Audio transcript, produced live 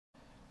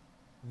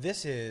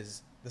This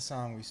is the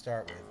song we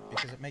start with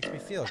because it makes me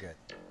feel good.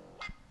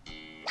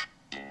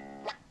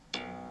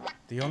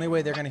 The only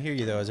way they're going to hear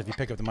you, though, is if you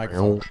pick up the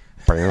microphone.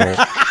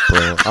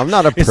 I'm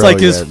not a pro. It's like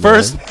his yet,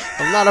 first. Man.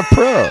 I'm not a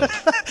pro.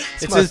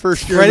 It's his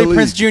first year Freddie in the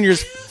Prinze league.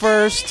 Jr.'s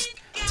first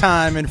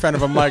time in front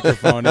of a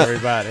microphone,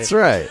 everybody. That's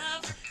right.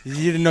 You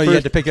didn't know you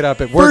had to pick it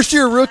up at work. First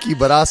year rookie,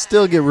 but I'll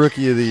still get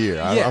rookie of the year.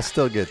 Yeah. I'll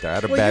still get there. I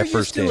had a Well, bad you're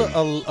first used game.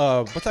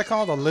 to what's that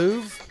called? A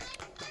louvre?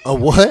 A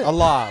what? A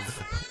lav.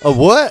 A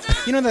what?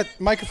 You know that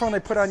microphone they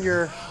put on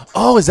your...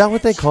 Oh, is that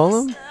what they call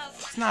them?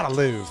 It's not a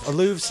louvre. A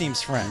louvre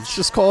seems French. It's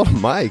just called a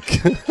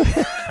mic.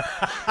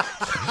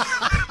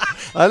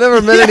 I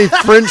never met any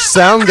French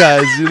sound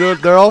guys. You know,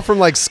 they're all from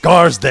like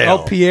Scarsdale.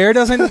 Oh, Pierre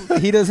doesn't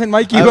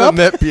mic you I up? haven't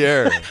met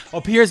Pierre. Oh,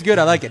 Pierre's good.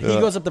 I like it. He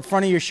goes up the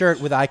front of your shirt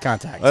with eye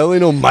contact. I only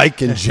know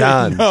Mike and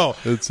John. No.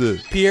 That's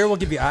it. Pierre will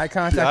give you eye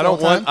contact I all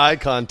don't the time. want eye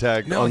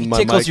contact No, on he my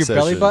tickles mic your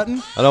belly session.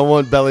 button? I don't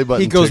want belly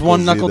button He goes tickles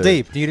one knuckle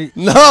either. deep. You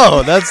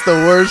No, that's the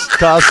worst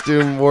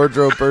costume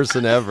wardrobe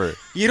person ever.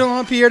 don't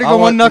want Pierre to go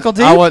one knuckle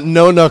deep? I want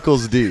no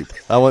knuckles deep.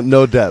 I want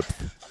no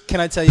depth. Can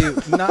I tell you,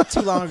 not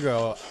too long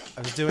ago,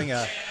 I was doing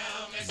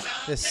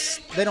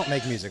they don't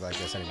make music like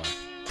this anymore.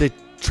 They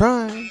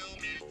try.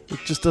 It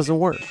just doesn't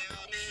work.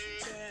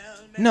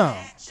 No,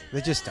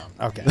 they just don't.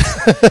 Okay.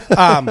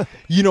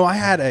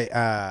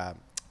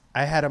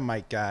 I had a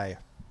mic guy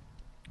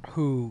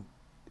who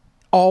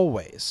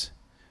always,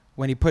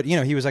 when he put,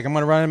 he was like, I'm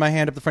going to run my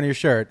hand up the front of your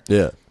shirt.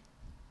 Yeah.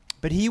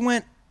 But he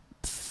went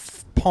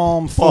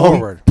palm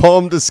forward.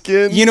 Palm to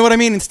skin. You know what I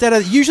mean? Instead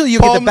of, usually you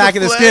get Palm the back to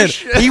of the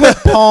flesh. skin. He went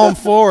palm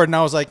forward, and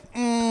I was like,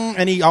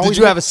 and he always. Did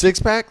you have a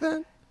six-pack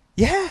then?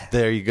 Yeah.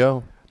 There you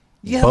go.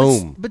 Yeah.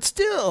 Boom. But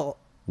still.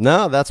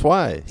 No, that's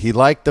why. He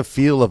liked the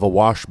feel of a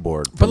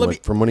washboard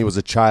from when he was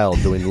a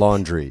child doing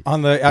laundry.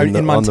 In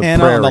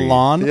Montana, on the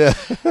lawn. Yeah.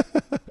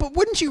 But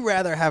wouldn't you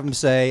rather have him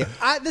say,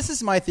 this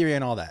is my theory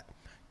and all that.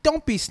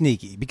 Don't be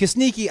sneaky, because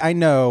sneaky, I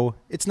know,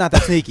 it's not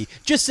that sneaky.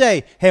 Just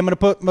say, hey, I'm going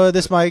to put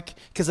this mic,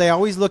 because they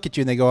always look at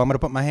you and they go, I'm going to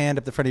put my hand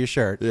up the front of your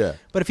shirt. Yeah.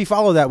 But if you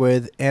follow that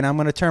with, and I'm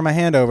going to turn my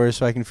hand over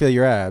so I can feel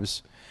your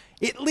abs,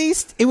 at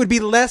least it would be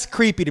less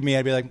creepy to me.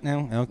 I'd be like,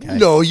 no, okay.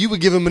 No, you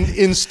would give him an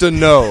insta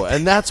no.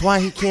 And that's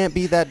why he can't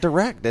be that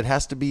direct. It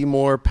has to be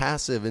more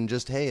passive and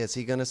just, hey, is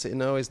he going to say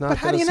no? He's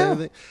not going to say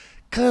anything.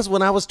 Because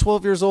when I was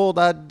 12 years old,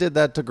 I did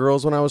that to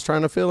girls when I was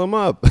trying to fill them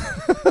up.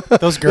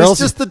 Those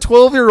girls? It's just the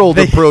 12-year-old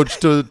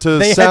approach to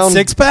they sound. had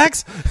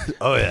six-packs?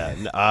 Oh,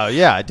 yeah.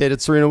 Yeah, I dated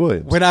Serena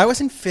Williams. When I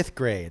was in 5th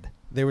grade,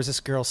 there was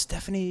this girl,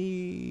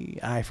 Stephanie,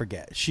 I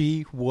forget.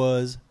 She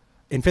was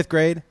in 5th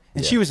grade,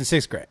 and she was in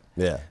 6th grade.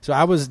 Yeah. So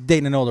I was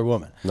dating an older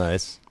woman.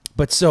 Nice.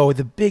 But so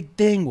the big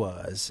thing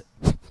was,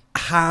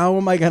 how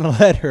am I going to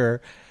let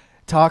her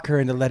talk her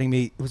into letting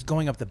me? It was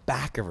going up the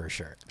back of her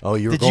shirt. Oh,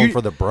 you were going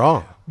for the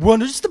bra. Well,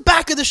 no, just the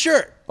back of the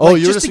shirt. Oh,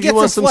 like, you just to get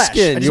want some some flesh.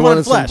 skin. I just You wanted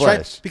wanted some flesh, flesh.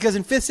 right? Because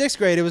in 5th, 6th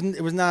grade,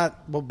 it was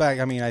not back.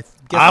 I mean,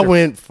 I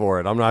went for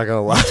it. I'm not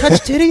gonna lie.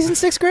 Touch titties in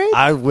 6th grade.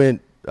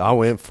 I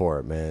went for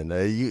it, man.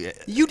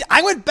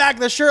 I went back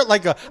the shirt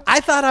like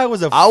I thought I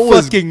was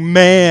fucking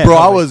man, bro.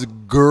 I was in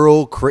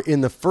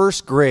the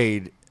 1st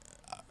grade.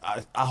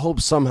 I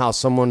hope somehow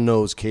someone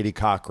knows Katie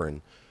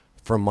Cochran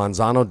from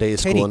Manzano Day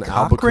School in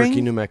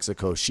Albuquerque, New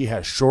Mexico. She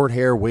has short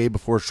hair way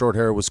before short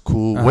hair was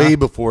cool, way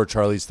before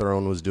Charlize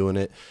Theron was doing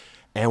it.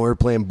 And we were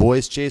playing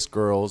Boys Chase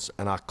Girls,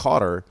 and I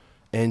caught her,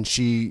 and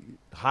she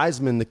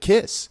Heisman the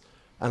kiss.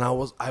 And I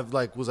was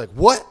like,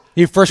 what?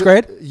 You 1st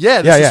grade?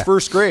 Yeah, this is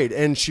 1st grade.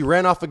 And she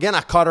ran off again.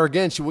 I caught her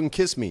again. She wouldn't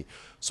kiss me.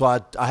 So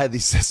I had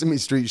these Sesame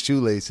Street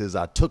shoelaces.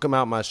 I took them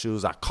out my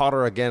shoes. I caught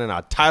her again, and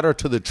I tied her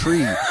to the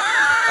tree.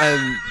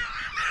 And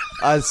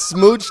I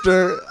smooched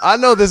her. I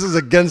know this is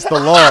against the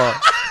law,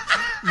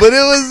 but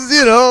it was,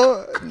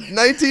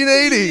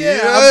 1980. Yeah,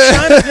 you know? I'm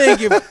trying to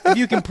think if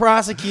you can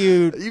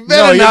prosecute. You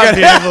better not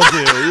be able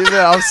to.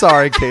 I'm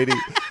sorry, Katie.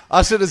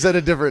 I should have said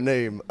a different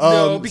name.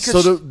 No,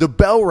 because so the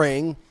bell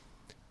rang,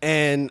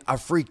 and I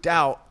freaked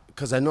out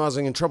because I knew I was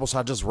in trouble, so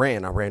I just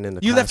ran. I ran in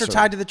the You classroom. left her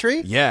tied to the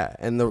tree? Yeah,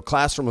 and the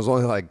classroom was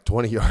only like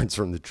 20 yards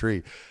from the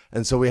tree.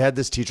 And so we had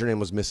this teacher, name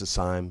was Mrs.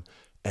 Syme,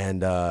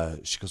 and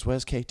she goes,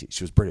 where's Katie?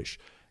 She was British.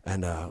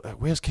 And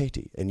where's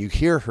Katie? And you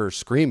hear her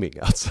screaming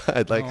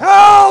outside, like,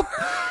 help!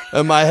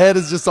 And my head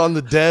is just on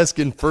the desk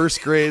in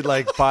 1st grade,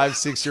 like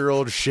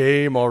 5-6-year-old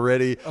shame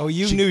already. Oh,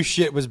 she knew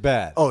shit was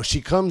bad. Oh,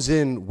 she comes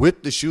in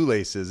with the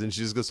shoelaces, and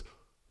she just goes,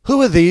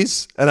 who are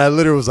these? And I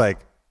literally was like,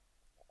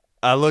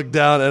 I look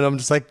down, and I'm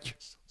just like, you're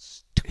so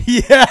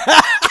stupid.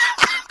 Yeah.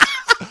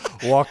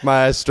 Walked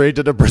my ass straight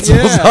to the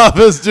principal's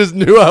office, just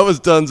knew I was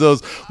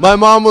Dunzos. My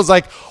mom was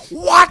like,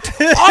 what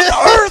on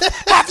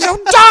earth have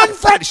you done,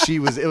 Fred?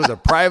 It was a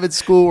private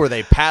school where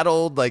they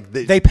paddled. Like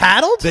they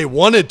paddled? They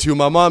wanted to.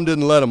 My mom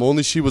didn't let them.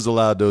 Only she was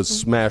allowed to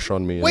smash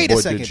on me. Wait and boy,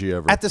 a second. Did she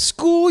ever. At the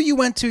school you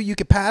went to, you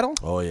could paddle?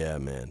 Oh, yeah,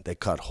 man. They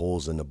cut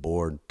holes in the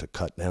board to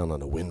cut down on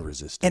the wind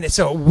resistance. And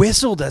so it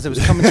whistled as it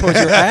was coming towards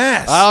your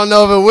ass. I don't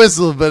know if it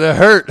whistled, but it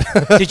hurt.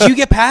 Did you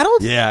get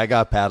paddled? Yeah, I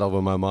got paddled,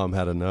 but my mom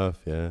had enough,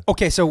 yeah.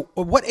 Okay, so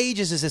what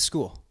ages is this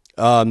school?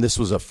 This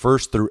was a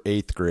 1st through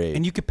 8th grade.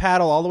 And you could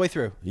paddle all the way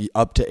through?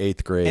 Up to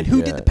 8th grade. And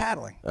who did the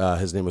paddling?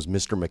 His name was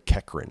Mr.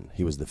 McEachran.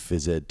 He was the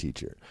phys ed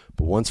teacher.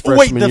 But once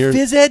freshman year... Wait, the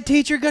phys ed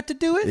teacher got to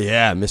do it?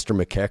 Yeah, Mr.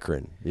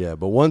 McEachran. Yeah,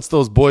 but once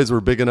those boys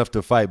were big enough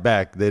to fight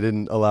back, they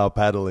didn't allow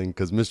paddling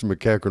because Mr.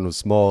 McEachran was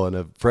small, and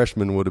a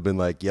freshman would have been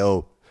like,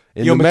 yo...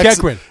 In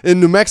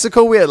New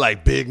Mexico, we had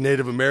like big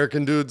Native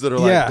American dudes that are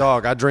like,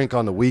 dog, I drink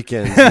on the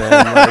weekends,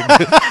 man. Like,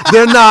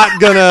 they're not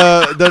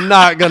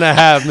gonna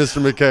have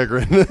Mr.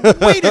 McEachran.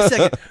 Wait a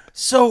second.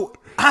 So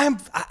I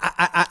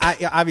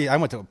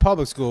went to a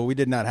public school. We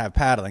did not have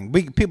paddling.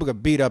 People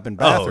got beat up in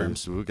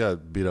bathrooms. We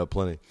got beat up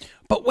plenty.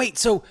 But wait,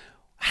 so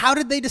how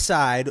did they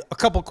decide? A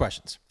couple of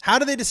questions. How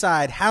did they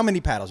decide how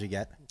many paddles you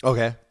get?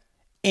 Okay.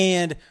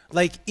 And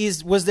like,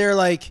 was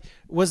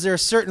there a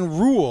certain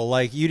rule?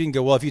 Like, you didn't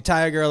go, well, if you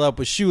tie a girl up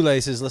with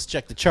shoelaces, let's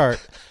check the chart.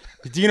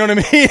 Do you know what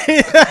I mean?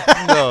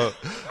 No.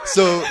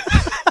 So,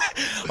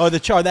 the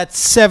chart, that's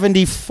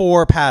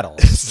 74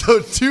 paddles.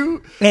 So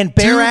and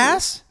bare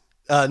ass?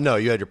 No,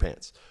 you had your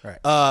pants.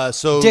 Right.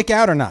 So dick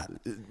out or not?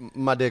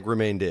 My dick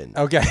remained in.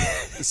 Okay.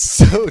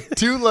 So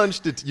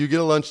you get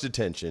a lunch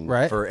detention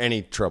for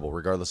any trouble,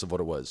 regardless of what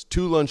it was.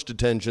 2 lunch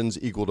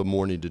detentions equal to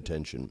morning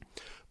detention.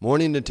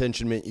 Morning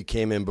detention meant you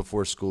came in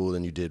before school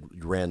and you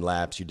ran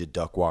laps, you did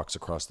duck walks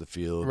across the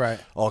field,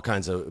 all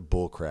kinds of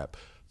bull crap.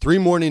 3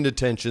 morning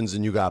detentions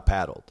and you got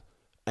paddled.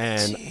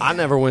 And I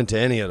never went to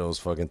any of those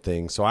fucking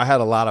things. So I had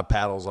a lot of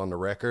paddles on the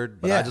record,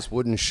 but I just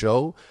wouldn't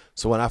show.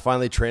 So when I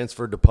finally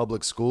transferred to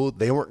public school,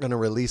 they weren't going to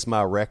release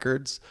my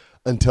records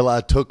until I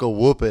took a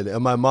whooping.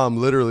 And my mom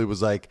literally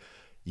was like,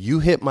 you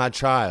hit my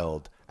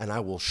child and I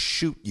will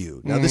shoot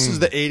you. Now, this is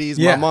the 80s.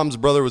 Yeah. My mom's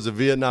brother was a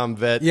Vietnam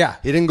vet. Yeah.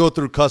 He didn't go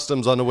through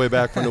customs on the way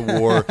back from the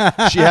war.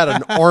 She had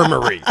an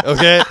armory,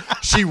 okay?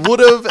 She would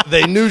have.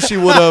 They knew she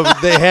would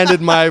have. They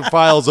handed my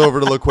files over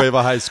to La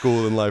Cueva High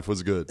School, and life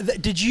was good.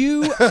 Did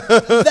you?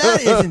 That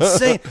is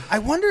insane. I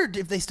wonder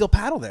if they still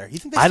paddle there. You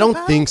think they still I don't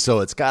paddle? think so.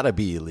 It's got to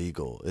be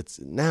illegal. It's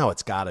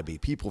got to be.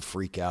 People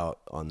freak out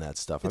on that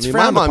stuff. It's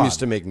my mom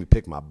used to make me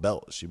pick my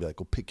belt. She'd be like,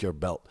 "Go pick your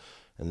belt,"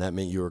 and that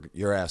meant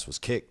your ass was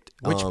kicked.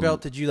 Which belt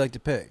did you like to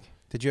pick?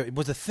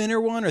 Was a thinner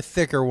one or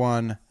thicker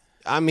one?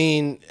 I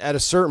mean, at a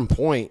certain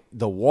point,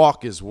 the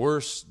walk is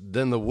worse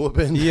than the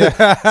whooping.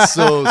 Yeah.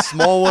 So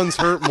small ones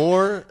hurt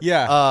more.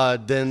 Yeah.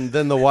 Than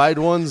the wide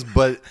ones,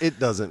 but it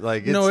doesn't.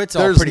 Like, it's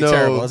all pretty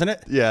terrible, isn't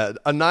it? Yeah.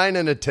 A 9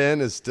 and a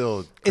 10 is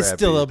still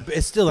crappy.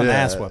 It's still an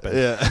ass whooping.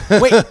 Yeah.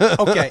 Wait.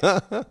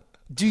 Okay.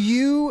 Do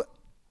you?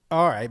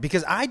 All right.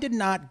 Because I did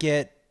not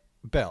get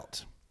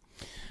belt,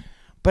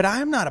 but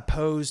I'm not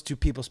opposed to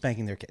people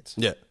spanking their kids.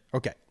 Yeah.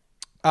 Okay.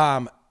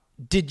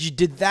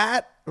 Did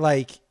that,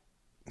 like,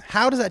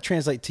 how does that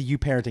translate to you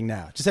parenting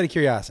now? Just out of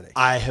curiosity.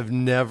 I have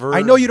never.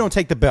 I know you don't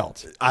take the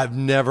belt. I've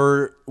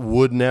never,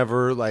 would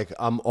never, like,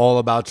 I'm all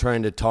about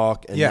trying to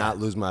talk and not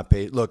lose my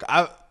patience. Look,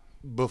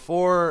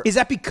 before. Is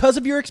that because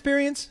of your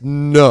experience?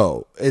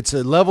 No. It's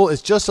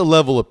just a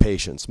level of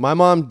patience. My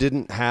mom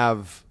didn't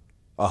have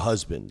a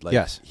husband.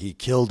 Like, he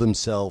killed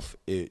himself.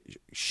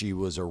 She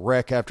was a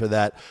wreck after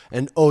that.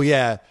 And,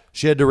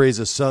 she had to raise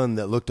a son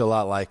that looked a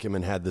lot like him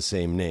and had the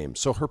same name.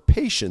 So her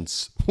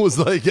patience was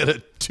like at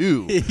a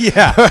 2.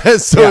 Yeah.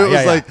 So it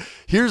was like,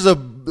 here's a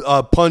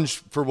punch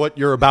for what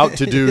you're about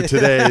to do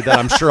today that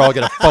I'm sure I'll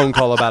get a phone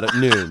call about at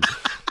noon.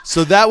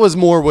 So that was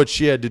more what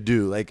she had to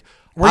do. Like,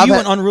 were you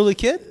an unruly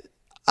kid?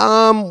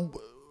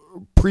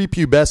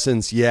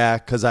 Prepubescence, yeah,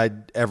 because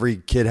every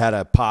kid had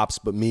a pops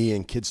but me,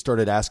 and kids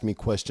started asking me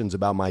questions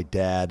about my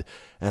dad,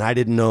 and I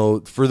didn't know.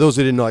 For those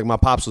who didn't know, like, my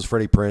pops was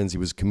Freddie Prinze. He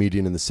was a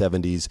comedian in the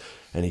 70s,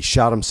 and he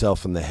shot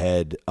himself in the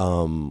head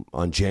on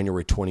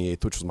January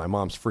 28th, which was my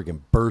mom's freaking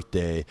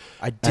birthday.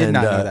 I did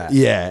not know that.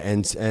 Yeah,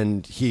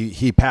 and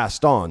he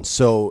passed on.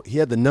 So he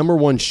had the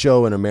 #1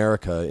 show in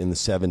America in the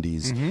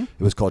 70s. Mm-hmm.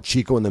 It was called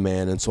Chico and the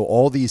Man, and so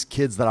all these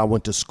kids that I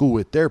went to school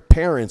with, their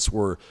parents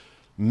were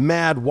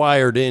mad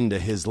wired into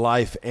his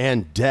life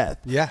and death.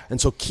 Yeah. And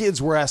so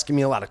kids were asking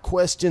me a lot of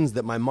questions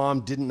that my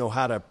mom didn't know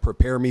how to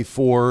prepare me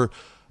for.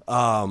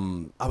 I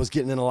was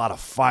getting in a lot of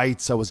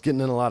fights. I was getting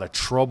in a lot of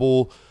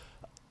trouble.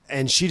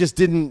 And she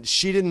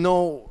didn't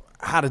know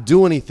how to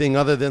do anything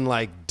other than,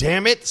 like,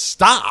 damn it,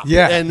 stop.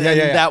 Yeah. And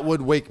that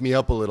would wake me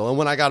up a little. And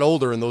when I got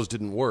older and those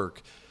didn't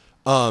work,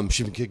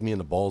 she even kicked me in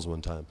the balls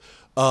one time.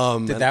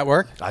 Did that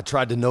work? I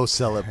tried to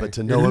no-sell it, but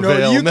to no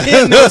avail. You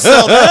can't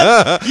no-sell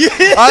that.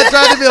 I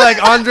tried to be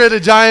like Andre the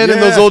Giant in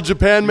those old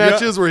Japan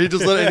matches where he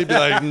just let it, and he'd be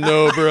like,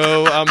 no,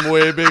 bro, I'm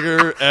way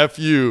bigger, F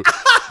you.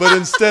 But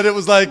instead it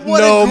was like,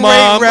 no,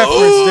 mom.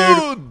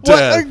 Reference, dude.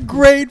 What a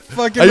great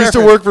fucking I used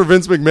to work for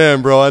Vince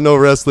McMahon, bro. I know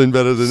wrestling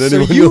better than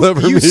anyone you'll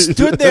ever meet. You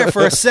stood there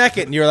for a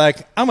second, and you're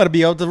like, I'm going to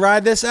be able to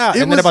ride this out.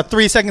 And then about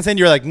 3 seconds in,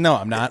 you're like, no,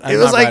 I'm not. It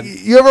was like,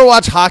 you ever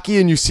watch hockey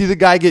and you see the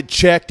guy get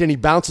checked and he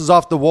bounces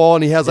off the wall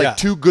and he has like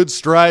 2 good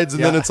strides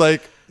and then it's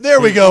like, There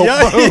we go.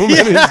 Yeah. Boom,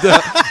 and he's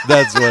done.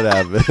 That's what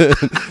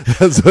happened.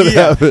 That's what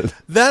happened.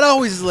 That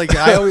always is like,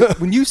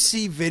 when you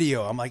see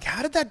video, I'm like,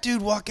 how did that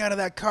dude walk out of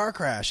that car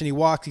crash? And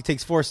he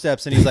takes 4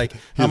 steps, and he's like,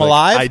 I'm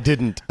alive? I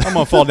didn't. I'm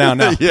going to fall down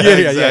now. yeah,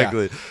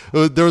 exactly.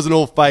 There was an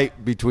old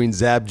fight between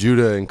Zab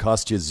Judah and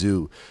Kostya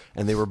Tszyu,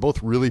 and they were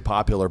both really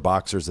popular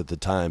boxers at the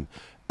time.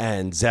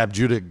 And Zab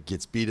Judah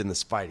gets beat in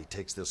this fight. He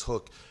takes this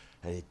hook,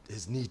 and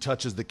his knee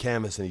touches the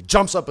canvas, and he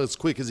jumps up as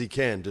quick as he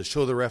can to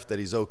show the ref that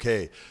he's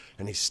okay.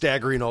 And he's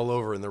staggering all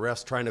over, and the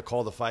ref's trying to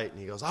call the fight, and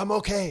he goes, I'm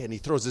okay. And he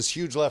throws this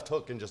huge left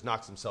hook and just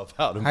knocks himself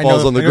out and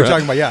falls on the ground.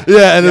 Talking about, yeah.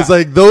 Yeah, and it's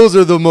like, those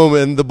are the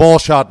moment. And the ball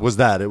shot was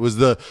that. It was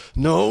the,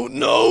 no,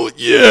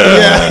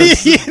 yeah.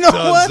 You know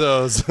what?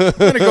 I'm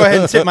going to go ahead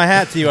and tip my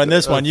hat to you on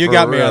this one. You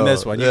got me on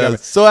this one. Yeah.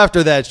 So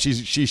after that,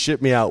 she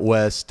shipped me out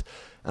west,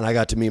 and I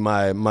got to meet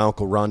my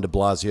uncle Ron de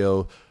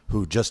Blasio,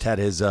 who just had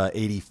his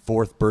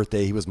 84th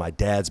birthday. He was my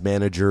dad's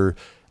manager.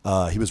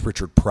 He was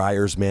Richard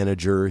Pryor's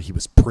manager. He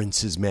was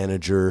Prince's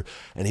manager.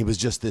 And he was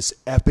just this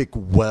epic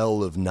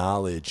well of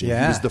knowledge. And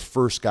he was the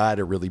first guy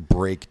to really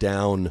break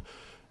down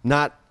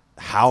not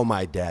how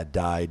my dad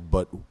died,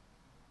 but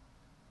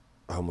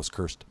I almost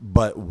cursed.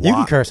 But why. You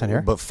can curse on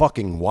here. But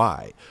fucking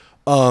why.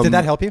 Did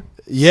that help you?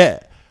 Yeah.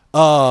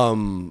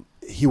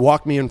 He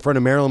walked me in front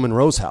of Marilyn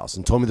Monroe's house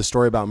and told me the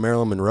story about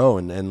Marilyn Monroe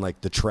and like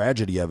the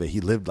tragedy of it.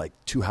 He lived like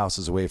 2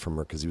 houses away from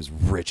her because he was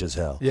rich as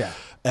hell. Yeah.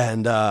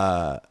 And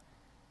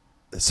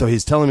so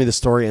he's telling me the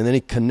story, and then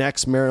he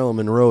connects Marilyn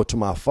Monroe to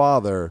my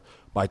father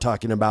by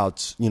talking about,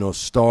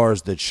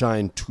 stars that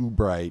shine too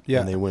bright.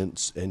 Yeah. And they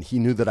went, and he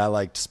knew that I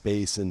liked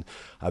space, and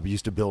I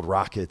used to build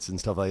rockets and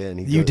stuff like that.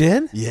 And you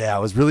did? Yeah, I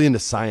was really into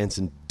science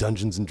and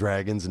Dungeons and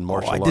Dragons and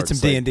martial arts. I did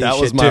some D&D that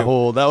shit was my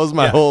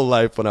too. whole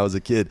life when I was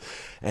a kid.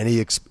 And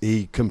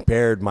he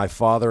compared my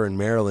father and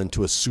Marilyn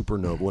to a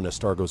supernova, when a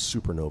star goes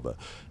supernova,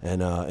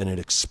 and it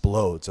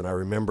explodes. And I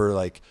remember,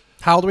 like,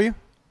 how old were you?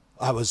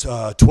 I was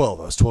 12.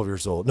 I was 12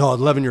 years old. No,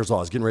 11 years old.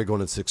 I was getting ready to go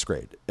into 6th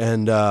grade.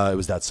 And it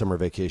was that summer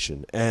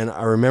vacation. And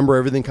I remember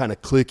everything kind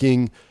of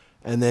clicking.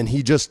 And then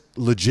he just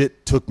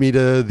legit took me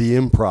to the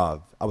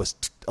Improv. I was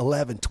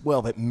 11,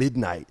 12 at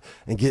midnight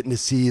and getting to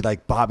see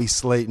like Bobby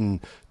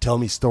Slayton tell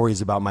me stories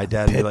about my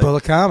dad. Pitbull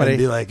of comedy. And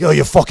be like, oh,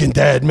 you're fucking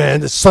dead,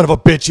 man. This son of a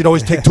bitch. You'd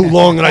always take too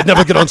long and I'd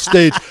never get on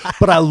stage.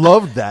 But I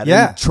loved that.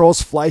 Yeah. And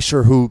Charles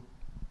Fleischer, who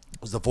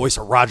was the voice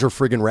of Roger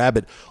friggin'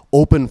 Rabbit,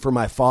 opened for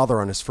my father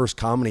on his first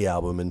comedy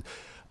album, and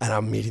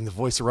I'm meeting the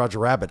voice of Roger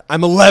Rabbit.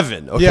 I'm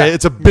 11, okay? Yeah.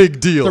 It's a big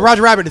deal. The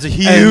Roger Rabbit is a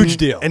huge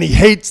deal. And he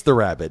hates the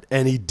rabbit,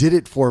 and he did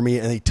it for me,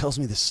 and he tells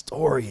me this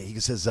story.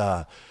 He says,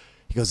 I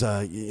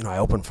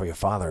opened for your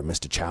father at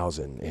Mr. Chow's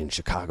in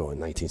Chicago in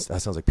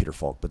that sounds like Peter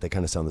Falk, but they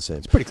kind of sound the same.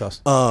 It's pretty close.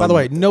 By the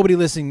way, nobody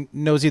listening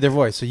knows either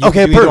voice. So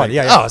okay, perfect.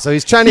 Yeah. Oh, so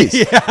he's Chinese.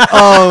 Yeah.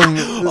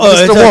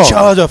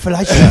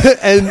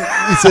 And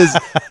he says,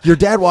 your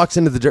dad walks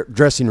into the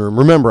dressing room.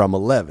 Remember, I'm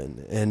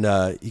 11.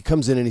 And he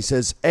comes in and he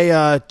says,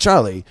 hey,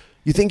 Charlie,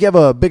 you think you have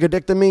a bigger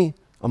dick than me?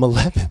 I'm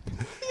 11.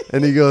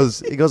 And he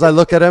goes, I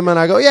look at him and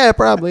I go, yeah,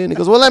 probably. And he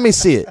goes, well, let me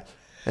see it.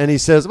 And he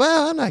says,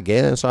 well, I'm not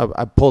gay. So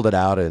I pulled it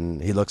out,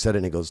 and he looks at it,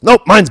 and he goes,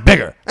 nope, mine's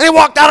bigger. And he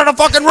walked out of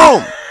the fucking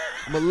room.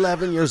 I'm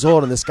 11 years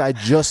old, and this guy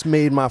just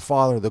made my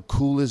father the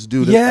coolest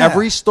dude. Yeah. And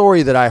every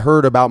story that I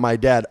heard about my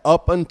dad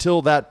up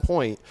until that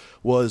point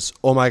was,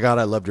 oh, my God,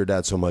 I loved your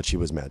dad so much, he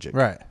was magic.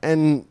 Right.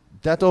 And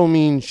that don't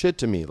mean shit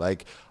to me.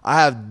 Like,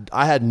 I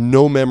had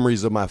no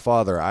memories of my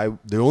father.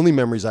 The only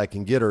memories I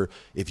can get are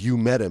if you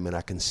met him, and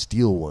I can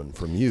steal one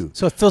from you.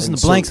 So it fills in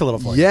the blanks a little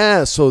for you.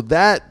 Yeah, so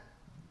that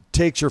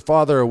takes your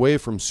father away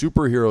from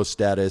superhero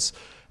status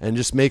and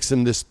just makes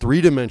him this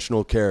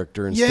 3-dimensional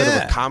character instead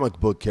of a comic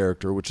book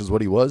character, which is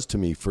what he was to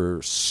me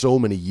for so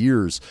many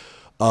years.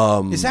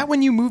 Is that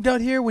when you moved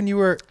out here when you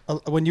were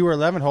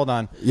 11? Hold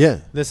on. Yeah.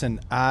 Listen,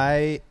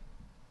 I'm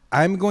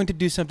going to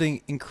do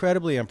something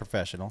incredibly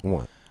unprofessional.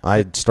 What?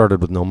 I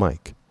started with no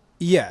mic.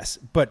 Yes,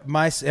 but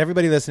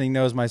everybody listening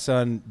knows my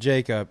son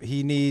Jacob.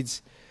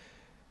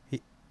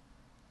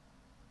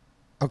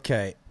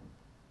 Okay.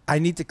 I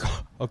need to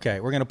call.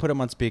 Okay, we're going to put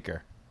him on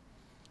speaker.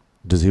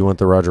 Does he want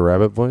the Roger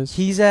Rabbit voice?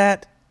 He's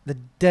at the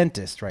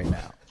dentist right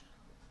now.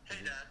 Hey,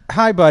 Dad.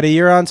 Hi, buddy.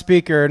 You're on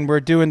speaker, and we're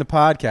doing the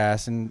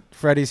podcast, and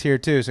Freddie's here,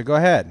 too, so go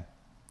ahead.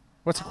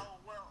 Well, it's kind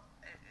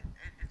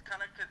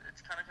of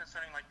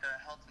concerning, like, the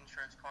health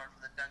insurance card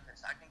for the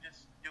dentist. I can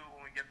just do it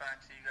when we get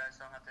back so you guys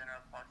don't have to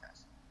interrupt the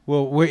podcast.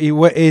 Well,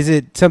 what is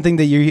it something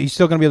that you're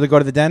still going to be able to go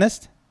to the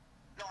dentist?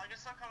 No, I can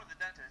still come to the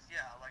dentist,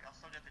 yeah. Like, I'll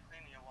still get the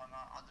cleaning and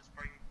whatnot. I'll just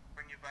bring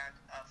you back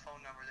a phone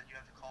number that you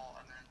have to call,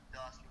 and then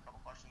they'll ask you a couple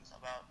questions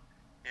about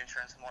the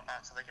insurance and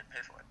whatnot so they can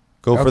pay for it.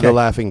 Go for the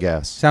laughing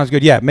gas. Sounds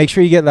good. Yeah, make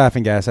sure you get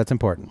laughing gas. That's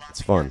important.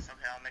 It's fun. Gas?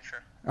 Okay, I'll make sure.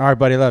 All right,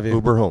 buddy. Love you.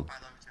 Uber home. I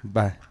love you too.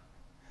 Bye.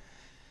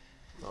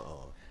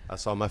 I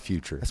saw my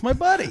future. That's my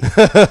buddy.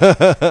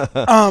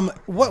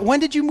 When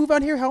did you move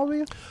out here? How old were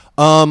you?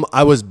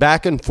 I was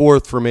back and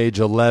forth from age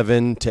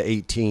 11 to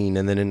 18,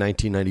 and then in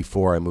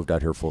 1994, I moved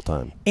out here full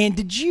time. And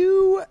did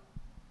you?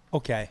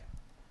 Okay,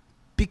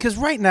 because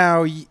right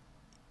now,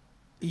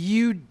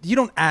 you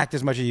don't act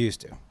as much as you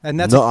used to, and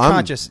that's a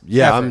conscious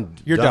effort.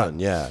 You're done.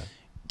 Yeah.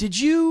 Did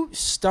you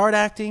start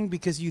acting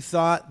because you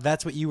thought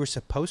that's what you were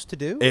supposed to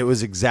do? It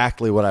was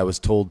exactly what I was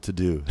told to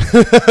do.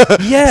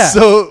 Yeah.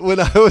 So when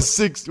I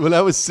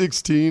was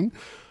 16,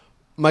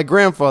 my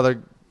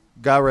grandfather,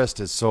 God rest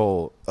his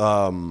soul,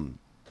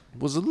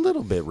 was a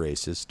little bit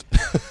racist.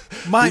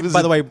 By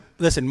the way,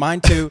 listen, mine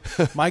too.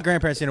 My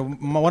grandparents,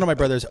 one of my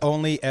brothers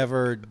only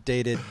ever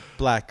dated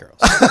black girls.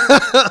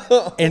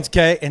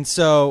 And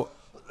so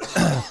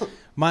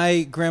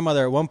my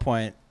grandmother at one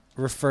point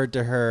referred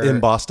to her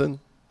in Boston.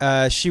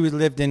 She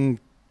lived in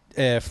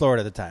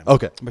Florida at the time.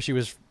 Okay. But she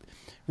was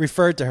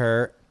referred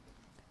to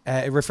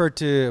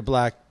a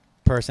black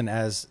person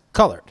as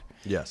colored.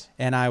 Yes.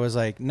 And I was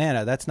like,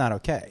 Nana, that's not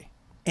okay.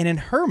 And in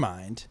her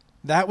mind,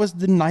 that was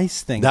the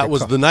nice thing. That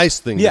was the nice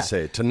thing to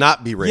say, to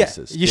not be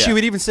racist. Yeah. She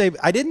would even say,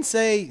 I didn't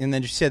say, and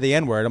then she said the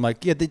N-word. I'm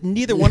like, yeah,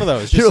 neither one of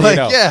those. Just You're so like,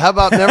 you know. yeah, how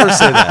about never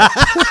say that?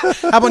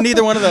 How about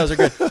neither one of those are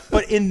good?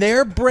 But in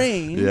their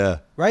brain,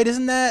 right,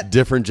 isn't that?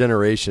 Different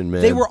generation,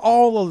 man. They were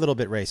all a little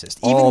bit racist.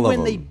 Even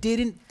when they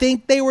didn't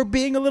think they were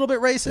being a little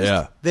bit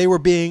racist, they were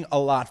being a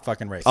lot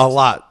fucking racist. A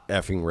lot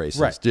effing racist,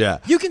 right. Yeah.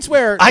 You can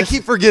swear. I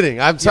keep forgetting.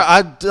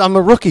 I'm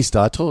a rookie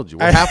still, I told you.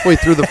 We're halfway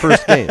through the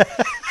first game.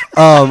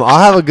 I'll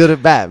have a good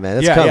at bat, man.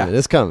 It's coming. Yeah.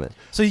 It's coming.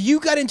 So you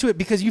got into it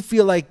because you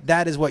feel like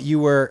that is what you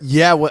were.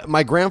 Yeah.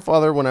 My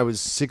grandfather, when I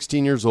was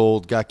 16 years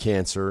old, got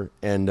cancer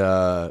and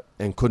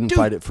couldn't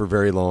fight it for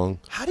very long.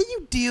 How do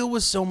you deal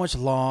with so much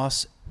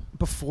loss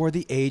before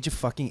the age of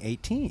fucking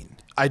 18?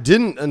 I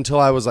didn't until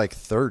I was like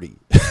 30.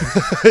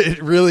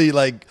 It really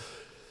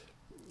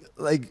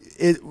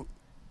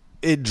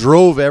it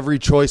drove every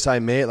choice I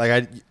made.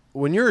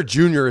 When you're a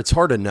junior, it's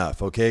hard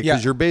enough, okay?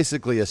 Because you're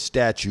basically a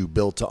statue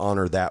built to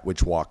honor that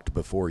which walked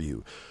before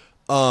you.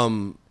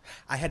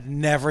 I had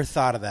never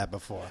thought of that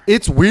before.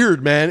 It's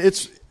weird, man.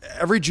 It's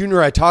every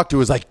junior I talk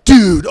to is like,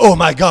 dude, oh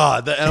my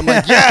God. And I'm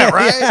like, yeah,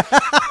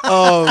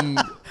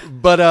 right?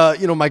 But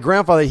my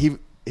grandfather,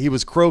 he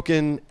was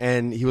croaking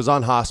and he was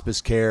on hospice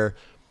care.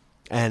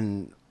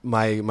 And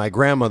my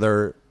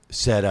grandmother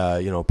said,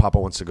 Papa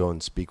wants to go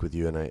and speak with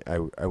you. And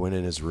I went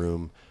in his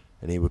room.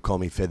 And he would call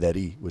me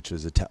Federi, which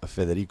is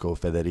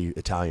Federi,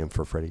 Italian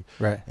for Freddie.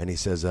 Right. And he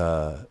says,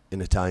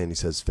 in Italian, he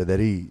says,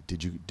 Federi,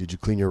 did you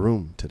clean your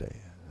room today?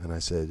 And I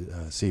said,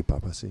 si,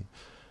 Papa, si.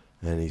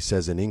 And he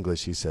says in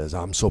English, he says,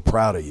 I'm so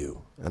proud of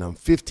you. And I'm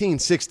 15,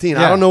 16.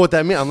 Yeah. I don't know what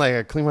that means. I'm like,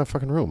 I clean my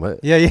fucking room. I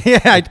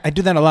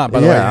do that a lot, by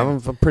the way. Yeah, I'm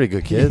a pretty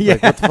good kid.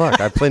 Like, what the fuck?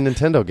 I play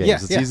Nintendo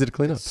games. It's easy to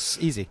clean up. It's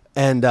easy.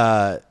 And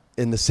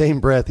in the same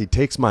breath, he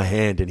takes my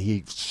hand and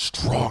he's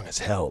strong as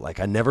hell. Like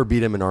I never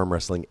beat him in arm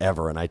wrestling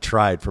ever, and I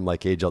tried from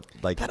that 8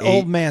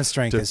 old man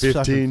strength to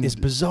 15 is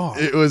bizarre.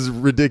 It was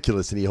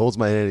ridiculous. And he holds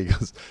my hand and he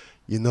goes,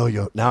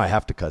 now I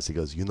have to cuss. He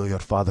goes, your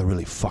father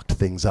really fucked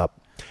things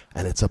up,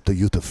 and it's up to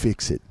you to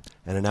fix it.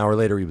 And an hour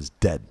later, he was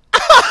dead.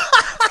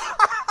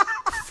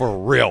 For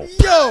real.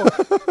 Yo,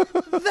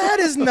 that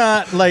is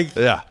not like.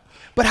 Yeah.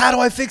 But how do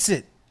I fix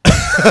it?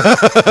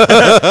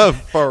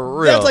 For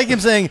real. That's like him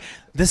saying,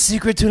 the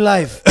secret to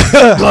life.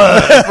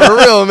 For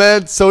real,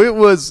 man. So it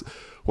was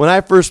when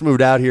I first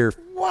moved out here.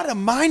 What a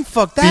mind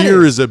fuck that is.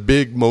 Fear is a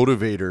big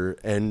motivator,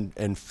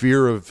 and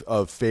fear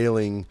of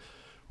failing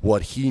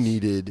what he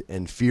needed,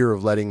 and fear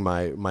of letting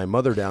my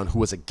mother down, who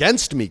was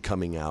against me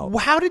coming out.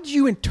 How did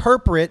you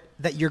interpret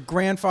that your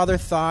grandfather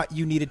thought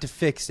you needed to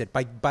fix it?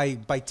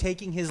 By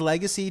taking his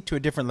legacy to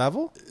a different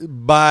level?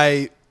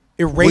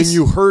 When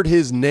you heard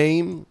his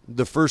name,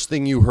 the first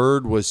thing you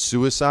heard was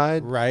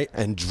suicide, right,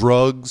 and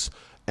drugs.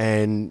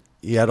 And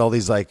he had all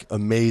these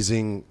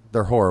amazing,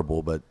 they're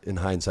horrible, but in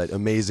hindsight,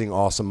 amazing,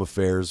 awesome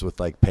affairs with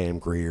Pam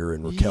Grier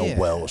and Raquel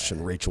Welch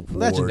and Rachel Ward.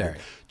 Legendary.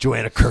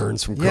 Joanna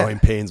Kearns from Growing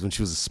Pains when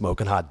she was a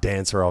smoking hot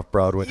dancer off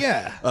Broadway.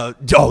 Yeah.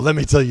 Let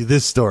me tell you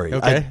this story.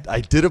 Okay.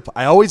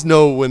 I always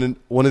know when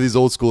one of these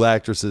old school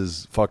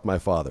actresses fucked my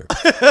father.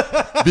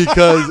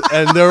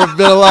 And there have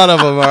been a lot of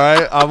them, all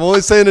right? I'm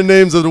only saying the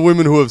names of the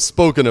women who have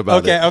spoken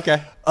about it.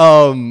 Okay.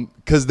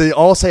 Because they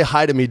all say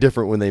hi to me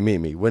different when they meet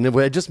me. When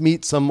I just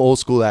meet some old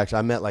school actor,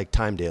 I met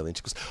Time Daly, and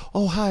she goes,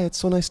 "Oh, hi, it's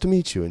so nice to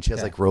meet you." And she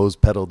has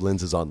rose-petaled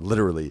lenses on,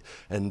 literally,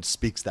 and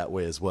speaks that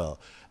way as well.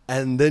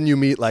 And then you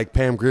meet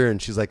Pam Grier,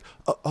 and she's like,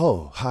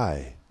 "Oh,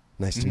 hi,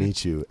 nice to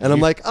meet you." And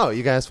I'm like, "Oh,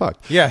 you guys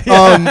fucked." Yeah.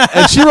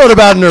 And she wrote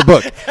about it in her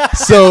book.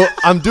 So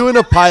I'm doing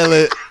a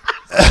pilot.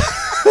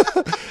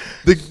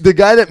 The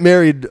guy that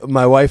married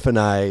my wife and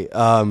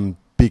I,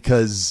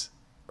 because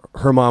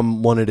her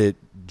mom wanted it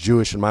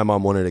Jewish and my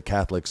mom wanted it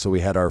Catholic, so we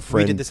had our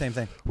friend. We did the same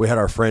thing. We had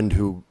our friend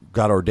who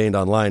got ordained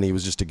online. He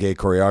was just a gay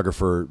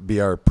choreographer,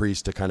 be our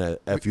priest to kind of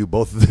F you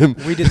both of them.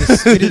 We did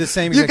the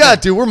same. You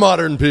got to. We're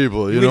modern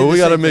people. We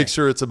got to make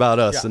sure it's about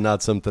us and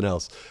not something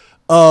else.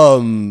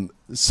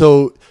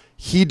 So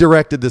he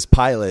directed this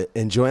pilot,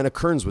 and Joanna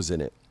Kearns was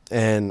in it.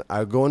 And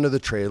I go into the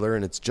trailer,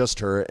 and it's just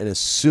her. And as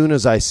soon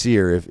as I see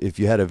her, if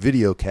you had a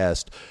video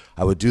cast,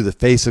 I would do the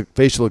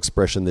facial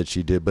expression that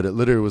she did. But it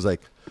literally was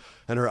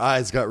and her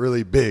eyes got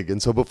really big.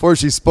 And so before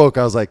she spoke,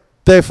 I was like,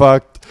 they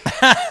fucked.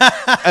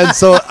 And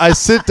so I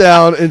sit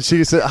down, and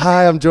she said,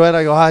 hi, I'm Joanna.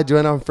 I go, hi,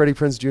 Joanna. I'm Freddie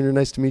Prinze Jr.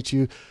 Nice to meet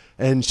you.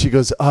 And she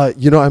goes, I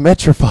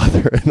met your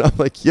father. And I'm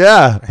like,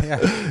 yeah.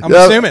 I'm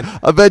assuming.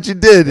 I bet you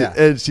did. Yeah.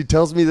 And she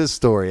tells me this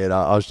story, and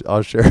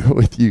I'll share it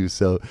with you.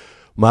 So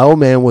my old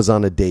man was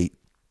on a date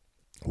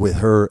with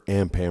her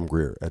and Pam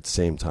Grier at the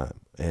same time.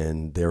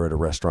 And they were at a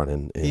restaurant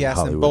in He asked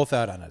Hollywood. them both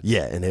out on it.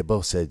 Yeah, and they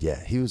both said,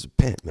 yeah, he was a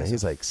pimp, man. He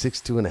was like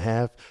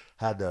 6'2.5",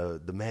 had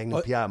the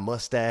Magnum PI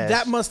mustache.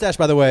 That mustache,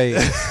 by the way,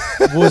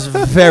 was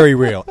very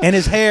real. And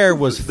his hair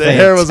was The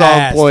hair was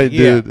on point,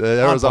 dude. Yeah. The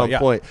hair was on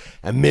point.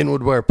 And men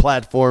would wear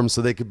platforms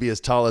so they could be as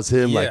tall as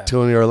him, like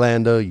Tony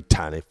Orlando, you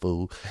tiny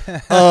fool.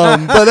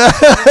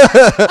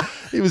 But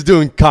he was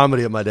doing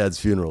comedy at my dad's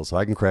funeral, so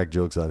I can crack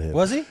jokes on him.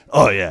 Was he?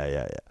 Oh,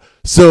 yeah.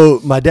 So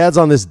my dad's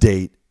on this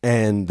date,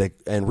 and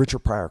Richard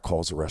Pryor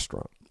calls the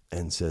restaurant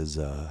and says,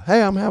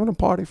 hey, I'm having a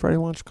party. Freddie,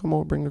 why don't you come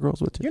over, bring the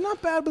girls with you? You're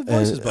not bad with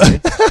voices, buddy.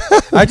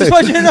 I just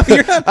want you to know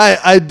you're not.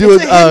 I do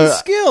it's a hidden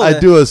skill. I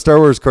do a Star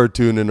Wars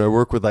cartoon, and I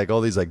work with like all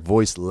these like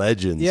voice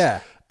legends.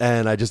 Yeah.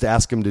 And I just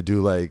ask him to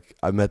do like,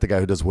 I met the guy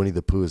who does Winnie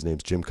the Pooh. His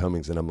name's Jim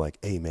Cummings. And I'm like,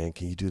 hey, man,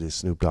 can you do this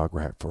Snoop Dogg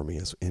rap for me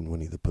in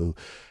Winnie the Pooh?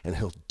 And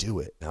he'll do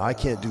it. Now, I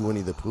can't do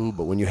Winnie the Pooh,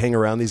 but when you hang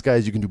around these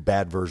guys, you can do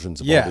bad versions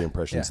of all the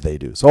impressions they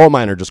do. So all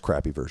mine are just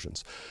crappy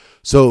versions.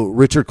 So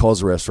Richard calls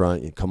the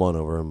restaurant. You come on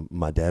over. And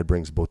my dad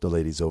brings both the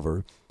ladies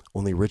over.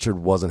 Only Richard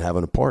wasn't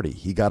having a party.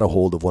 He got a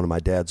hold of one of my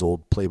dad's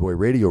old Playboy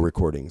radio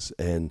recordings.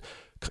 And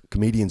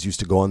comedians used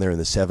to go on there in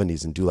the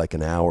 70s and do like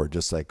an hour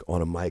just like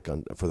on a mic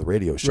for the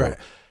radio show. Right.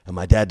 And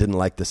my dad didn't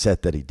like the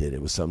set that he did.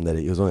 It was something that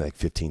it was only like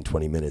 15,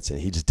 20 minutes, and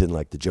he just didn't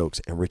like the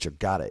jokes. And Richard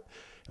got it.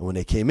 And when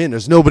they came in,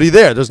 there's nobody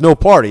there. There's no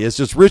party. It's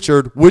just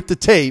Richard with the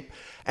tape,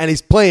 and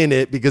he's playing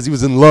it because he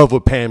was in love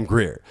with Pam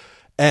Grier.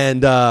 And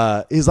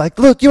he's like,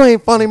 look, you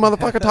ain't funny,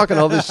 motherfucker, talking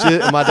all this shit.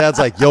 And my dad's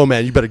like, yo,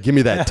 man, you better give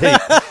me that tape.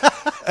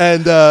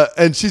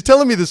 And she's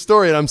telling me the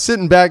story, and I'm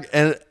sitting back,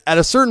 and at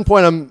a certain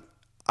point,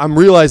 I'm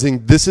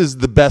realizing this is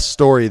the best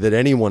story that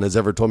anyone has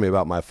ever told me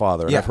about my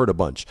father, and I've heard a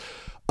bunch.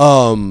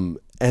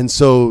 And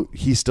so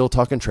he's still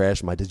talking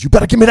trash. My dad, you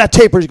better give me that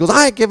tape. Or he goes,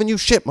 I ain't giving you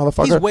shit,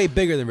 motherfucker. He's way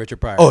bigger than Richard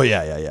Pryor. Oh,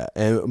 yeah.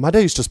 And my dad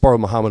used to spar with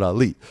Muhammad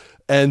Ali.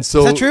 And so,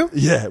 is that true?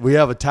 Yeah, we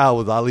have a towel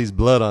with Ali's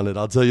blood on it.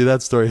 I'll tell you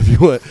that story if you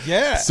want.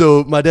 Yeah.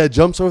 So my dad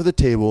jumps over the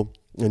table,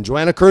 and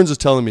Joanna Kearns is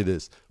telling me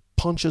this,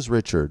 punches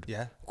Richard,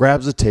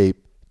 grabs the tape,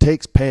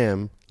 takes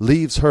Pam,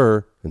 leaves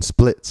her, and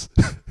splits.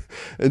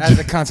 As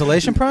a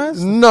consolation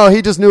prize? No,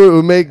 he just knew it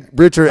would make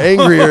Richard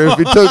angrier if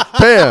he took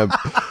Pam.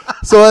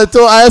 So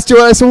I asked her,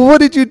 I said, well,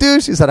 what did you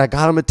do? She said, I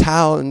got him a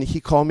towel, and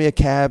he called me a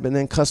cab and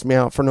then cussed me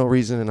out for no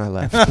reason, and I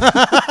left.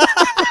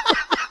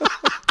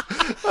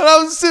 And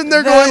I was sitting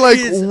there going like,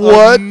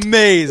 what?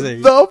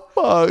 Amazing. The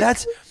fuck?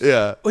 That's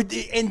yeah.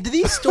 And do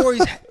these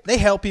stories, they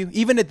help you?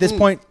 Even at this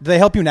point, do they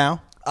help you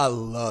now? I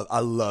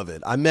love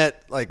it. I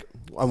met, like,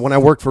 when I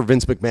worked for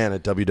Vince McMahon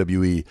at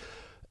WWE,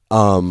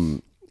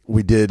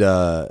 we did,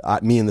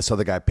 me and this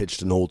other guy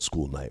pitched an old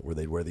school night where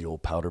they'd wear the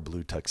old powder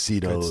blue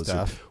tuxedos. Good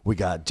stuff. We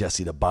got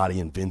Jesse the Body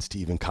and Vince to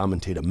even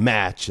commentate a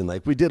match. And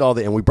like, we did all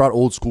and we brought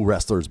old school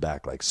wrestlers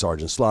back, like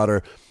Sergeant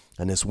Slaughter.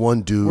 And this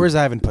one dude. Where's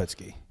Ivan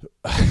Putski?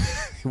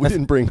 We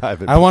didn't bring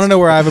Ivan. I want to know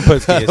where Ivan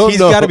Putski is. He's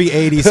got to be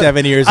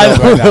 87 years old. I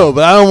don't know,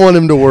 but I don't want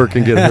him to work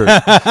and get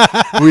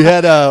hurt. we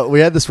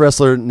had this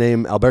wrestler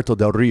named Alberto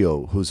Del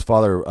Rio, whose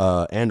father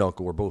and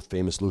uncle were both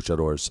famous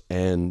luchadors,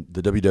 and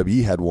the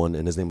WWE had one,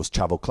 and his name was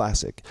Chavo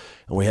Classic.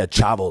 And we had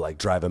Chavo like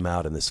drive him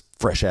out in this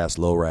fresh ass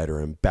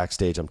lowrider. And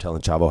backstage, I'm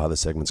telling Chavo how the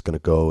segment's gonna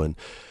go, and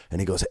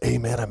he goes, hey,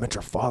 man, I met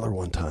your father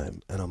one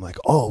time. And I'm like,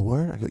 oh,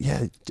 where? I go,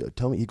 yeah,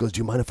 tell me. He goes, do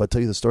you mind if I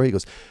tell you the story? He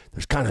goes,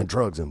 there's kind of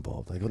drugs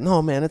involved. I go,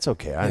 no, man, it's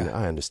okay.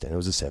 I understand. It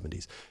was the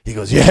 70s. He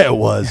goes, yeah, it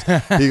was.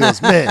 He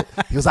goes, man.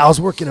 He goes, I was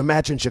working a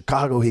match in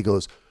Chicago. He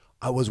goes,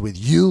 I was with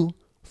you,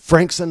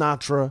 Frank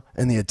Sinatra,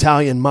 and the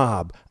Italian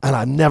mob, and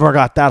I never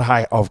got that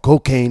high of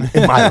cocaine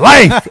in my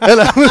life.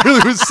 And I literally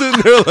was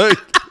sitting there like,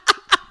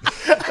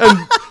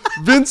 and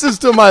Vince is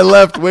to my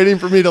left waiting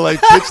for me to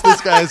like pitch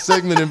this guy a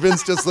segment, and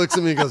Vince just looks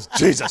at me and goes,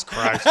 Jesus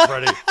Christ,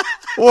 Freddie.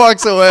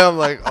 Walks away. I'm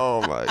like,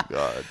 oh my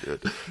God,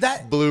 dude.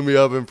 That blew me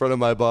up in front of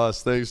my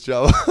boss. Thanks,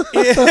 Joe.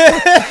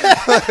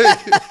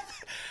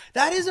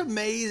 That is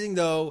amazing,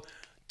 though,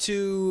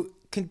 to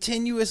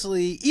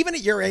continuously, even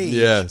at your age.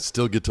 Yeah,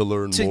 still get to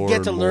learn more. To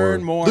get to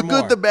learn more. The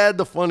good, the bad,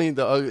 the funny,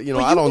 the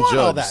I don't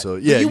judge. So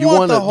yeah, you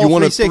want a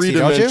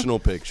 3-dimensional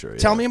picture.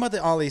 Tell me about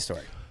the Ali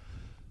story.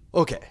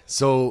 Okay,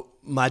 so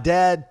my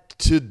dad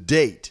to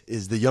date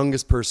is the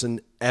youngest person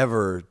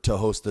ever to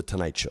host the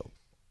Tonight Show.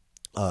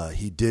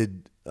 He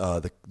did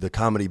the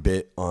comedy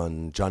bit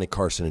on Johnny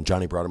Carson, and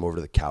Johnny brought him over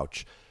to the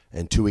couch,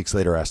 and 2 weeks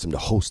later asked him to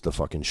host the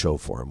fucking show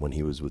for him when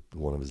he was with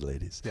one of his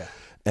ladies. Yeah.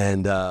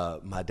 And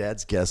my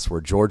dad's guests were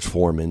George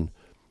Foreman,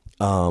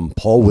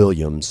 Paul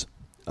Williams.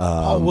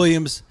 Paul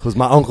Williams. Who's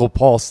my Uncle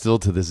Paul still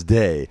to this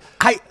day.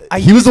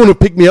 He was the one who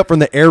picked me up from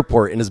the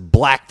airport in his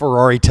black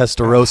Ferrari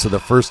Testarossa the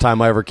first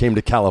time I ever came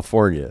to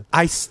California.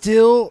 I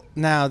still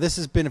Now, this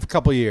has been a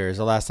couple years,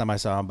 the last time I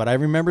saw him, but I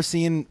remember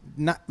seeing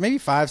maybe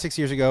 5-6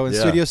 years ago in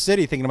Studio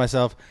City, thinking to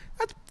myself,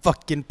 that's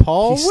fucking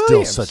Paul He's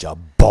Williams. still such a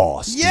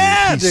boss, dude.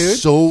 Yeah, He's dude.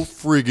 so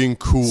friggin'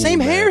 cool. Same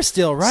man. hair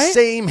still, right?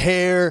 Same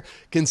hair.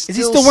 Is he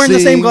still wearing the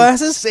same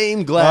glasses?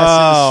 Same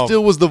glasses. Oh.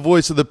 Still was the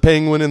voice of the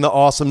Penguin in the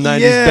awesome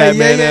 90s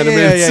Batman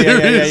animated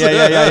series.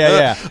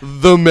 Yeah.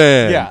 The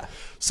man. Yeah.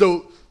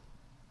 So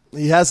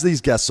he has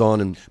these guests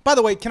on. And by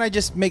the way, can I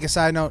just make a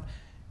side note?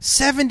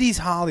 70s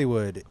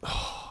Hollywood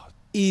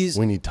is...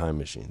 We need time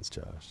machines,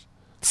 Josh.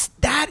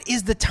 That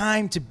is the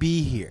time to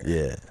be here.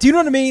 Yeah. Do you know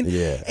what I mean?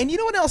 Yeah. And you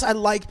know what else I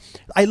like?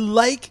 I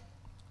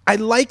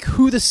like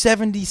who the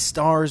 70s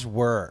stars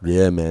were.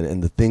 Yeah, man.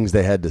 And the things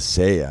they had to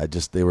say.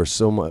 They were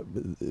so much...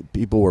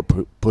 People were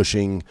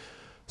pushing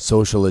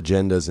social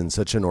agendas in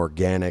such an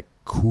organic,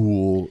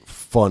 cool,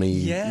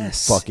 funny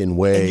fucking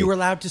way. And you were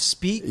allowed to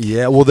speak.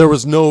 Yeah, well, there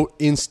was no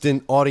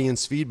instant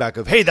audience feedback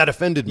of, hey, that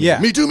offended me. Yeah.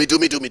 Me too.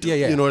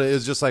 Yeah. You know, it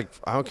was just like,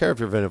 I don't care if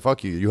you're offended.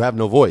 Fuck you. You have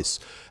no voice.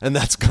 And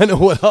that's kind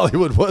of what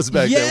Hollywood was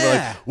back then. We're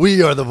like,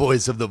 we are the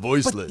voice of the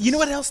voiceless. But you know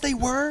what else they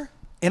were?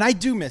 And I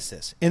do miss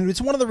this. And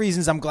it's one of the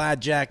reasons I'm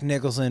glad Jack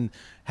Nicholson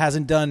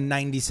hasn't done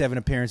 97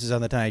 appearances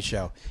on The Tonight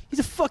Show. He's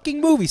a fucking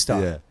movie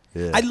star. Yeah.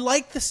 I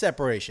like the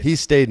separation. He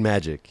stayed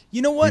magic.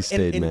 You know what?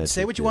 And magic,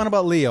 say what you want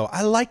about Leo.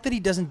 I like that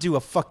he doesn't do a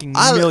fucking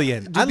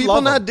million. Do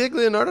people not dig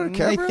Leonardo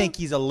DiCaprio? I think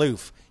he's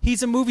aloof.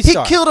 He's a movie He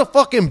star. killed a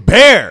fucking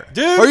bear.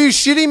 Dude. Are you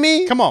shitting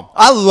me? Come on.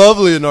 I love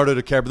Leonardo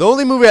DiCaprio. The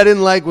only movie I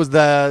didn't like was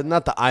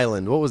not The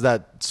Island. What was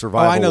that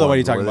survival I know the one one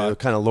you're talking where about.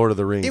 Kind of Lord of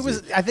the Rings.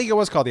 I think it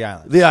was called The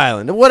Island. The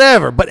Island.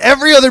 Whatever. But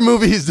every other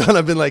movie he's done,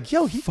 I've been like,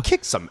 yo, he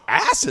kicked some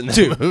ass in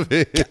that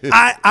movie.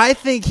 I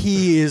think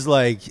he is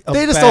like a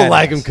They just badass. don't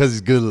like him because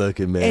he's good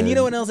looking, man. And you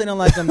know what else they don't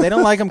like him? They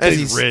don't like him because And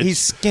he's rich. he's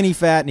skinny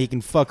fat and he can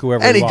fuck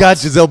whoever And he he wants. got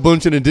Giselle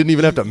Bundchen and didn't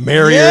even have to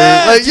marry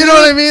Yeah, her. Like, you know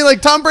what I mean?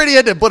 Like, Tom Brady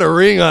had to put a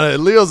ring on it.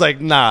 Leo's like,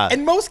 nah.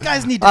 And most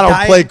guys need to I don't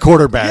diet. play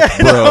quarterback,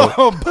 bro.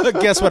 No, but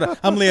guess what?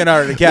 I'm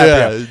Leonardo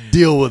DiCaprio. Yeah,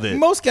 deal with it.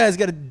 Most guys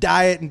got to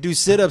diet and do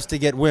sit-ups to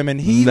get women.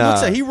 He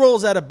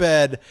rolls out of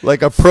bed.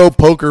 Like a pro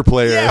poker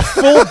player. Yeah,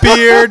 full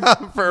beard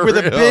For with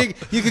real. a big.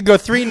 You could go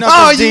 3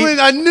 knuckles deep.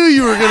 I knew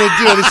you were going to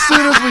do it. As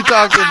soon as we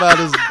talked about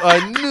it,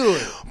 I knew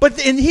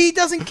it. And he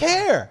doesn't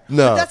care.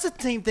 No. But that's the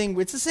same thing.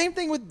 It's the same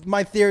thing with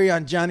my theory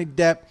on Johnny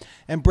Depp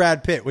and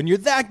Brad Pitt. When you're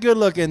that good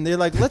looking, they're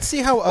like, let's see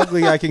how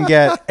ugly I can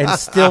get and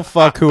still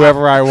fuck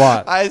whoever I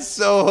want. I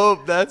so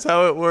hope that's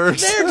how it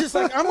works. They're just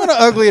like, I'm going to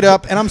ugly it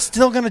up and I'm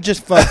still going to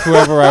just fuck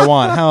whoever I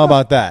want. How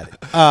about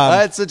that? I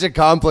had such a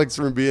complex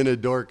from being a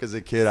dork as a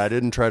kid. I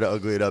didn't try to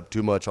ugly it up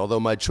too much, although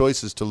my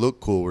choices to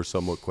look cool were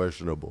somewhat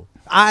questionable.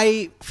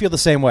 I feel the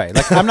same way.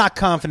 Like, I'm not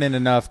confident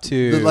enough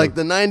to... Like,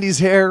 the 90s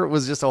hair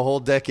was just a whole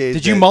decade.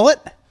 Did you mullet?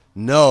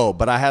 No,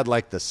 but I had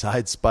like the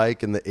side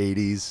spike in the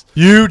 80s.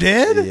 You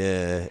did?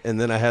 Yeah, and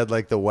then I had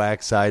like the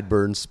wax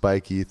sideburn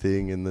spiky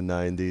thing in the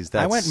 90s.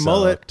 That I went sucked.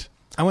 mullet.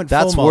 I went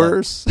That's full mullet.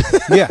 worse.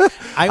 Yeah.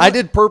 I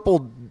did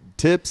purple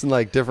tips in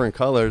like different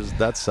colors.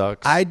 That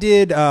sucks. I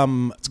did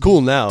it's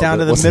cool now. down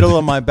but to the middle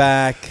of my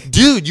back.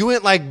 Dude, you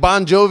went like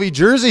Bon Jovi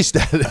Jersey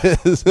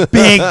status.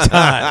 Big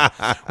time.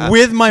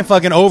 With my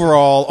fucking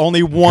overall,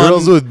 only one.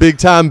 Girls with big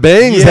time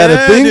bangs had a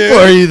Yeah, thing dude.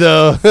 for you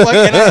though.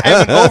 and I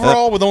have an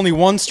overall with only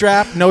one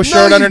strap, no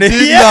shirt underneath. You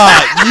did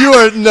Yeah. not.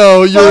 You're a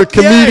Fuck yeah, I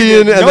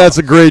comedian, did. and No. that's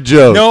a great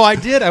joke. No, I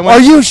did. I Are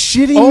went you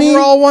shitting me?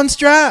 overall one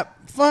strap.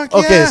 Fuck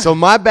Okay, yeah. so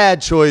my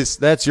bad choice,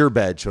 that's your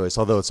bad choice,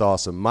 although it's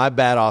awesome. My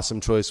bad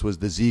awesome choice was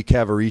the Z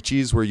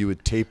Cavaricis, where you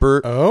would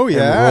taper Oh, and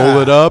yeah.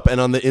 roll it up,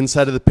 and on the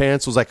inside of the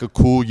pants was like a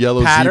cool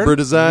yellow Pattern? zebra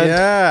design.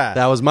 Yeah.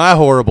 That was my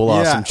horrible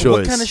awesome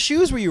choice. What kind of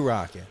shoes were you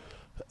rocking?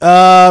 When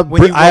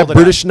you I had rolled it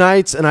British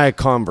Knights and I had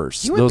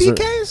Converse. You went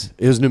BKs?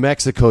 It was New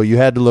Mexico. You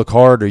had to look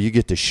hard or you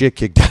get the shit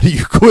kicked out of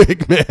you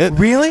quick, man.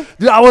 Really?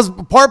 Dude, I was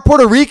part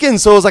Puerto Rican,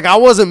 so it was like I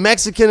wasn't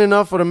Mexican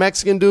enough for the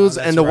Mexican dudes,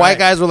 and the white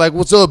guys were like,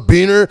 "What's up,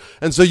 Beaner?"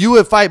 And so you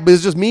would fight, but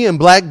it's just me and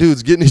black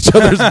dudes getting each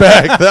other's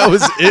back. That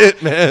was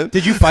it, man.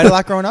 Did you fight a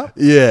lot growing up?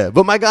 Yeah,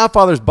 but my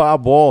godfather's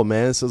Bob Wall,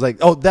 man. So it's like,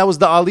 oh, that was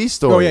the Ali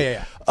story. Oh,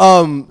 yeah.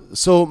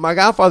 So my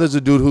godfather's a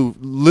dude who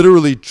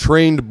literally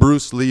trained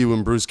Bruce Lee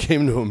when Bruce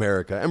came to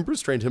America, and Bruce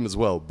trained him as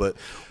well. But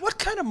What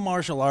kind of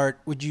martial art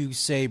would you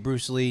say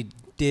Bruce Lee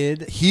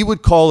did? he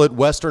would call it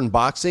Western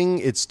boxing.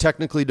 It's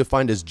technically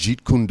defined as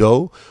Jeet Kune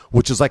Do,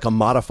 which is like a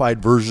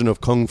modified version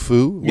of Kung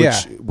Fu,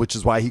 which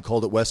is why he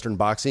called it Western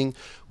boxing,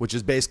 which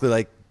is basically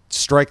like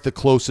strike the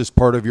closest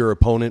part of your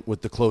opponent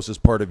with the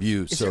closest part of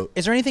you. Is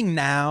there anything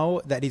now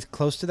that he's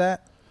close to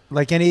that?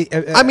 Like any?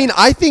 I mean,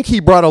 I think he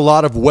brought a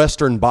lot of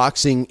Western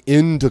boxing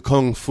into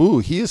Kung Fu.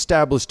 He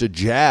established a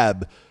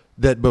jab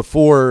that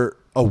before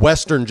a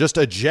Western, just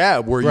a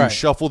jab where you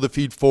shuffle the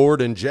feet forward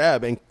and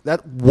jab. And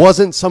that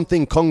wasn't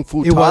something Kung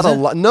Fu taught a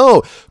lot.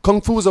 No, Kung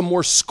Fu was a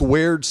more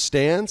squared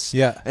stance.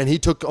 Yeah. And he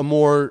took a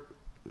more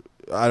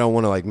I don't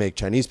want to like make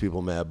Chinese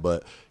people mad,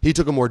 but he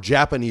took a more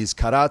Japanese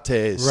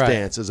karate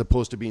stance as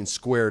opposed to being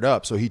squared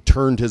up. So he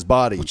turned his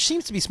body. Which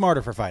seems to be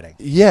smarter for fighting.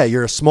 Yeah,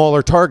 you're a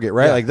smaller target,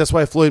 right? Yeah. Like that's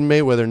why Floyd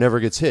Mayweather never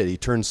gets hit. He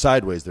turns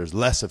sideways. There's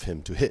less of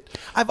him to hit.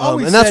 I've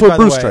always and that's said, what by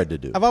the Bruce way, tried to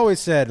do. I've always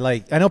said,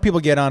 like, I know people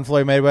get on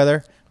Floyd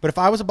Mayweather, but if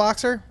I was a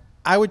boxer,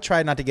 I would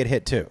try not to get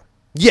hit too.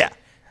 Yeah.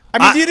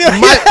 I mean,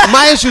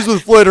 my issues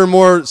with Floyd are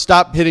more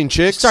stop hitting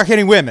chicks. Start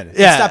hitting women. And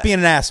stop being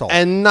an asshole.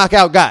 And knock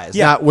out guys,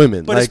 not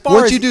women. But like, as far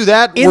once as you do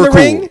that, in we're the cool.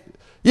 ring,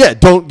 yeah,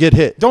 don't get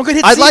hit. Don't get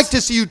hit. I'd like to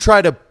see you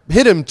try to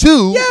hit him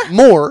too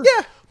more.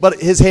 Yeah. But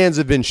his hands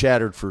have been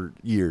shattered for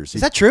years.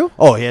 Is that true?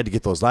 Oh, he had to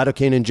get those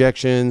lidocaine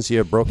injections. He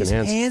had broken His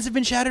hands. hands have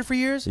been shattered for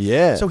years?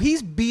 Yeah. So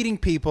he's beating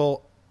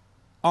people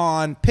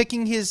on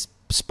picking his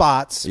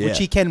spots, which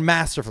he can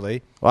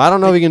masterfully. Well, I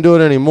don't know if he can do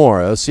it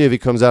anymore. Let's see if he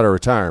comes out of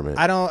retirement.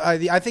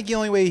 I think the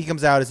only way he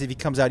comes out is if he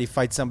comes out, he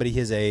fights somebody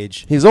his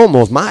age. He's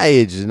almost my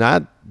age,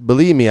 and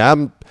believe me,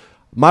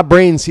 my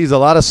brain sees a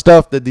lot of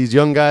stuff that these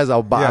young guys.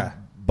 I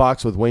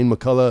box with Wayne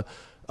McCullough.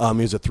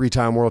 He was a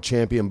 3-time world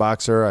champion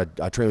boxer.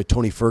 I trained with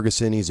Tony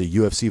Ferguson. He's a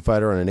UFC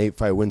fighter on an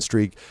 8-fight win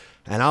streak.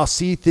 And I'll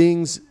see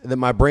things that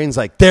my brain's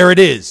like, there it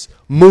is.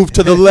 Move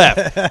to the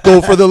left.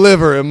 Go for the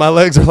liver. And my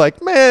legs are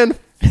like, man,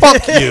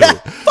 fuck you.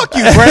 Fuck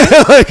you,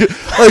 brain.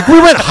 like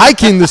we went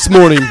hiking this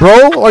morning,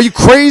 bro. Are you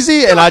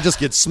crazy? And I just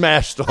get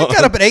smashed on. I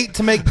got up at 8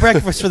 to make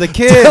breakfast for the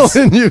kids.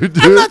 Telling you, dude.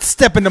 I'm not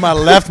stepping to my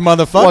left,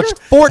 motherfucker. Watched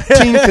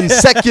 14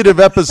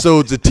 consecutive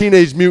episodes of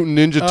Teenage Mutant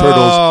Ninja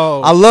Turtles.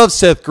 Oh. I love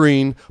Seth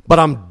Green, but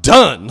I'm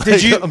done.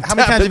 Did you? I'm How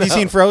many times have you tapping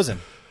seen out. Frozen?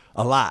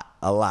 A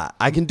lot.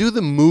 I can do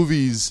the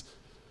movies,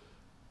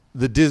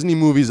 the Disney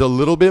movies a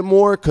little bit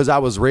more because I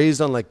was raised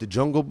on like the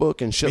Jungle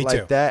Book and shit Me like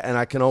too. that. And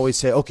I can always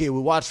say, okay, we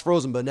watched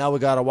Frozen, but now we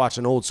got to watch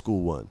an old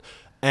school one.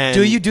 And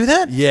Do you do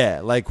that? Yeah.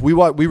 Like we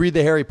read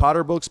the Harry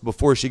Potter books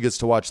before she gets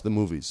to watch the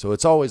movies. So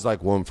it's always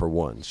like 1 for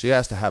 1. She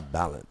has to have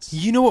balance.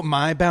 You know what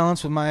my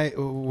balance with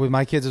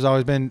my kids has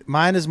always been?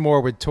 Mine is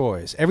more with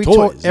toys. Every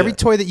Toys,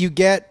 toy that you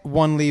get,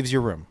 one leaves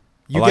your room.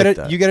 You I get like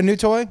a that. you get a new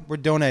toy, we're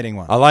donating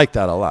one. I like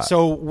that a lot.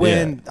 So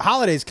when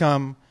holidays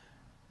come,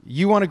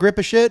 you want a grip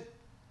of shit,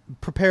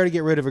 prepare to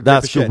get rid of a grip of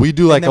That's shit. good. We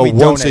do And like then a we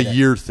once a donate it.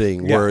 year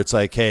thing Yeah. where it's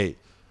like, hey,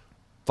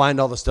 find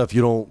all the stuff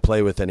you don't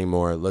play with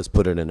anymore. Let's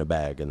put it in a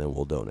bag and then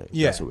we'll donate.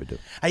 Yeah. That's what we do.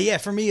 Yeah,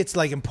 for me, it's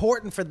like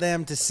important for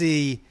them to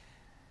see.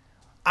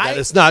 And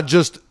it's not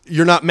just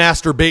you're not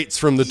master baits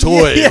from the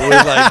toy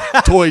with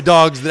like toy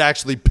dogs that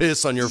actually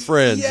piss on your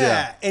friends.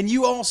 Yeah. And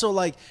you also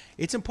like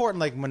it's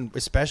important like when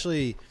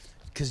especially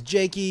because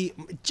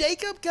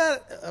Jacob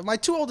got my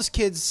 2 oldest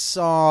kids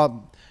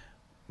saw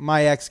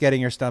my ex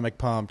getting her stomach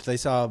pumped. They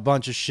saw a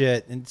bunch of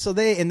shit, and so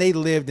we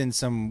lived in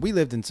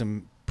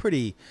some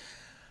pretty.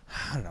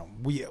 I don't know.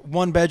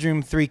 1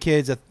 bedroom, 3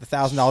 kids at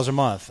 $1,000 a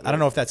month. I don't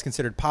know if that's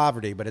considered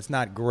poverty, but it's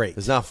not great.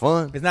 It's not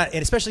fun. It's not,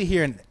 and especially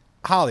here in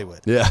Hollywood.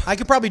 Yeah. I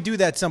could probably do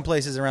that some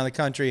places around the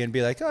country and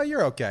be like, "Oh,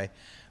 you're okay,"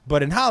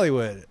 but in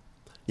Hollywood,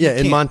 Yeah, you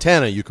in can't.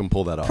 Montana you can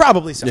pull that off.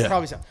 Probably so. Yeah.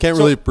 Probably so. Can't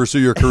So- really pursue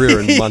your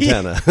career in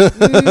Montana.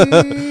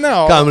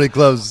 No. Comedy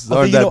clubs Although,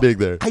 aren't you that know, big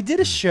there. I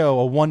did a show,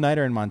 a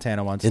one-nighter in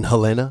Montana once. In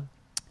Helena?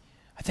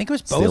 I think it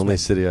was It's Bozeman. the only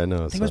city I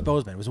know. I think it was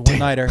Bozeman. It was a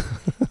one-nighter.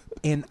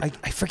 And I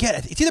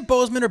forget. It's either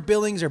Bozeman or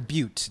Billings or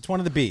Butte. It's one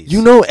of the B's.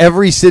 You know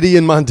every city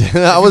in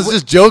Montana. I was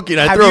just joking.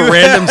 I have threw you- a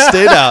random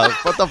state out.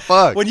 What the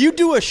fuck? When you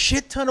do a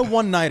shit ton of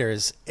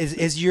one-nighters,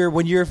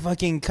 when you're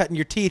fucking cutting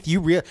your teeth,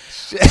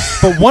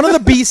 But one of the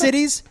B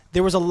cities,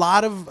 there was a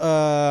lot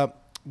of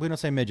we don't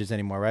say midgets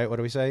anymore, right? What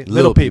do we say?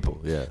 Little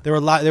people, yeah. There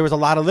was a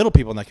lot of little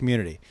people in that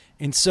community,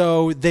 and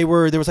so there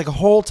was like a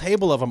whole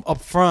table of them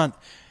up front,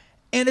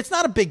 and it's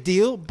not a big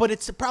deal, but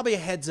it's probably a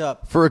heads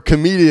up. For a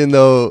comedian,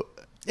 though,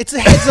 It's a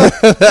heads up.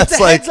 It's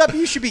a like heads up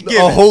you should be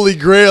given. a holy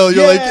grail.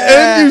 You're like,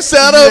 and you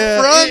sat up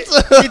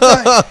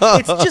front?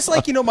 It's just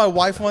like, my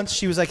wife once,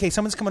 she was like, hey,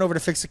 someone's coming over to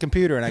fix the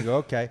computer. And I go,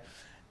 okay.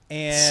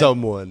 And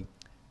Someone.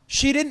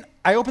 she didn't.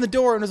 I opened the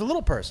door and there's a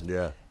little person.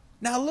 Yeah.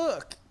 Now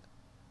look.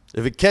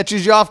 If it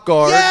catches you off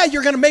guard. Yeah,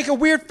 you're going to make a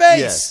weird face.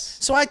 Yes.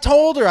 So I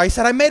told her, I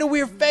said, I made a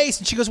weird face.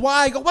 And she goes,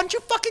 why? I go, why don't you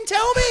fucking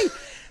tell me?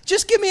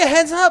 Just give me a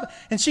heads up.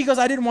 And she goes,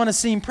 I didn't want to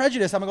seem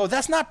prejudiced. I'm going to go,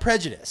 that's not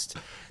prejudiced.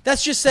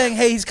 That's just saying,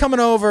 hey, he's coming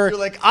over. You're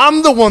like,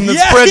 I'm the one that's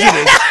Yeah,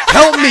 prejudiced.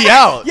 Help me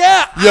out.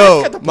 Yeah, Yo,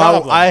 I got the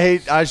problem.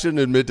 I shouldn't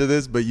admit to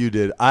this, but you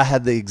did. I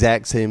had the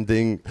exact same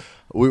thing.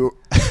 We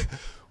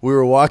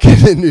were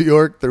walking in New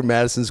York through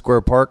Madison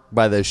Square Park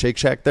by the Shake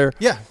Shack there.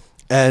 Yeah.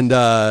 And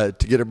to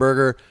get a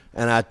burger,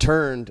 and I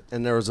turned,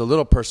 and there was a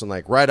little person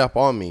like right up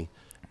on me,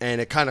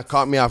 and it kind of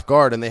caught me off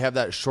guard. And they have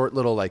that short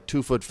little like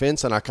 2-foot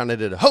fence, and I kind of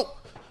did a hope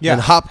and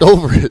hopped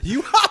over it.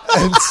 You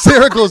And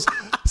Sarah goes,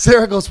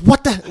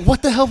 what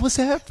the hell was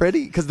that,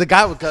 Freddie? Because the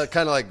guy was kind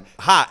of like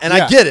hot, and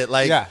I get it,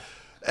 like,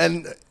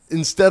 and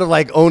instead of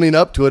like owning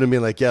up to it and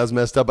being like, yeah, I was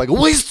messed up, I go,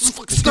 well, he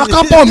stuck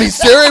up on me,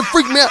 Sarah, it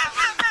freaked me out.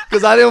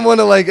 Because I didn't want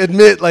to like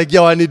admit like,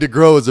 yo, I need to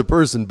grow as a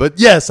person. But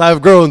yes,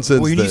 I've grown since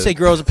When then. you say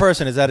grow as a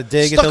person, is that a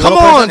dig at the Come little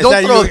on, person? Is don't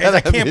that throw you? that I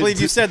at can't me.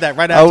 believe you said that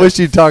right I after. wish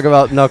you'd talk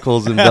about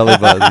knuckles and belly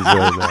buttons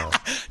right now.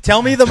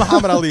 Tell me the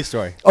Muhammad Ali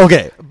story.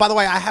 Okay. By the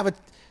way, I have a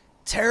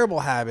terrible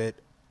habit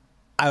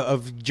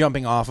of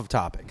jumping off of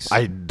topics.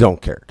 I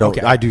don't care.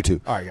 Okay. I do too.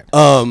 All right,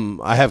 good.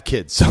 I have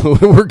kids, so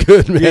we're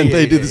good, man.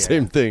 They do the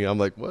same thing. I'm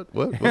like, what?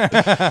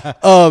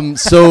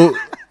 So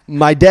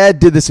my dad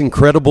did this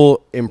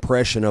incredible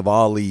impression of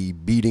Ali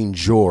beating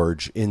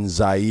George in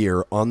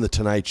Zaire on The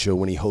Tonight Show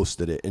when he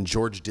hosted it, and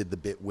George did the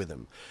bit with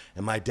him.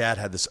 And my dad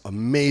had this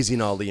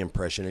amazing Ali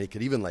impression, and he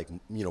could even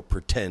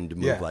pretend to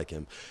move like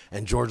him.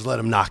 And George let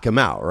him knock him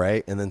out,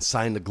 right? And then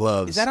signed the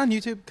gloves. Is that on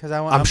YouTube? Because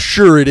I'm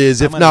sure it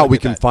is. If not, we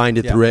can find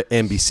it through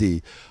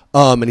NBC.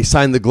 And he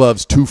signed the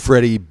gloves to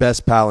Freddie,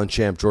 best pal and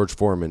champ, George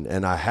Foreman.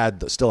 And I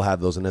still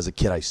have those. And as a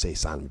kid, I used to say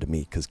sign them to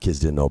me because kids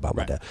didn't know about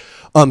my dad.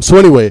 So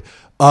anyway,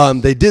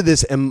 they did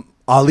this, and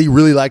Ali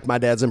really liked my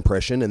dad's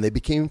impression, and they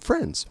became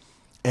friends.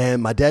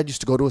 And my dad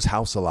used to go to his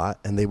house a lot,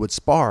 and they would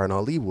spar, and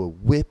Ali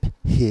would whip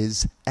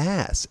his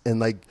ass.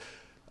 And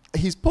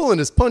he's pulling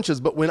his punches,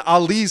 but when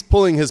Ali's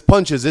pulling his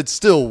punches, it's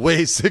still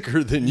way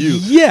sicker than you.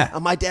 Yeah.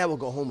 And my dad would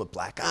go home with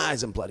black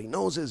eyes and bloody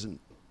noses, and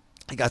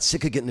he got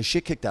sick of getting the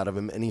shit kicked out of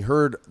him, and he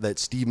heard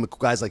that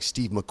guys like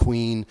Steve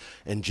McQueen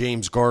and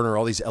James Garner,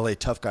 all these LA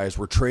tough guys,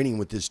 were training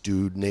with this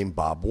dude named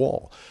Bob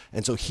Wall.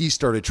 And so he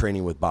started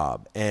training with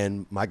Bob,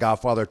 and my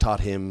godfather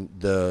taught him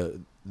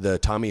the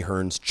Tommy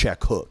Hearns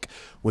check hook,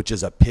 which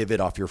is a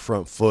pivot off your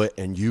front foot,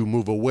 and you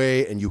move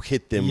away and you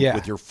hit them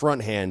with your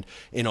front hand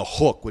in a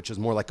hook, which is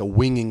more like a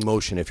winging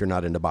motion if you're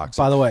not into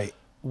boxing. By the way,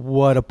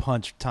 what a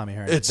punch Tommy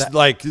Hearns. It's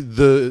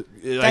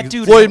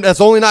dude, Floyd, that's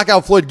the only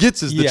knockout Floyd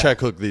gets is the check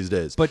hook these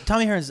days. But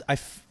Tommy Hearns,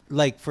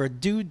 for a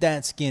dude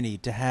that skinny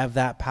to have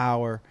that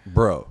power.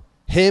 Bro,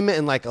 him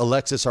and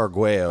Alexis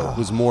Arguello,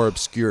 who's more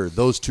obscure,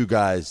 those two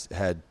guys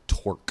had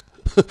torque.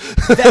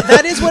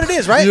 that is what it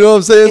is, right? You know what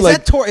I'm saying?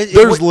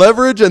 There's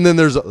leverage, and then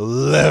there's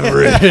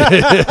leverage.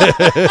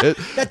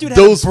 That dude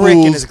has a brick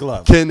in his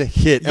glove. Can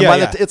hit.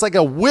 And it's like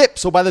a whip,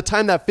 so by the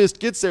time that fist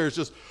gets there, it's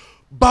just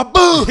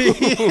ba-boom! You're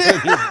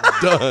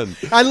done.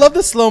 I love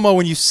the slow-mo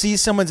when you see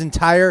someone's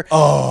entire...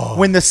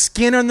 when the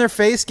skin on their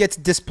face gets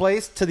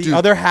displaced to the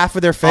other half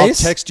of their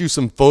face. I'll text you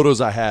some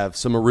photos I have,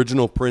 some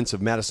original prints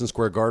of Madison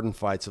Square Garden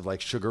fights of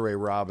Sugar Ray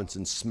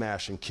Robinson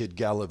smashing Kid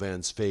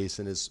Gallivan's face,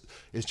 and it's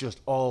just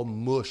all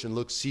mush and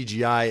looks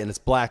CGI, and it's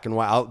black and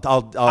white.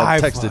 I'll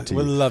text it to you.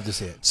 Would love to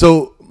see it.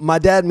 So my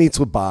dad meets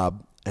with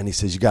Bob, and he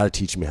says, you got to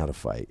teach me how to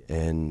fight.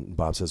 And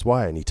Bob says,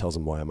 why? And he tells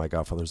him why. And my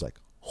godfather's like,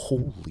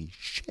 holy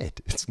shit,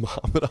 it's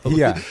Muhammad Ali.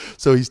 Yeah.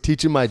 So he's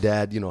teaching my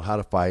dad, how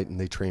to fight, and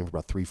they train for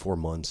about 3-4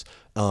 months.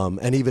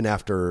 And even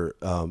after,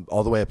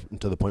 all the way up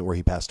to the point where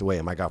he passed away,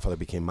 and my godfather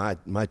became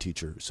my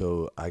teacher.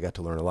 So I got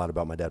to learn a lot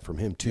about my dad from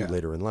him too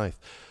later in life.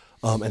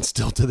 And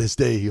still to this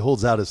day, he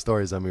holds out his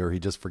stories on me, or he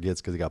just forgets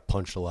because he got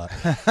punched a lot.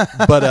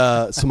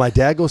 But so my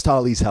dad goes to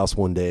Ali's house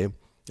one day,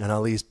 and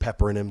Ali's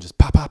peppering him, just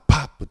pop, pop,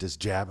 pop with this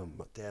jab. And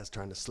my dad's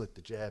trying to slip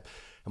the jab.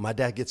 And my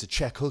dad gets a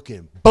check hook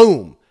in.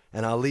 Boom.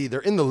 And Ali,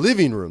 they're in the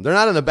living room. They're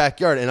not in the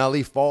backyard. And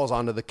Ali falls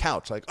onto the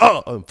couch,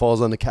 and falls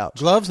on the couch.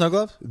 Gloves? No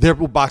gloves? They're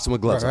boxing with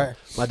gloves. Right.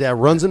 My dad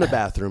runs in the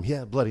bathroom. He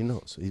had a bloody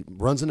nose. He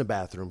runs in the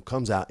bathroom,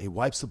 comes out. He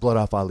wipes the blood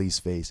off Ali's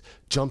face,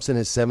 jumps in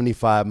his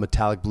 75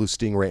 metallic blue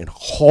Stingray, and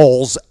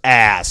hauls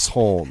ass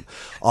home.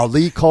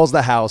 Ali calls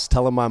the house,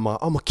 telling my mom,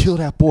 I'm going to kill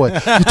that boy. You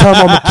tell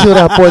him I'm going to kill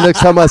that boy next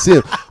time I see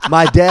him.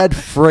 My dad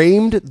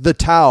framed the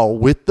towel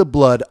with the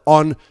blood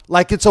on,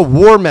 like it's a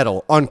war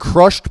medal, on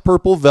crushed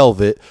purple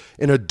velvet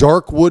in a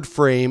dark wood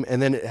frame,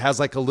 and then it has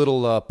a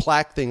little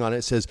plaque thing on it.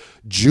 It says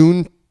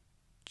June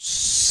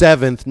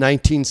 7th,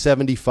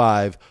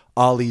 1975,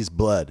 Ali's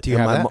blood. Do you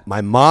have that?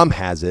 My mom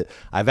has it.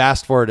 I've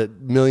asked for it a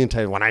million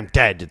times. When I'm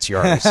dead, it's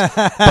yours.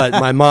 But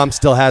my mom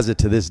still has it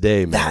to this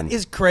day, man. That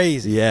is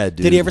crazy. Yeah,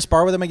 dude. Did he ever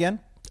spar with him again?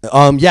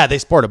 Yeah, they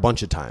sparred a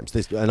bunch of times.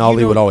 And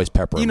Ali would always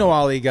pepper him.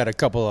 Ali got a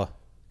couple of...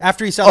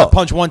 After he saw the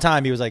punch one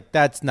time, he was like,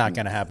 that's not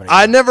going to happen again.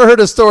 I never heard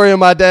a story of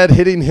my dad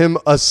hitting him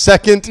a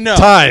second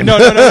time. No.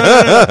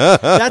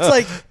 That's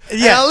like...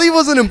 Yeah, Ali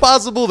wasn't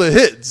impossible to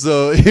hit,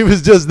 so he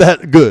was just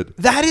that good.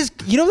 That is...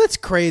 that's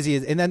crazy.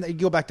 And then you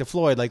go back to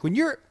Floyd. Like, when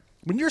you're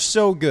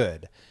so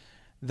good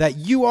that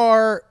you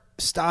are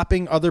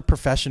stopping other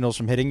professionals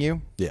from hitting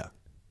you... Yeah.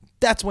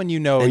 That's when you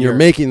know. And you're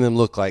making them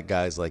look like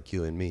guys like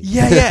you and me.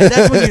 Yeah.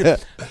 That's when you...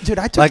 Dude,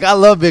 I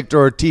love Victor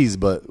Ortiz,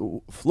 but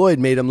Floyd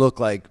made him look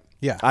like...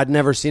 Yeah. I'd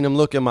never seen him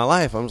look in my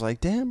life. I was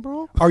like, damn,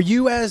 bro. Are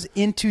you as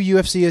into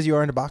UFC as you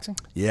are into boxing?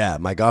 Yeah.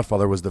 My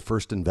godfather was the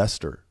first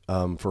investor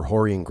for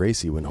Rorion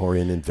Gracie when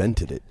Rorion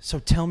invented it. So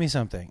tell me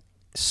something.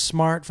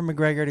 Smart for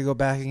McGregor to go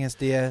back against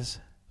Diaz?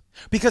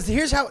 Because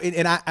here's how...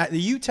 And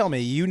you tell me.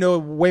 You know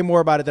way more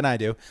about it than I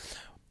do.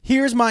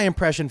 Here's my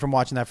impression from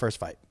watching that first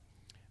fight.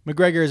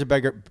 McGregor is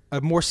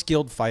a more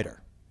skilled fighter.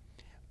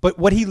 But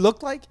what he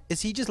looked like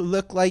is he just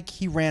looked like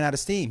he ran out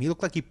of steam. He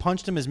looked like he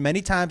punched him as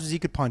many times as he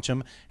could punch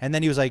him, and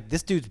then he was like,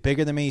 this dude's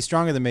bigger than me, he's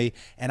stronger than me,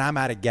 and I'm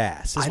out of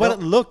gas. That's what it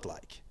looked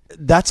like.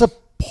 That's a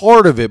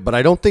part of it, but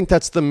I don't think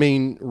that's the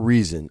main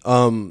reason.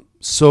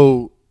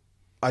 So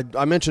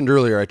I mentioned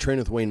earlier I trained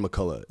with Wayne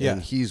McCullough,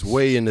 and he's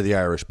way into the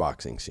Irish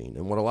boxing scene.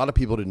 And what a lot of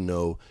people didn't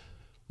know,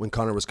 when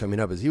Conor was coming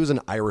up is he was an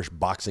Irish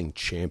boxing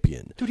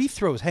champion. Dude, he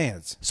throws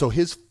hands. So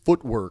his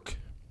footwork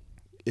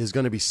is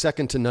going to be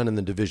second to none in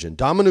the division.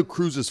 Dominic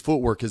Cruz's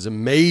footwork is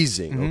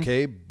amazing,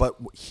 okay? But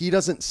he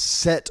doesn't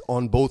set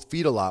on both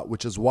feet a lot,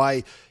 which is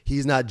why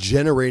he's not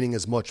generating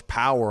as much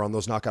power on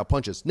those knockout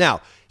punches.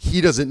 Now, he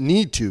doesn't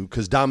need to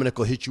because Dominic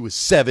will hit you with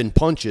 7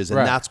 punches, and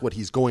that's what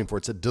he's going for.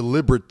 It's a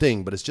deliberate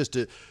thing, but it's just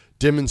to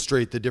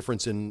demonstrate the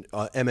difference in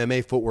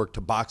MMA footwork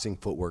to boxing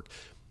footwork.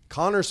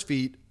 Conor's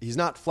feet, he's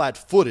not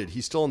flat-footed.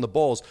 He's still on the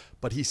balls,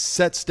 but he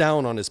sets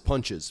down on his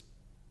punches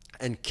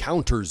and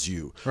counters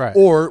you,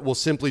 or will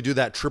simply do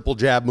that triple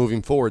jab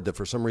moving forward that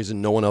for some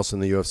reason no one else in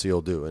the UFC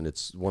will do, and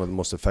it's one of the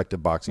most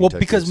effective boxing techniques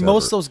because ever.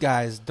 most of those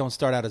guys don't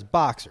start out as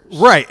boxers.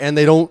 Right, and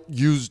they don't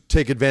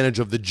take advantage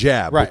of the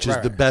jab, which is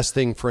the best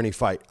thing for any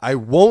fight. I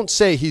won't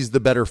say he's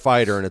the better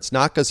fighter, and it's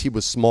not because he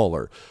was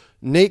smaller.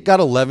 Nate got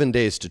 11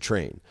 days to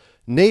train.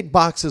 Nate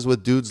boxes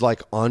with dudes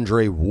like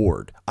Andre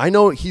Ward. I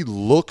know he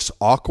looks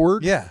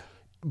awkward. Yeah.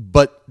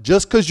 But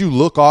just because you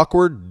look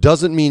awkward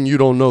doesn't mean you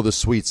don't know the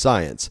sweet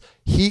science.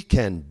 He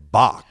can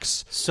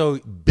box. So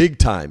big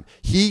time.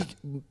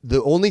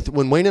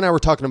 When Wayne and I were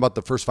talking about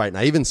the first fight, and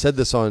I even said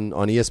this on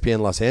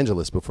ESPN Los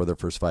Angeles before their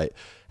first fight,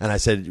 and I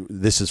said,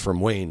 this is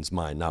from Wayne's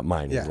mind, not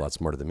mine. He's a lot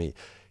smarter than me.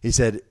 He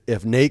said,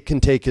 if Nate can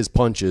take his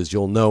punches,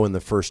 you'll know in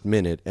the first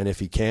minute. And if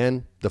he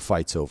can, the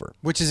fight's over.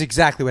 Which is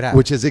exactly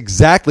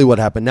what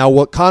happened. Now,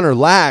 what Conor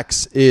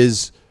lacks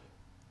is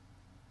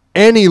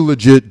any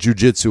legit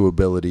jiu-jitsu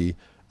ability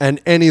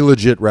and any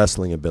legit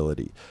wrestling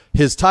ability.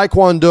 His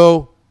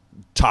taekwondo,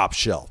 top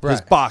shelf. His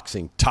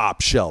boxing,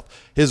 top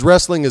shelf. His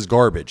wrestling is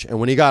garbage. And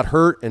when he got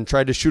hurt and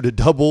tried to shoot a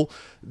double,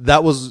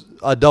 that was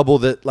a double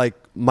that like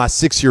my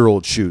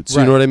 6-year-old shoots.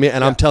 You know what I mean?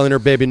 And I'm telling her,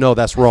 baby, no,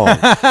 that's wrong.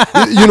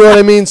 You know what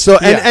I mean? So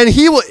and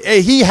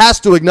he has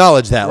to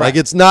acknowledge that. Like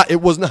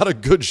it was not a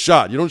good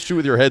shot. You don't shoot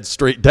with your head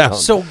straight down.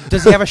 So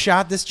does he have a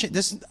shot?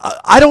 This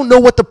I don't know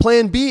what the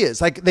plan B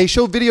is. Like they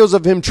show videos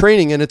of him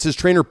training and it's his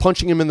trainer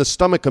punching him in the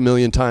stomach a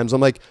million times.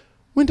 I'm like,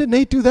 when did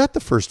Nate do that the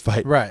first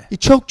fight? Right. He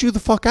choked you the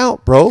fuck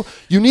out, bro.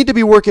 You need to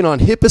be working on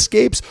hip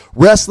escapes,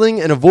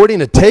 wrestling, and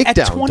avoiding a takedown,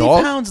 at 20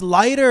 pounds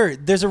lighter,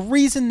 there's a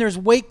reason there's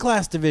weight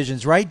class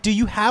divisions, right? Do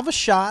you have a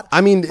shot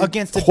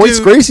against a Hoyce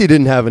dude? Gracie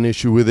didn't have an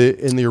issue with it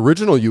in the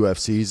original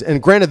UFCs.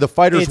 And granted, the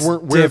fighters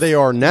weren't where they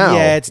are now.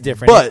 Yeah, it's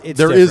different. But it's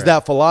there is different.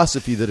 that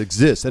philosophy that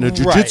exists. And a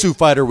jiu-jitsu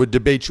fighter would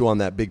debate you on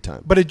that big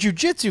time. But a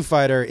jiu-jitsu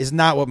fighter is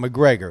not what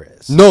McGregor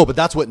is. No, but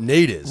that's what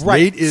Nate is.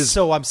 Right. Nate is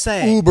so I'm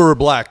saying, uber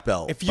black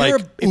belt. If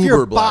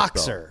you're a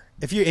boxer,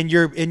 if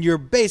you're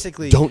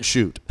basically don't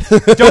shoot,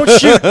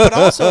 but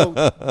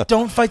also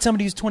don't fight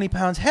somebody who's 20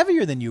 pounds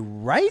heavier than you,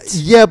 right?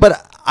 Yeah,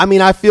 but I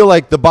mean, I feel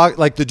like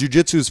the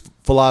jiu-jitsu's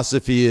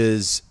philosophy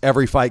is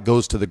every fight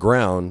goes to the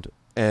ground,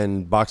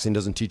 and boxing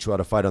doesn't teach you how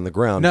to fight on the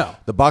ground. No,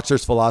 the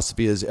boxer's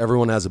philosophy is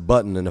everyone has a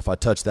button, and if I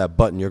touch that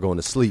button, you're going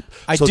to sleep.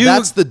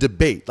 That's the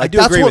debate. Like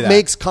that's what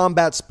makes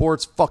combat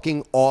sports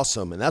fucking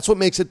awesome, and that's what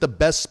makes it the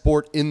best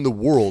sport in the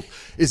world.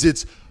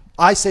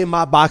 I say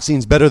my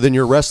boxing's better than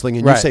your wrestling,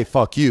 and you say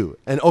fuck you.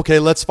 And okay,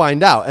 let's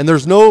find out. And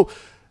there's no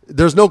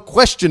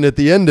question at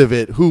the end of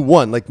it who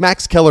won. Like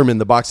Max Kellerman,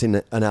 the boxing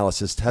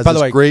analyst,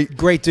 has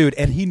great dude,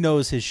 and he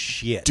knows his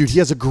shit. Dude, he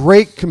has a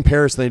great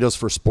comparison that he does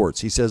for sports.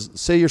 He says,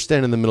 say you're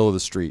standing in the middle of the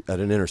street at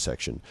an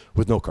intersection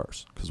with no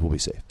cars, because we'll be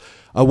safe.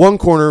 One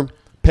corner,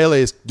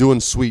 Pele is doing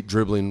sweet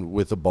dribbling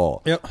with the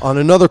ball. Yep. On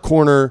another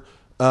corner,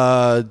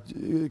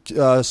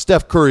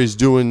 Steph Curry's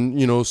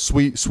doing,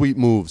 sweet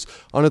moves.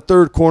 On a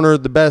third corner,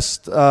 the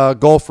best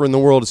golfer in the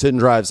world is hitting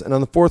drives. And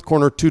on the fourth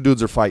corner, 2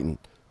 dudes are fighting.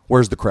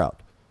 Where's the crowd?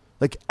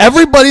 Like,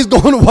 everybody's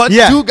going to watch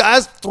 2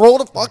 guys throw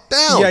the fuck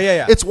down.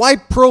 Yeah. It's why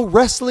pro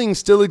wrestling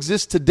still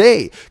exists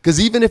today. Because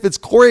even if it's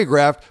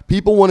choreographed,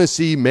 people want to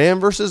see man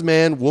versus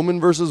man, woman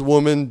versus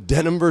woman,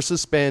 denim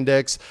versus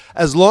spandex.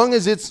 As long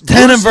as it's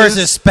denim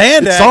versus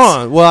spandex. It's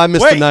on. Well, I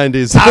missed the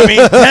 90s. I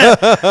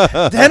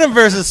mean, denim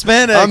versus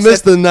spandex. I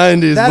missed the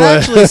 90s. That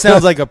actually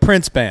sounds like a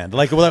Prince band.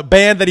 Like a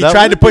band that he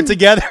tried to put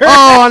together.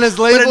 Oh, on his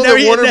label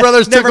that Warner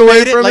Brothers took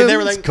away from him? They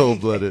were like, it's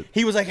cold-blooded.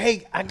 He was like,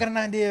 hey, I got an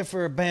idea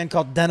for a band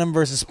called Denim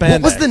versus Spandex.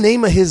 What was the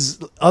name of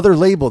his other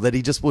label that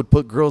he just would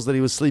put girls that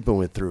he was sleeping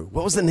with through?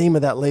 What was the name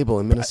of that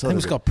label in Minnesota? I think it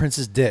was called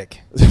Prince's Dick.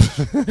 Dude,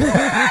 is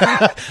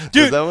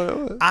that what it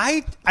was?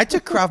 I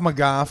took Krav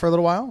Maga for a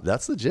little while.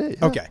 That's legit.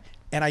 Yeah. Okay.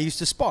 And I used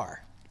to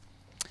spar.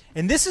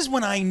 And this is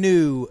when I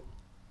knew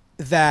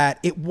that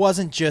it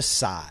wasn't just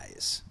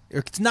size.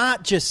 It's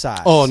not just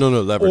size. Oh, no,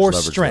 leverage,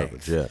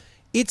 strength. Yeah.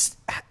 It's,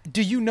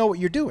 do you know what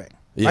you're doing?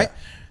 Yeah. Right?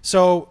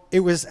 So it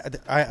was,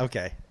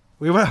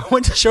 We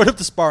showed up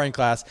to sparring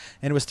class,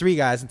 and it was 3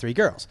 guys and 3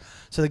 girls.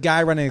 So the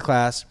guy running the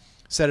class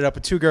set it up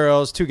with 2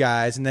 girls, 2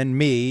 guys, and then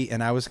me,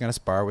 and I was going to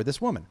spar with this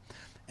woman.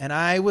 And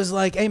I was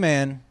like, hey,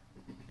 man,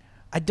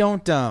 I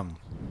don't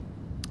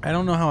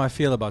know how I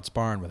feel about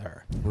sparring with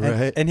her.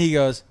 Right. And he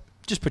goes,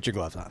 just put your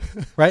gloves on,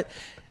 right?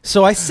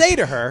 So I say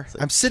to her,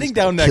 I'm sitting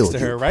down next to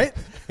her, right?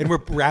 And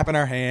we're wrapping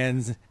our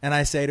hands, and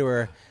I say to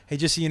her, hey,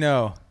 just so you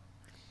know,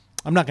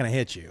 I'm not going to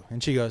hit you.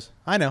 And she goes,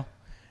 I know.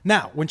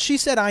 Now, when she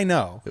said I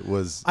know,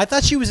 I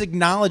thought she was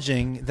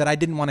acknowledging that I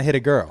didn't want to hit a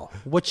girl.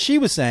 What she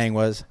was saying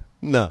was,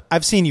 no.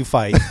 I've seen you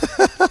fight.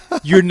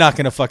 You're not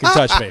going to fucking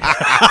touch me.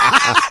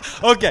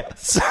 Okay,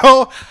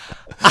 so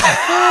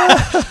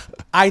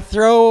I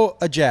throw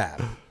a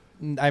jab.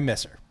 I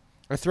miss her.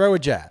 Or throw a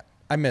jab.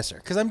 I miss her.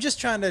 Because I'm just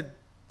trying to,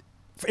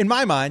 in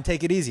my mind,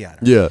 take it easy on her.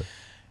 Yeah.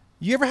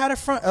 You ever had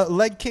a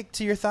leg kick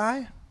to your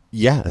thigh?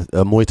 Yeah,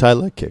 a Muay Thai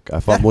leg kick. I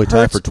fought That Muay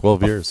Thai hurts for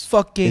 12 years.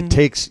 fucking- It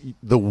takes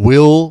the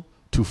will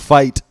to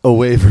fight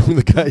away from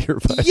the guy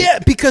you're fighting. Yeah,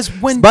 because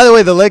when... By the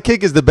way, the leg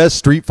kick is the best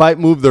street fight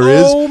move there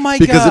is. Oh, my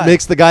because God. it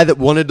makes the guy that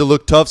wanted to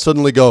look tough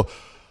suddenly go,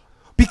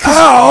 Because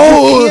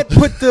ow! you can't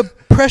put the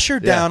pressure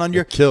down on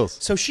your... it kills.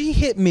 So she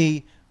hit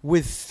me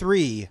with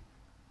 3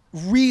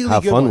 really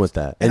Have good fun ones. with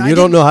that. And I you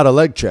don't didn't- know how to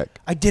leg check.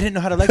 I didn't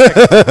know how to leg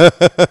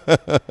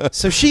check.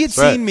 So she had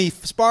right. seen me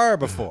spar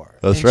before.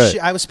 That's and right.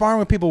 I was sparring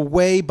with people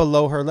way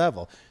below her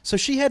level. So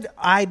she had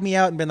eyed me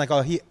out and been like,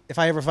 "Oh, if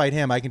I ever fight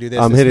him, I can do this."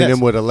 I'm this, hitting this.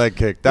 him with a leg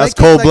kick. That's Leg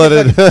kick, leg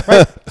cold-blooded. kick, leg kick,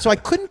 right? So I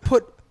couldn't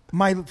put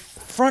my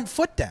front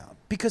foot down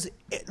because,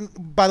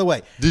 by the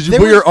way, Did you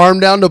put your arm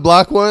down to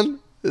block one?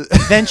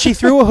 Then she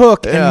threw a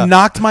hook Yeah. and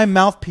knocked my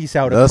mouthpiece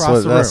out across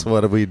the room. That's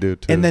what we do,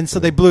 too. And then so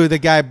they blew. The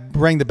guy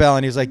rang the bell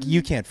and he was like,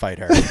 "You can't fight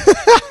her."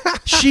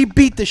 She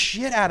beat the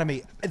shit out of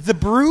me. The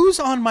bruise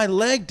on my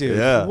leg,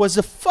 dude, was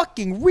a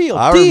fucking real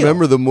I deal.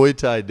 remember the Muay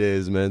Thai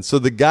days, man. So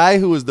the guy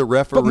who was the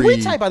referee. But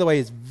Muay Thai, by the way,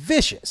 is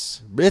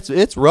vicious.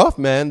 It's rough,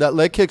 man. That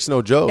leg kick's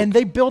no joke. And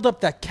they build up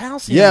that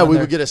calcium. Yeah, on we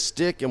there. would get a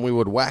stick and we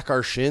would whack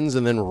our shins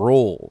and then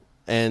roll.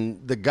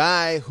 And the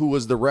guy who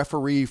was the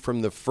referee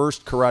from the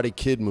first Karate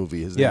Kid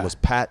movie, his name was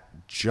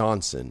Pat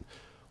Johnson.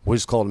 We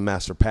just called him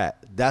Master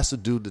Pat. That's the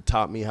dude that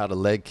taught me how to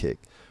leg kick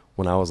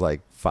when I was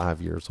like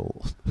 5 years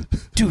old.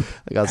 Dude,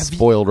 I got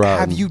spoiled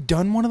rotten. Have you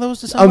done one of those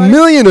to A somebody?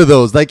 million of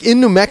those. Like in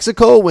New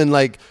Mexico when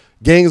like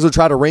gangs would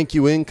try to rank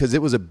you in because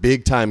it was a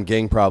big time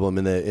gang problem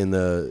in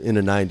the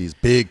 90s.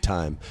 Big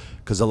time.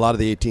 Because a lot of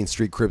the 18th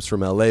Street Crips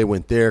from LA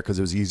went there because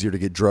it was easier to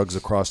get drugs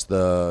across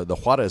the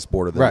Juarez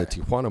border than the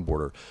Tijuana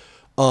border.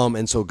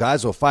 And so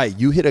guys will fight.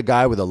 You hit a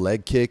guy with a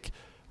leg kick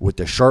with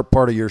the sharp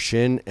part of your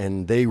shin,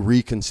 and they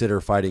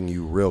reconsider fighting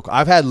you real quick.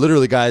 I've had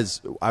literally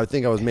guys, I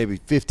think I was maybe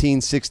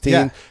 15,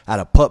 16, at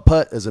a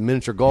putt-putt as a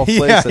miniature golf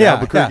place in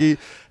Albuquerque,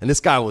 and this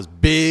guy was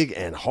big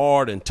and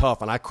hard and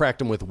tough, and I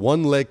cracked him with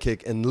one leg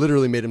kick and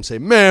literally made him say,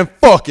 "Man,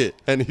 fuck it,"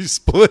 and he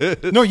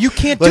split. No, you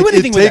can't do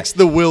anything with that. It takes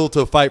the will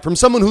to fight from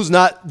someone who's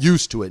not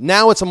used to it.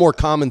 Now it's a more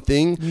common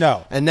thing.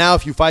 No. And now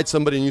if you fight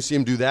somebody and you see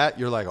him do that,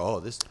 you're like,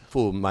 oh, this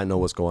fool might know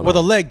what's going on. With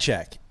a leg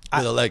check.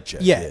 With a leg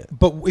check, yeah.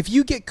 But if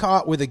you get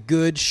caught with a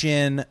good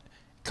shin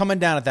coming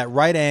down at that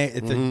right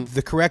angle, at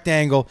the correct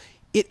angle,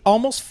 it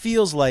almost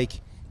feels like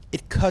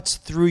it cuts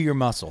through your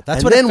muscle.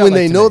 That's what. And then it felt when like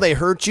they to know me. they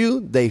hurt you,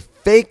 they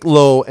fake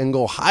low and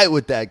go high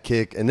with that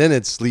kick, and then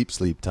it's sleep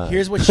time.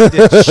 Here's what she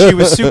did. She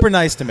was super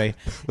nice to me,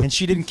 and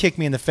she didn't kick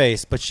me in the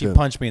face, but she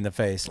punched me in the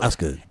face. That's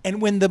good.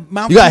 And when the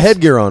mouthpiece, You got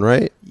headgear on,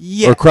 right?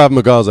 Yeah. Or Krav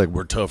Maga's like,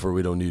 we're tougher,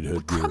 we don't need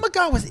headgear. Krav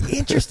Maga was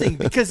interesting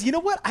because you know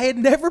what? I had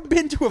never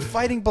been to a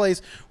fighting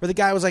place where the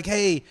guy was like,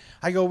 "Hey,"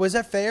 I go, "Was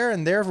that fair?"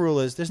 And their rule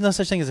is there's no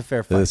such thing as a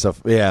fair fight.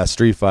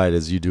 Street fight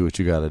is you do what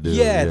you got to do.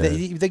 Yeah,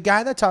 the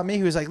guy that taught me,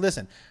 he was like,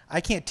 "Listen,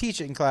 I can't teach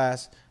it in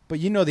class, but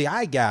you know the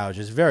eye gouge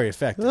is very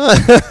effective."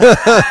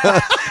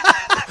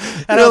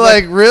 And you're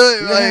like,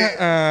 really?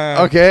 Like,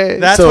 okay.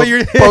 That's so what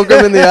you're poke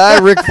him in the eye,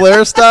 Ric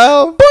Flair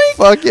style?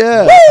 Fuck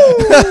yeah.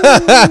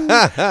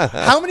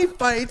 How many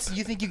fights do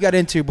you think you got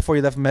into before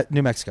you left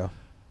New Mexico?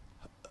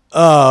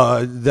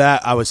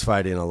 That I was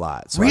fighting a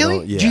lot. So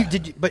Really? Yeah.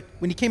 Did you, but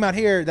when you came out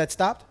here, that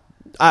stopped?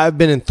 I've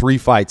been in 3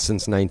 fights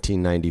since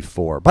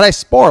 1994, but I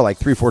spar like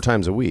 3-4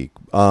 times a week.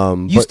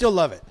 You still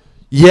love it?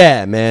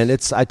 Yeah, man.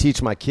 I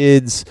teach my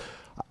kids.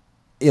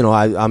 You know,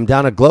 I'm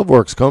down at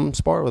Gloveworks. Come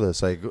spar with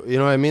us. Like, you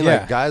know what I mean? Yeah.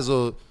 Like, guys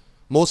will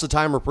most of the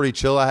time are pretty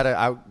chill.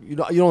 You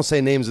don't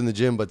say names in the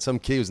gym, but some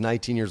kid who's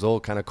 19 years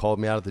old kind of called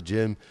me out at the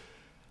gym,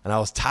 and I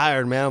was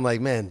tired, man. I'm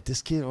like, man,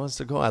 this kid wants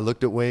to go. I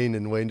looked at Wayne,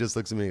 and Wayne just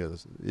looks at me.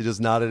 He just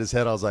nodded his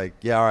head. I was like,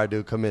 yeah, all right,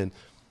 dude, come in.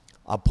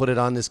 I'll put it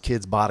on this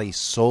kid's body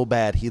so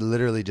bad, he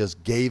literally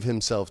just gave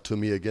himself to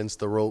me against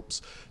the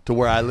ropes to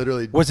where I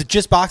literally... Was it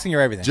just boxing or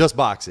everything? Just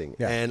boxing.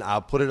 Yeah. And I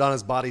put it on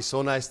his body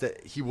so nice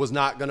that he was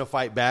not going to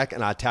fight back,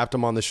 and I tapped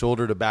him on the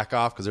shoulder to back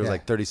off because there was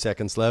like 30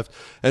 seconds left.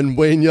 And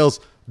Wayne yells,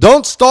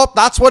 "Don't stop,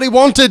 that's what he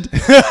wanted."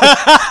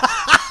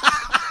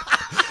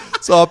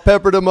 So I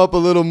peppered him up a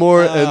little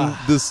more, and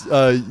this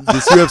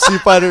UFC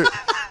fighter...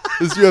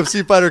 This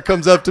UFC fighter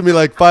comes up to me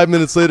like 5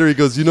 minutes later. He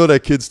goes, "You know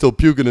that kid's still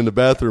puking in the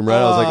bathroom, right?"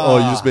 I was like, "Oh,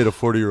 you just made a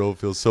 40-year-old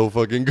feel so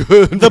fucking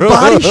good." The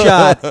body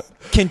shot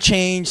can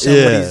change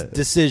somebody's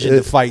decision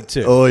to fight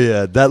too. Oh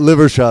yeah, that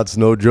liver shot's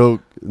no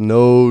joke.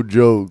 No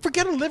joke.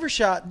 Forget a liver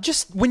shot.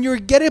 Just when you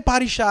get a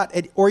body shot,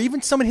 or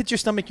even someone hits your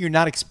stomach, you're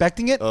not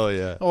expecting it. Oh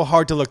yeah. Oh,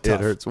 hard to look tough.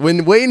 It hurts.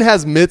 When Wayne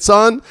has mitts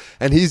on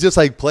and he's just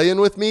like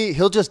playing with me,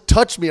 he'll just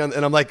touch me and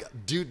I'm like,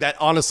 "Dude, that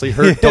honestly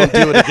hurt. Don't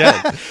do it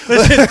again."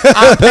 Listen,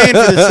 I'm paying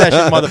for this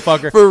session,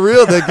 motherfucker. For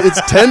real,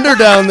 it's tender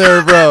down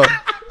there, bro.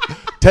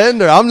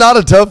 Tender. I'm not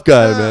a tough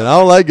guy, man. I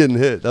don't like getting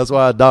hit. That's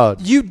why I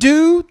dodge. You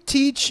do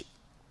teach.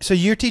 So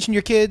you're teaching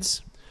your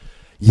kids?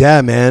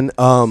 Yeah, man.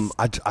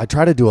 I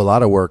try to do a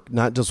lot of work,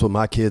 not just with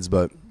my kids,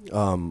 but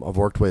I've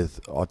worked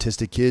with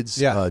autistic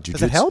kids. Yeah.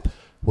 Does it help?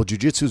 Well,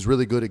 jiu-jitsu is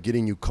really good at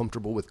getting you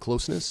comfortable with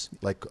closeness,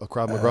 like a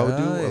Krav Maga would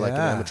do, or like an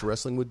amateur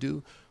wrestling would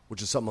do,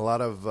 which is something a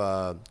lot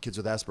of kids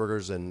with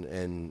Asperger's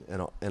and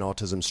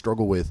autism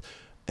struggle with.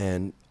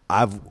 And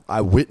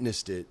I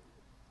witnessed it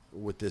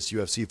with this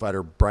UFC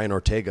fighter, Brian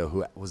Ortega,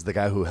 who was the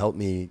guy who helped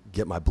me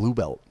get my blue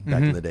belt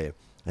back in the day.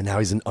 And now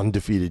he's an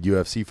undefeated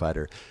UFC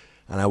fighter.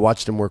 And I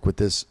watched him work with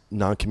this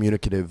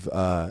non-communicative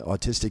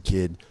autistic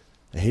kid,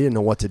 and he didn't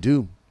know what to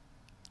do.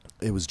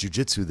 It was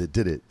jiu-jitsu that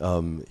did it.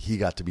 He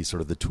got to be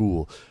sort of the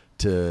tool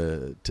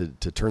to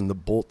turn the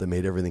bolt that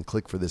made everything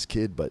click for this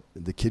kid, but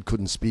the kid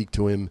couldn't speak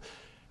to him.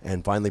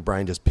 And finally,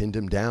 Brian just pinned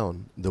him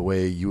down the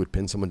way you would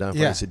pin someone down.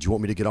 He said, "Do you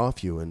want me to get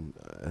off you?" And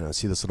I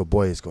see this little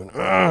boy, he's going,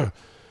 "Argh!"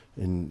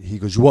 And he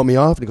goes, "You want me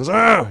off?" And he goes,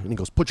 "Argh!" And he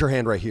goes, "Put your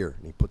hand right here."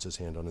 And he puts his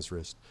hand on his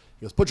wrist.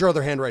 He goes, "Put your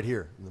other hand right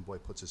here." And the boy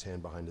puts his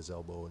hand behind his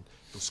elbow and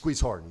goes,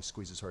 "Squeeze hard." And he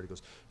squeezes hard. He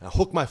goes, "Now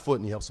hook my foot."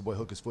 And he helps the boy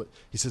hook his foot.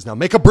 He says, "Now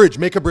make a bridge,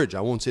 make a bridge."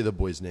 I won't say the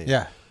boy's name.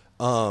 Yeah.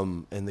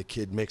 And the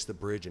kid makes the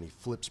bridge and he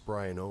flips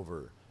Brian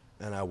over.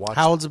 And I watched.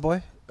 How old's the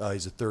boy?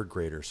 He's a third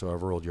grader, so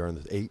however old you are, in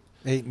the 8.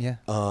 8, yeah.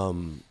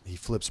 He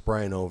flips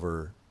Brian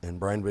over, and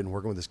Brian had been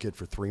working with this kid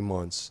for 3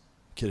 months.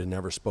 Kid had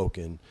never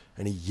spoken,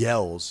 and he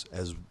yells,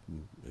 as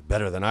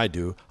better than I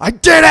do, "I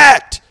did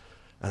it!"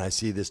 And I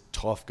see this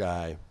tough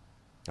guy.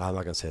 I'm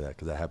not going to say that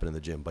because that happened in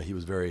the gym, but he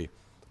was very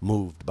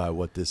moved by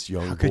what this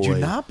young boy. How could you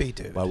not be,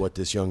 dude? By what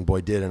this young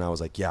boy did, and I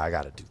was like, yeah, I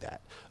got to do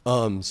that.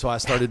 So I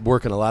started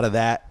working a lot of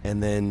that,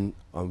 and then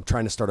I'm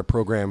trying to start a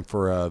program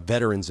for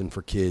veterans and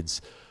for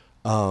kids.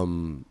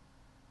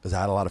 Because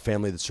I had a lot of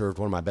family that served.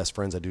 One of my best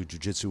friends I do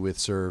jiu-jitsu with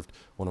served.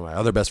 One of my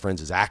other best friends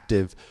is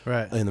active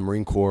in the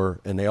Marine Corps,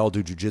 and they all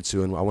do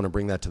jiu-jitsu, and I want to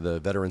bring that to the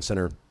Veteran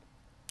Center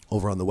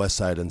over on the west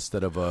side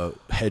instead of a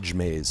hedge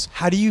maze.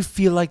 How do you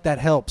feel like that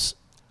helps?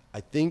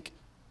 I think,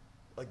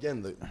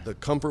 again, the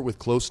comfort with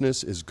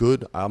closeness is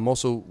good. I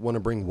also want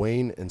to bring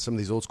Wayne and some of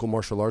these old school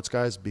martial arts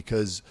guys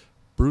because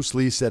Bruce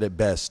Lee said it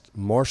best.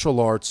 Martial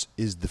arts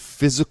is the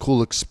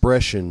physical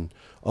expression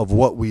of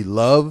what we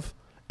love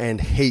and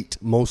hate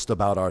most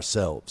about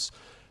ourselves.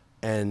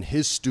 And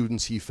his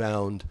students, he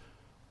found,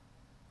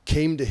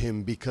 came to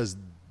him because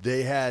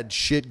they had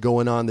shit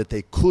going on that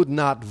they could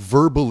not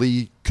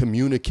verbally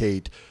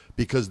communicate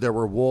because there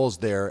were walls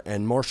there,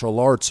 and martial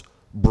arts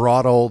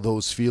brought all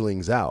those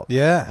feelings out.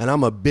 Yeah. And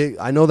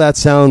I know that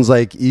sounds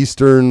like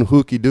Eastern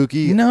hooky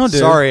dookie. No, dude.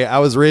 Sorry, I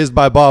was raised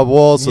by Bob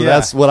Wall, so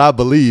that's what I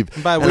believe.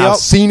 But and I've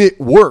seen it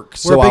work.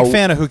 We're a big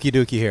fan of hooky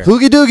dookie here.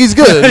 Hooky dookie's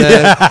good,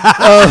 man.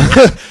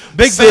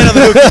 Big fan of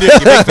the hooky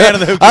dookie. Big fan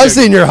of the hooky dookie. I've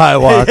seen your high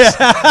walks.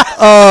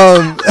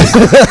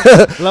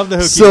 Love the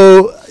hooky.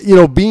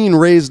 So, being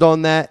raised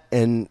on that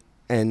and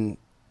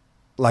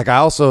like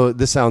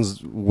this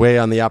sounds way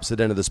on the opposite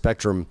end of the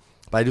spectrum,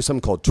 but I do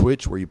something called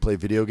Twitch where you play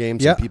video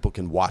games and people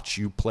can watch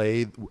you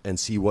play and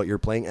see what you're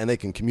playing, and they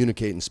can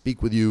communicate and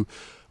speak with you,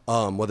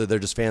 whether they're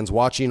just fans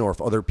watching or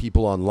if other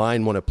people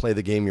online want to play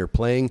the game you're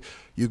playing.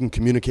 You can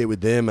communicate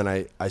with them, and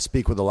I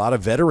speak with a lot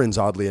of veterans,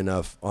 oddly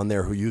enough, on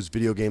there who use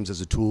video games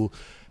as a tool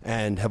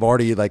and have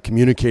already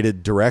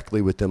communicated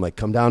directly with them, like,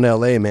 come down to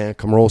LA, man,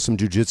 come roll some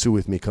jiu-jitsu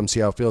with me, come see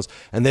how it feels.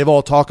 And they've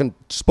all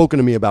spoken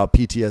to me about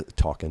PTSD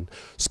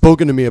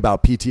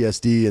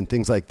and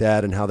things like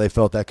that and how they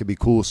felt that could be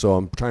cool. So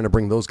I'm trying to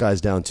bring those guys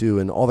down too.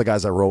 And all the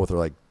guys I roll with are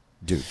like,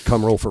 dude,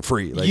 come roll for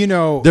free.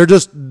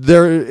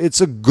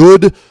 It's a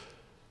good,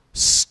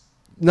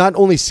 not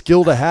only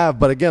skill to have,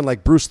 but again,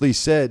 like Bruce Lee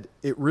said,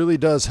 it really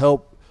does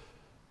help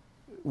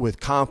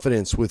with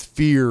confidence, with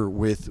fear,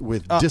 with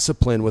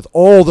discipline, with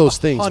all those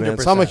things, 100%. Man.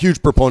 So I'm a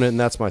huge proponent, and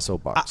that's my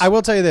soapbox. I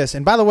will tell you this,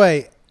 and by the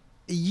way,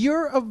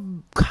 you're a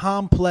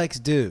complex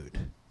dude.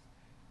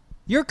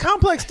 You're a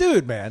complex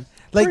dude, man.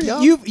 Like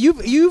you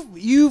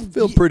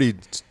feel pretty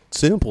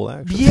simple,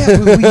 actually.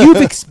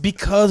 Yeah,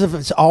 because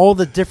of all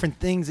the different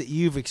things that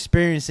you've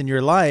experienced in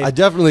your life. I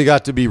definitely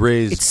got to be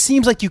raised. It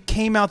seems like you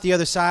came out the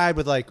other side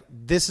with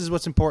this is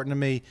what's important to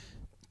me.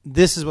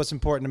 This is what's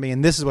important to me,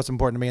 and this is what's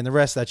important to me, and the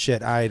rest of that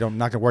shit, I'm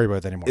not going to worry about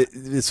it anymore.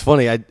 It's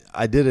funny.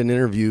 I did an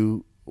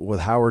interview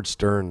with Howard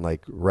Stern,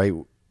 right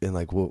in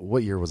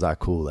what year was I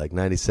cool?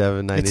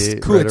 97, 98?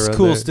 It's cool. It's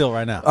cool still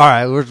right now. All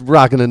right, we're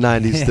rocking the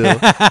 90s still.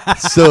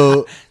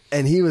 So,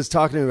 and he was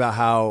talking to me about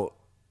how,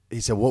 he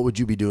said, what would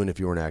you be doing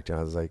if you weren't acting?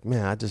 I was like,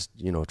 man, I just,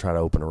 try to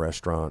open a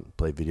restaurant,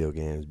 play video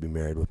games, be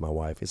married with my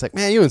wife. He's like,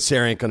 man, you and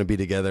Sarah ain't going to be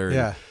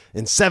together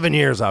in 7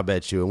 years, I'll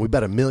bet you. And we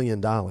bet $1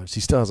 million. He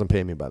still hasn't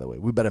paid me, by the way.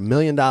 We bet $1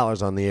 million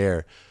on the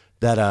air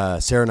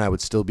that Sarah and I would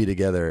still be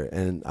together.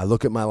 And I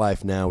look at my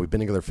life now. We've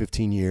been together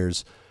 15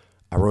 years.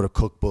 I wrote a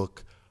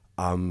cookbook.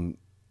 I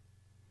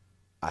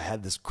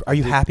had this. Are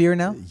you happier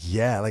now?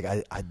 Yeah.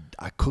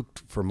 I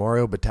cooked for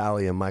Mario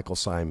Batali and Michael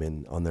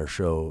Simon on their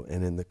show.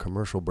 And in the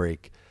commercial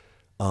break,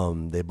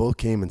 they both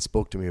came and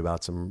spoke to me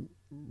about some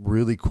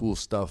really cool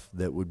stuff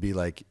that would be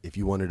like if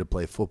you wanted to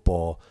play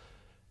football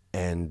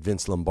and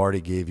Vince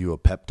Lombardi gave you a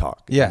pep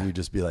talk. Yeah. And you'd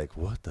just be like,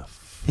 what the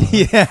fuck?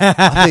 Yeah.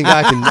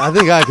 I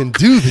think I can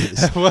do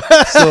this.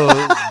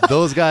 So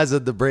those guys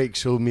at the break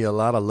showed me a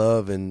lot of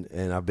love, and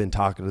I've been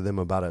talking to them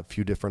about a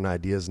few different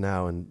ideas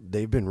now, and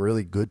they've been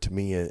really good to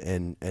me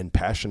and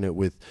passionate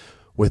with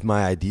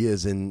my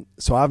ideas. And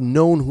so I've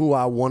known who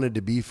I wanted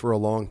to be for a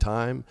long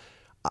time.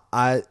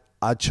 I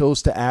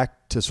chose to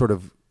act to sort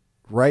of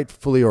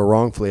rightfully or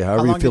wrongfully,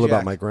 however you feel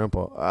about my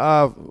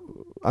grandpa.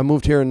 I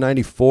moved here in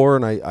 '94,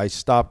 and I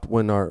stopped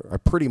I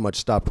pretty much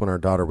stopped when our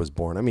daughter was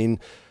born. I mean,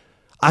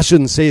 I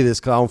shouldn't say this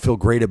because I don't feel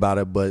great about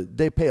it, but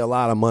they pay a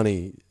lot of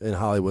money in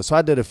Hollywood. So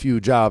I did a few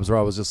jobs where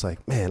I was just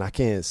like, man, I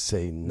can't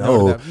say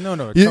no.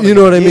 No. You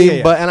know what I mean?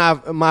 Yeah. But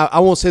I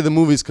won't say the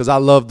movies because I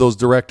love those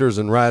directors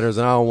and writers,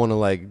 and I don't want to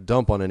like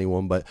dump on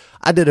anyone. But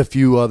I did a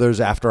few others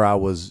after I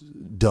was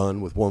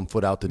done with one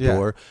foot out the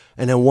door.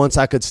 And then once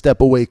I could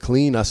step away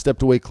clean, I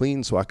stepped away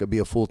clean so I could be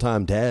a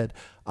full-time dad.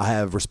 I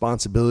have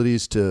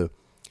responsibilities to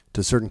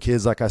certain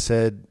kids, like I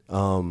said,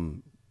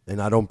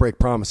 and I don't break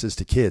promises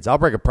to kids. I'll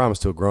break a promise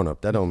to a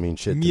grown-up. That don't mean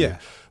shit to me.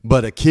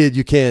 But a kid,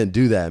 you can't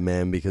do that,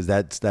 man, because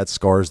that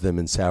scars them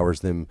and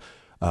sours them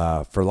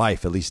for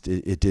life. At least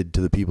it did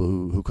to the people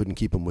who couldn't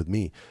keep them with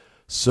me.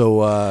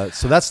 So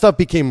that stuff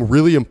became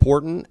really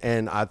important,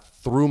 and I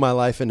threw my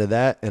life into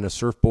that and a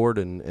surfboard,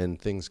 and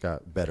things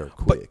got better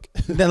quick.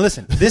 But then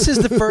listen, this is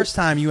the first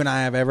time you and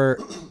I have ever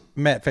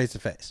met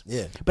face-to-face.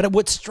 Yeah. But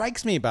what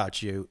strikes me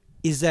about you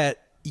is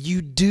that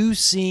you do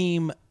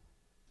seem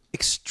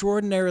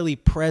extraordinarily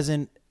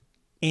present,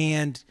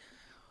 and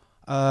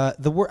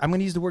the word I'm going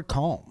to use the word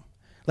calm.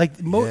 Like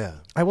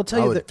I will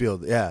tell you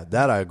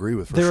that I agree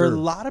with. There are a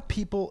lot of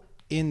people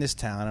in this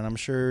town, and I'm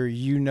sure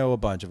you know a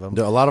bunch of them.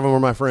 A lot of them are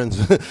my friends,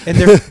 and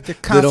they're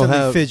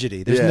constantly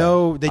fidgety. There's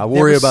I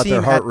worry about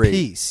their heart rate.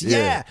 Peace.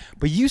 Yeah,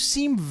 but you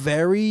seem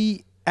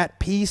very at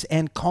peace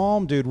and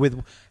calm, dude.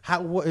 With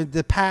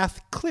the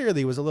path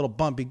clearly was a little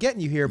bumpy getting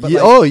you here, but you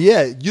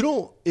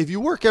don't. If you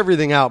work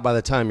everything out by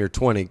the time you're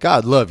 20,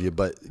 God love you,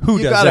 but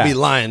you got to be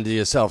lying to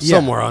yourself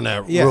somewhere on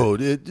that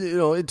road.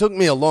 It took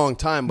me a long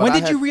time. But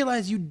when did you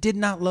realize you did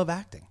not love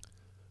acting?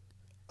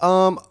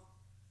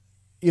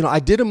 I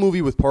did a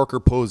movie with Parker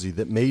Posey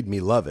that made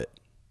me love it.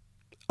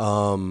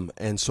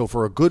 And so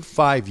for a good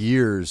 5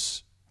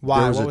 years,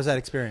 what was that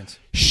experience?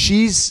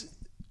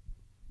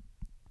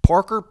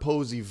 Parker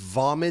Posey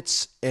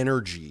vomits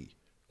energy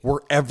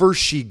wherever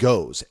she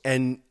goes.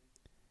 And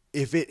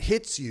if it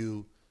hits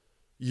you,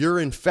 you're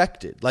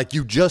infected. Like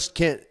you just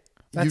can't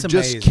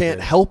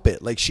help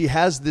it. Like she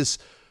has this.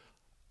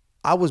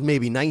 I was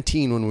maybe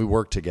 19 when we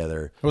worked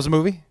together. What was the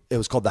movie? It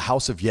was called The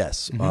House of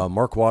Yes. Mm-hmm.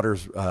 Mark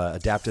Waters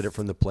adapted it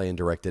from the play and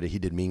directed it. He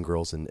did Mean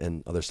Girls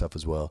and other stuff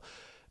as well.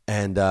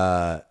 And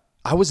I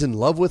was in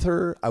love with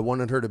her. I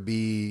wanted her to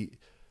be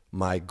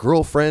my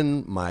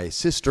girlfriend, my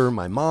sister,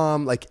 my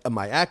mom, like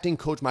my acting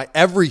coach, my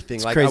everything.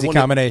 It's like crazy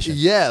combination.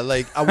 Yeah,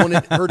 like I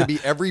wanted her to be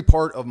every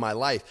part of my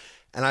life.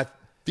 And I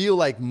feel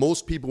like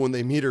most people when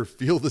they meet her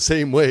feel the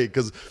same way,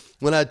 because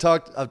when I've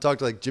talked to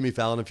like Jimmy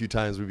Fallon a few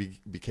times. We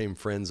became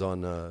friends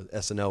on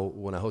SNL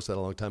when I hosted that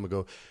a long time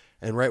ago.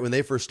 And right when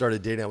they first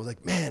started dating, I was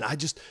like, man, I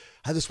just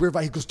had this weird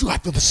vibe. He goes, dude, I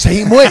feel the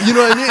same way. You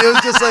know what I mean? It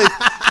was just like,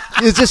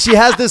 it's just she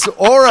has this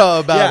aura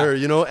about her,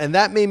 and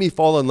that made me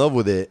fall in love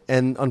with it.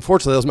 And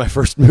unfortunately, that was my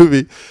first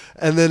movie.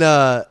 And then,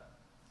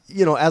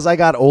 as I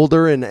got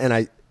older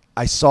and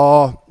I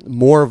saw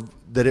more of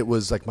that, it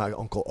was like my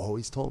uncle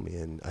always told me,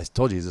 and I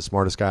told you he's the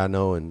smartest guy I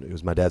know, and he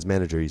was my dad's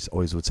manager. He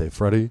always would say,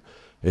 Freddie,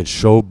 it's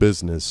show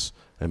business,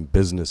 and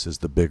business is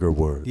the bigger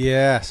word.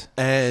 Yes.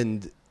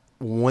 And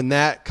when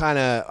that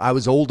I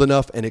was old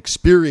enough and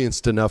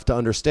experienced enough to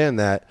understand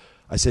that,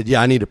 I said,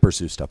 yeah, I need to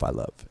pursue stuff I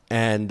love.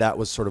 And that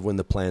was sort of when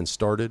the plan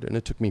started. And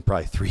it took me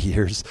probably 3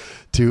 years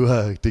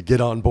to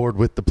get on board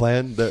with the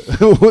plan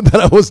that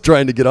I was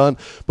trying to get on.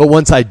 But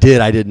once I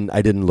did, I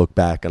didn't look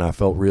back, and I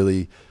felt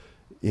really,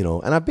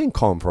 and I've been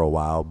calm for a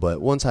while,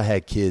 but once I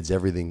had kids,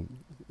 everything.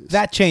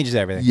 That changes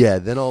everything. Yeah.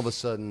 Then all of a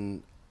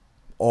sudden,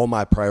 all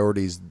my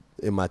priorities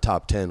in my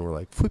top 10 were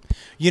like, whoop.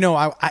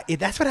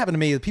 That's what happened to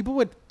me. People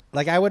would,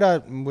 like I would,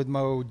 with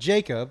Mo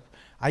Jacob,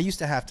 I used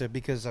to have to,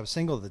 because I was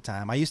single at the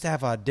time, I used to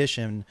have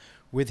audition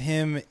with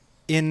him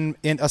in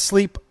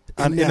asleep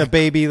in a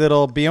baby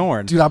little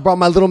Bjorn. Dude, I brought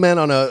my little man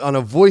on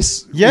a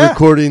voice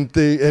recording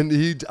thing,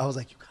 and I was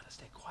like, you gotta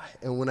stay quiet.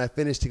 And when I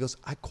finished, he goes,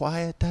 I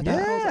quiet that down.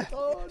 I was like,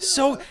 oh, no.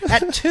 So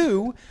at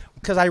 2,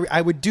 because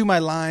I would do my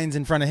lines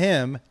in front of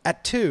him,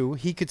 at 2,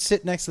 he could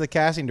sit next to the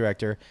casting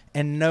director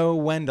and know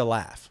when to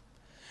laugh.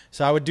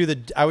 So I would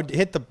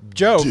hit the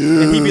joke,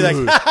 and he'd be like,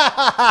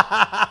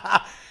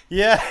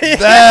 yeah.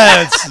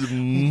 That's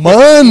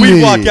money.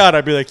 We'd walk out.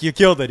 I'd be like, you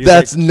killed it. He's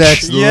That's like,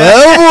 next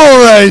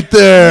level right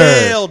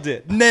there.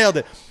 Nailed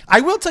it. I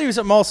will tell you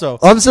something also.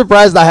 I'm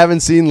surprised I haven't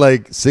seen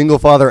like single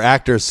father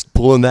actors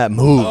pulling that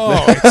move.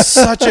 Oh, it's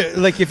such a,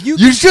 like if you.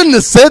 You shouldn't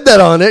have said that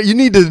on it. You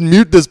need to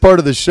mute this part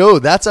of the show.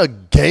 That's a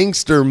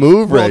gangster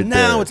move right there.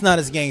 Now it's not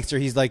as gangster.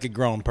 He's like a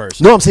grown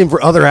person. No, I'm saying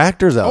for other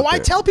actors out there. I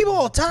tell people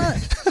all the time.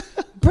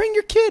 Bring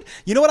your kid.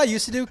 You know what I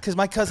used to do? Because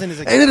my cousin is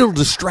a... And it'll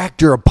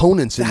distract your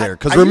opponents in there.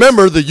 Because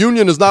remember, the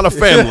union is not a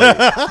family.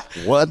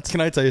 What?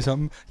 Can I tell you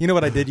something? You know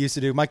what I did used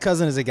to do? My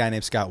cousin is a guy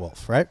named Scott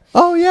Wolf, right?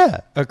 Oh, yeah.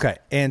 Okay.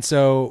 And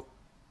so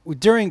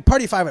during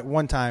Party 5 at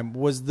one time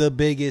was the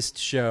biggest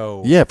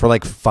show. Yeah, for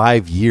like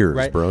 5 years,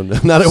 right? bro.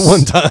 Not at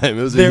one time.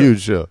 It was a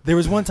huge show. There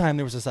was one time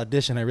there was this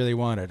audition I really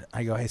wanted.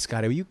 I go, hey,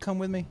 Scotty, will you come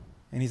with me?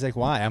 And he's like,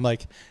 why? I'm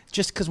like,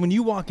 just because when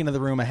you walk into the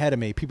room ahead of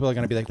me, people are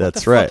going to be like, what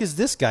the fuck is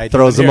this guy doing?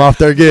 Throws them off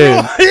their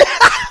game.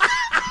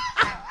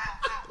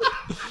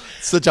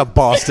 Such a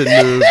Boston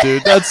move,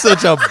 dude. That's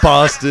such a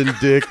Boston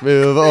dick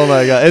move. Oh,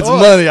 my God. It's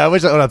money. I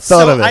wish I would have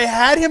thought of it. I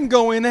had him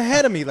go in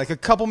ahead of me like a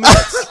couple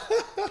minutes.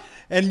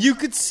 And you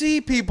could see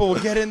people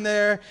get in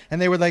there,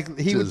 and they were like,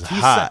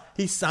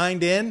 he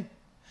signed in.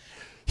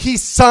 He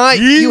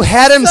signed. You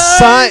had him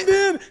sign.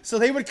 In. So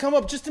they would come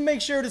up just to make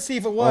sure to see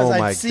if it was. Oh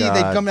I'd see. God.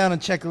 They'd come down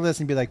and check the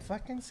list and be like,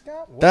 "Fucking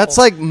Scott." Whoa. That's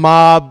like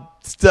mob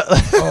stuff.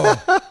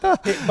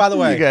 Hey, by the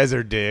way, you guys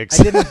are dicks.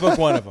 I didn't book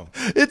one of them.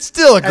 It's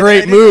still a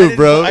great move,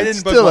 bro. I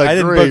didn't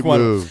book one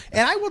of them.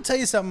 And I will tell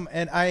you something.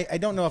 And I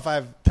don't know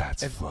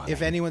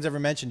if anyone's ever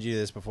mentioned to you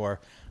this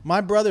before.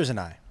 My brothers and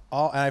I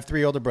have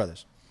 3 older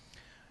brothers.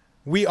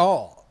 We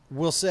all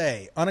will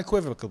say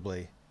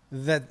unequivocally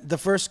that the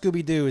first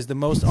Scooby-Doo is the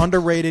most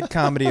underrated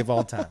comedy of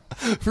all time.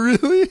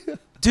 Really?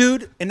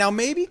 Dude, and now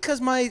maybe because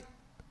my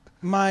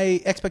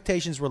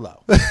expectations were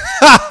low. There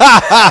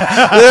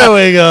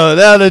we go.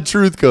 Now the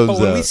truth comes out.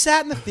 But when we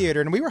sat in the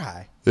theater and we were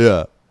high,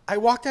 yeah, I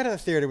walked out of the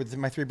theater with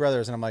my 3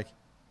 brothers and I'm like,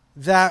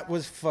 that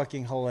was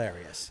fucking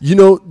hilarious. You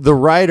know, the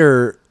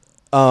writer,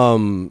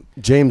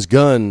 James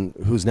Gunn,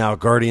 who's now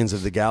Guardians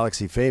of the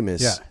Galaxy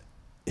famous,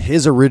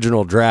 his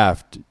original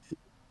draft,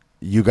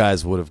 you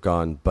guys would have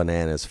gone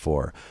bananas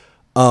for.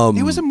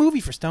 It was a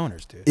movie for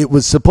stoners, dude. It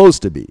was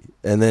supposed to be.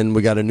 And then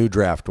we got a new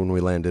draft when we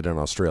landed in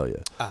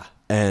Australia.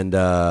 And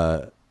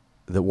the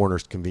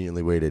Warners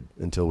conveniently waited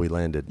until we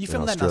landed in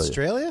Australia. You filmed that in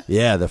Australia?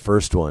 Yeah, the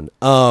first one.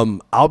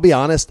 I'll be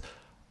honest,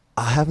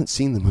 I haven't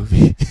seen the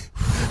movie.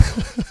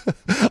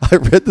 I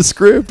read the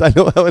script. I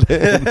know how it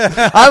ends.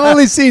 I've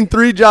only seen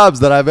 3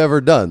 jobs that I've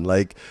ever done.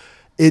 Like,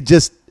 it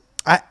just...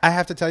 I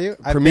have to tell you...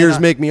 Premieres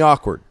make me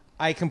awkward.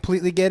 I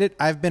completely get it.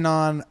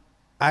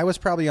 I was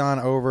probably on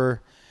over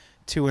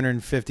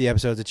 250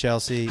 episodes of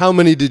Chelsea. How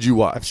many did you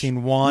watch? I've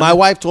seen 1. My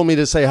wife told me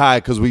to say hi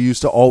because we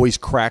used to always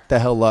crack the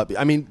hell up.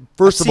 I mean,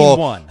 first of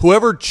all,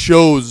 whoever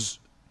chose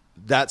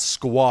that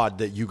squad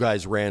that you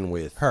guys ran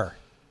with. Her.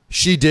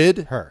 She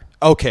did? Her.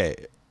 Okay.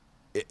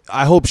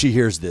 I hope she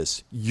hears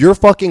this. You're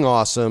fucking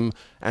awesome,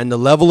 and the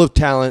level of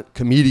talent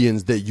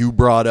comedians that you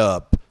brought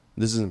up,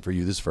 this isn't for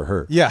you, this is for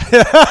her. Yeah.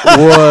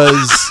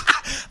 was...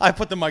 I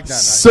put the mic down.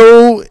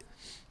 So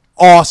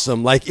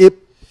awesome. Like,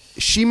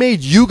 she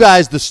made you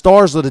guys the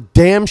stars of the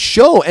damn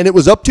show, and it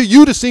was up to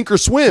you to sink or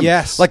swim.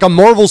 Yes. Like a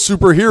Marvel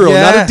superhero,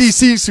 not a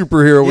DC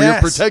superhero where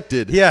you're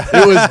protected. Yeah.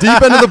 It was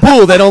deep into the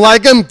pool. They don't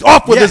like him.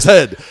 Off with his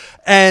head.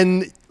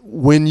 And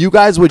when you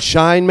guys would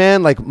shine,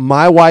 man, like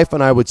my wife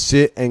and I would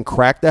sit and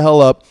crack the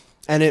hell up,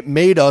 and it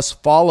made us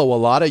follow a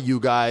lot of you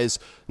guys,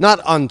 not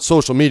on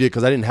social media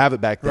because I didn't have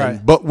it back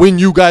then, but when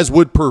you guys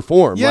would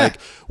perform, like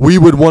we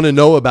would want to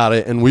know about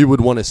it and we would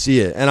want to see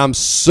it. And I'm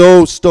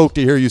so stoked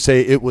to hear you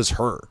say it was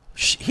her.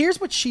 Here's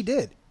what she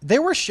did.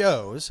 There were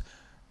shows,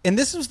 and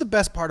this was the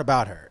best part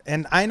about her.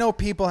 And I know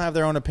people have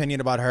their own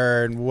opinion about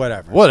her and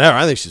whatever. Whatever.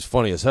 I think she's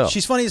funny as hell.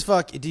 She's funny as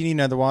fuck. Do you need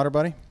another water,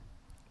 buddy?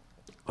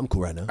 I'm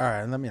cool right now. All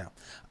right, let me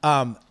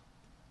know.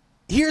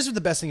 Here's the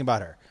best thing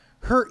about her.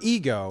 Her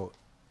ego,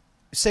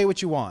 say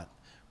what you want,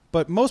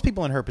 but most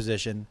people in her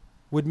position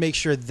would make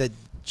sure that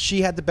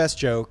she had the best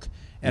joke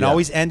and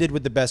always ended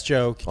with the best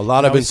joke. A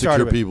lot of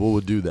insecure people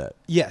would do that.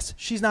 Yes,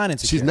 she's not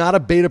insecure. She's not a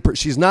beta.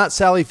 She's not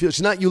Sally Field.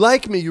 She's not, you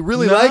like me. You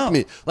really like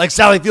me. Like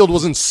Sally Field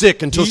wasn't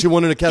sick until she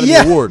won an Academy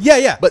Award.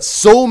 Yeah. But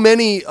so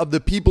many of the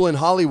people in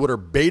Hollywood are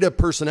beta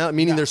personality,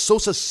 meaning they're so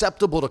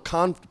susceptible to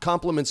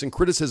compliments and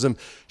criticism.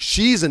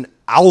 She's an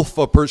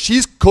alpha person.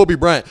 She's Kobe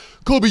Bryant.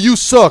 Kobe, you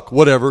suck.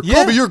 Whatever.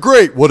 Yeah. Kobe, you're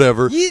great.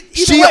 Whatever.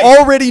 She way,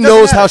 already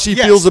knows how she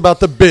feels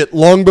about the bit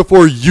long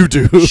before you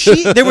do.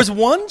 There was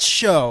one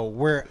show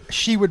where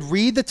she would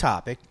read the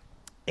topic,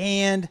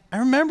 and I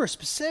remember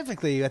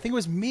specifically, I think it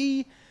was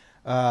me,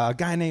 a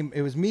guy named,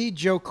 it was me,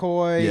 Joe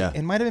Coy,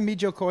 it might have been me,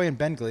 Joe Coy, and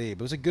Ben Glebe.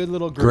 It was a good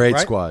little group, Great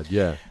squad,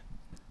 yeah.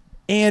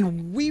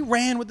 And we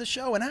ran with the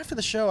show, and after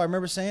the show, I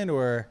remember saying to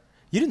her,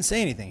 you didn't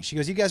say anything. She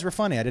goes, you guys were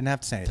funny. I didn't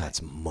have to say anything.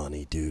 That's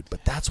money, dude.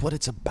 But that's what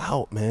it's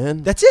about,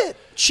 man. That's it.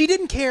 She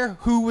didn't care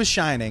who was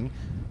shining.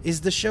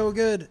 Is the show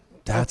good?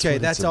 That's okay,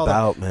 what that's it's all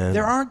about, that. man.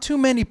 There aren't too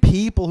many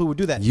people who would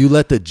do that. You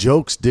let the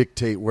jokes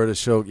dictate where the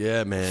show.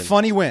 Yeah, man.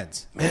 Funny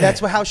wins, man. And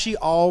that's how she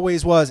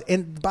always was.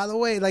 And by the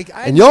way, like,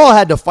 and y'all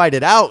had to fight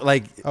it out,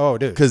 like, oh,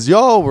 dude, because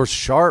y'all were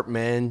sharp,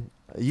 man.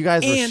 You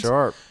guys were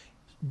sharp.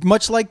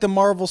 Much like the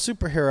Marvel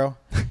superhero,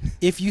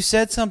 if you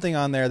said something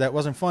on there that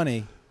wasn't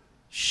funny,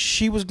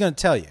 she was going to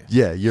tell you.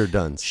 Yeah, you're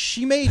done.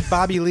 She made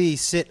Bobby Lee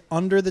sit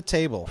under the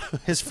table.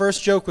 His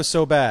first joke was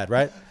so bad,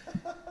 right?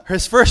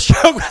 His first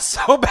joke was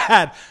so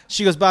bad.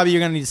 She goes, Bobby, you're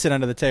going to need to sit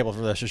under the table for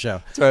the rest of the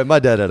show. It's all right. My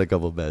dad had a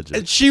couple of bad jokes.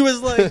 And she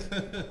was like,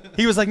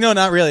 he was like, no,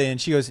 not really. And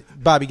she goes,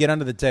 Bobby, get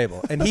under the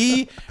table. And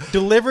he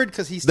delivered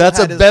because he still That's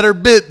had a better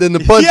bit than the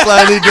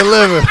punchline he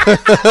delivered.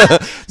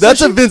 That's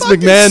So a she Vince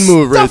fucking McMahon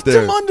move right stuffed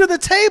there. him under the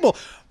table.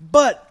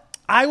 But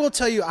I will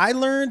tell you, I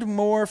learned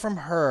more from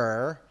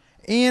her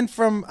and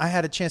from, I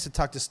had a chance to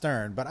talk to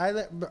Stern, but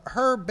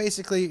her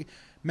basically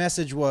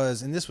message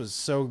was, and this was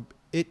so,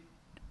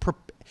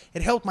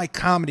 it helped my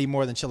comedy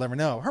more than she'll ever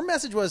know. Her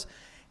message was,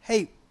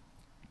 hey,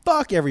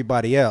 fuck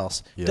everybody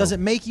else. Yeah. Does it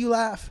make you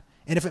laugh?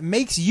 And if it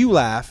makes you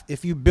laugh,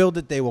 if you build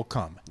it, they will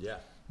come. Yeah.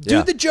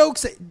 Do the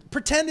jokes.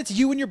 Pretend it's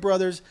you and your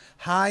brothers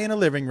high in a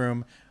living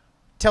room.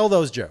 Tell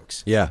those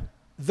jokes. Yeah.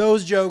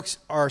 Those jokes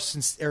are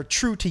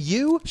true to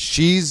you.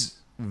 She's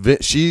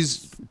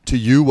to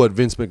you what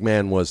Vince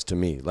McMahon was to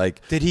me.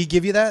 Like, Did he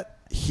give you that?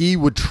 he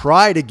would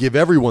try to give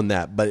everyone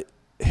that, but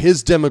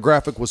his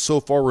demographic was so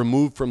far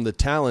removed from the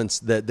talents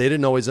that they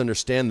didn't always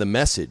understand the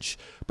message.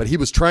 But he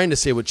was trying to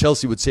say what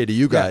Chelsea would say to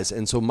you guys. Yeah.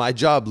 And so my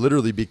job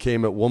literally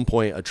became at one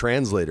point a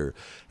translator.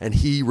 And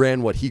he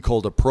ran what he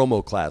called a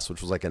promo class,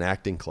 which was like an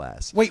acting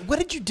class. Wait, what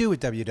did you do at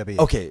WWE?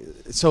 Okay,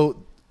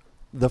 so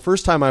the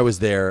first time I was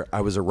there,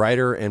 I was a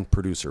writer and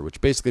producer,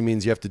 which basically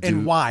means you have to do...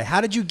 And why? How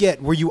did you get...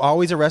 Were you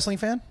always a wrestling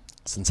fan?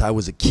 Since I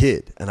was a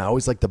kid. And I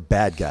always liked the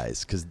bad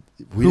guys. Because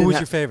Who was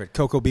your favorite?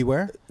 Coco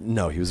Beware?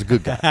 No, he was a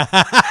good guy.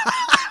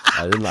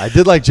 I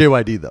did like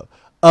JYD, though.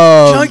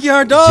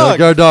 Junkyard Dog.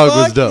 Junkyard Dog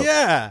was Fuck dope.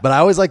 yeah. But I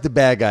always liked the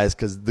bad guys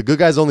because the good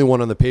guys only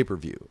won on the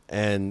pay-per-view.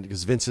 And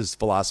because Vince's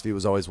philosophy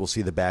was always, we'll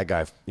see the bad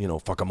guy,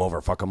 fuck him over.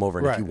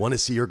 And right. if you want to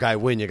see your guy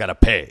win, you got to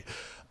pay.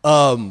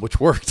 Which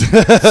worked.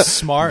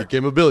 Smart.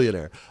 Became a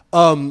billionaire.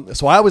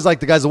 So I always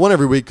liked the guys that won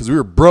every week because we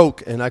were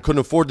broke and I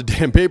couldn't afford the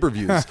damn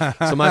pay-per-views.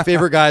 So my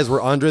favorite guys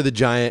were Andre the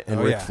Giant and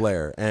Ric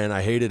Flair. And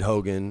I hated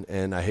Hogan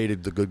and I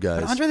hated the good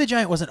guys. But Andre the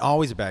Giant wasn't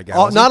always a bad guy,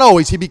 was Not he?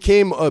 always. He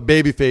became a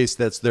babyface.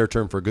 That's their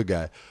term for a good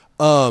guy.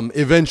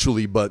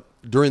 Eventually, but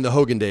during the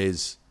Hogan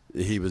days,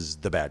 he was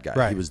the bad guy.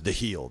 Right. He was the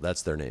heel.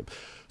 That's their name.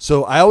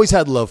 So I always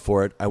had love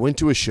for it. I went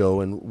to a show,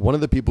 and one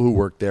of the people who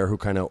worked there, who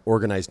kind of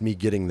organized me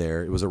getting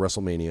there, it was a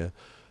WrestleMania.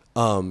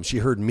 She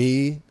heard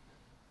me,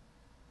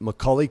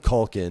 Macaulay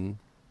Culkin,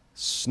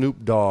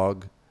 Snoop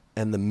Dogg,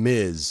 and The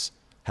Miz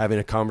having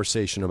a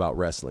conversation about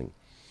wrestling,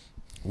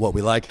 what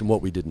we liked and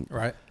what we didn't.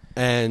 Right.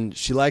 And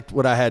she liked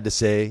what I had to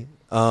say.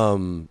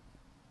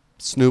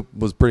 Snoop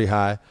was pretty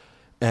high.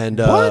 And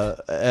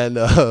what?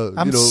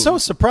 I'm so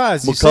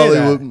surprised you say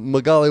that.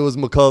 Macaulay was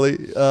Macaulay.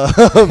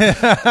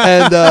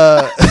 And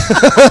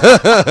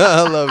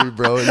I love you,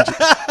 bro.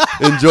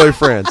 Enjoy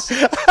France.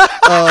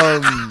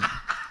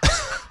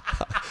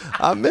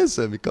 I miss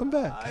him. He come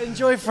back. I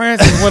enjoy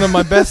France is one of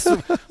my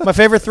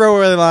favorite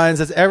throwaway lines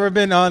that's ever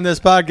been on this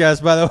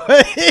podcast, by the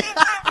way.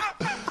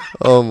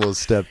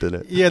 Almost stepped in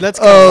it. Yeah, that's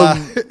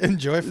kind of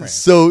enjoy France.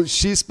 So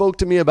she spoke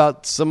to me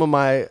about some of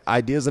my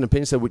ideas and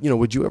opinions. Said,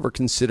 would you ever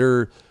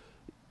consider,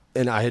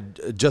 and I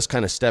had just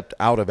kind of stepped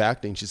out of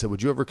acting. She said,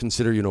 would you ever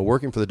consider,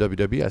 working for the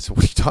WWE? I said,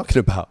 what are you talking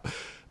about?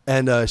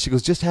 And she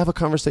goes, just have a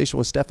conversation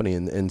with Stephanie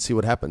and see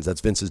what happens.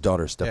 That's Vince's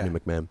daughter, Stephanie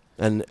McMahon.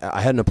 And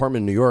I had an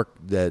apartment in New York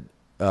that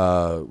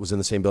was in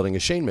the same building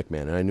as Shane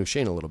McMahon, and I knew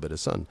Shane a little bit,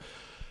 his son.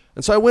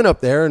 And so I went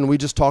up there, and we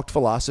just talked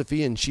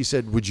philosophy, and she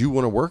said, would you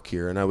want to work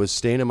here? And I was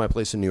staying in my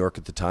place in New York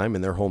at the time,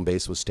 and their home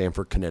base was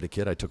Stamford,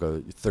 Connecticut. I took a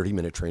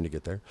 30-minute train to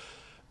get there.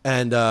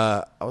 And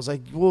I was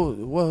like, well,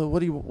 what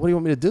do you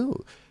want me to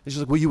do? And she's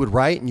like, well, you would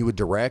write and you would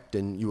direct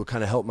and you would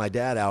kind of help my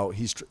dad out.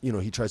 He's,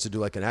 he tries to do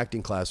like an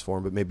acting class for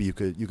him, but maybe you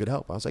could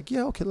help. I was like,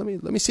 yeah, okay, let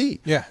me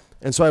see. Yeah.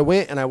 And so I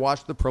went and I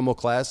watched the promo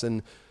class,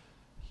 and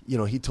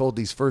he told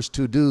these first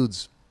two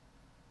dudes,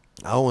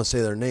 I don't want to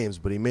say their names,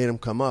 but he made them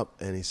come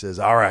up and he says,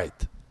 all right,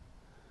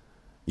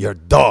 you're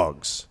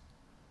dogs.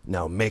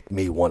 Now make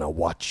me want to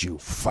watch you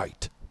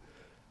fight.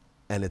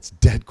 And it's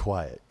dead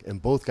quiet.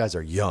 And both guys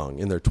are young,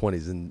 in their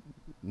 20s, and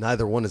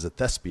neither one is a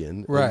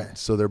thespian. Right.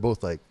 So they're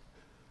both like,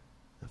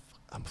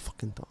 I'm a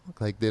fucking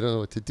dog. Like, they don't know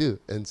what to do.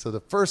 And so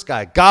the first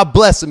guy, God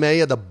bless him, man, he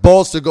had the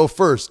balls to go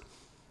first.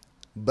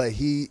 But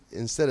he,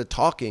 instead of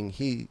talking,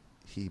 he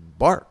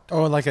barked.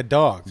 Oh, like a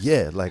dog.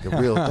 Yeah, like a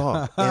real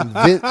dog.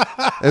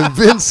 And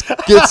Vince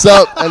gets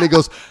up and he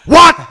goes,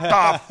 what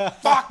the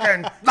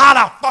fucking, not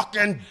a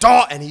fucking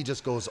dog. And he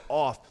just goes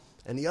off.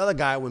 And the other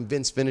guy, when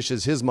Vince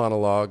finishes his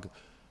monologue,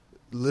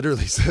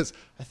 literally says,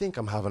 I think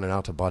I'm having an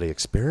out-of-body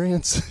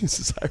experience. He's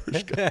this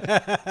Irish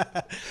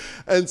guy.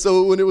 And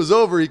so when it was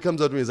over, he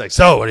comes up to me, he's like,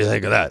 so what do you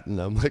think of that?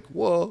 And I'm like,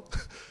 well,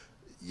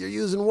 you're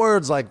using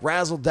words like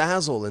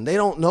razzle-dazzle, and they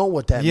don't know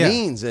what that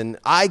means. And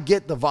I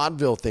get the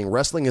vaudeville thing.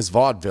 Wrestling is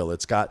vaudeville.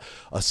 It's got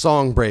a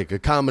song break, a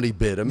comedy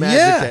bit, a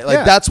magic.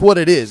 That's what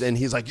it is. And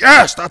he's like,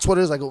 yes, that's what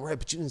it is. I go, right,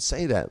 but you didn't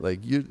say that. Like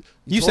you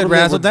said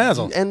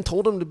razzle-dazzle. And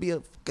told him to be a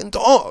fucking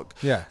dog.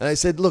 Yeah. And I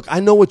said, look, I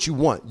know what you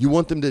want. You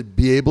want them to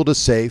be able to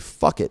say,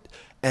 fuck it,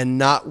 and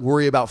not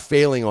worry about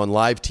failing on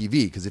live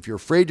TV. Because if you're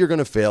afraid you're going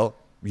to fail,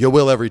 You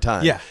will every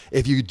time. Yeah.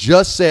 If you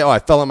just say, I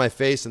fell on my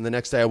face, and the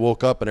next day I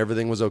woke up and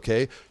everything was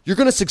okay, you're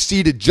going to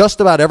succeed at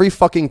just about every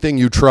fucking thing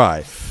you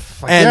try.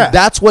 And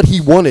that's what he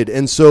wanted.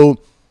 And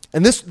so,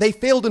 they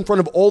failed in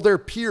front of all their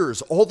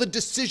peers, all the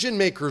decision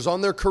makers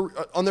on their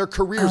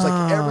careers,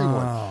 like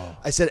everyone.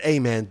 I said, hey,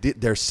 man,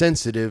 they're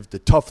sensitive. The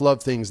tough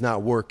love thing's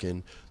not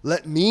working.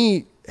 Let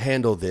me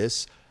handle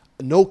this.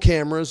 No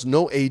cameras,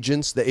 no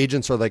agents. The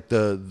agents are like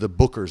the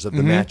bookers of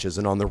the matches,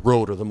 and on the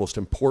road are the most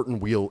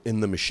important wheel in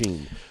the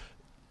machine.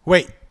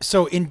 Wait,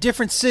 so in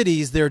different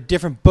cities, there are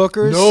different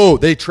bookers? No,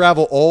 they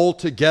travel all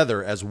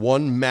together as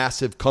one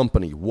massive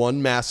company,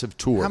 one massive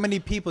tour. How many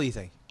people you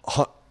think?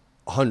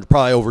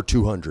 Probably over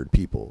 200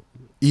 people,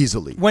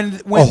 easily. When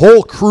a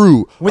whole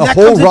crew, when a that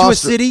whole comes into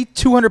roster, a city,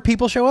 200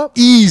 people show up?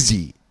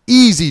 Easy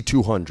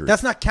 200.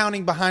 That's not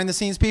counting behind the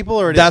scenes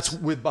people, or that's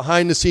with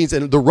behind the scenes,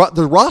 and the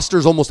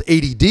roster's almost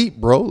 80 deep,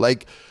 bro.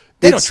 Like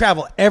they don't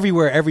travel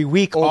everywhere every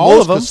week. Almost,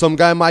 all of them. Some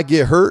guy might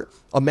get hurt.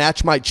 A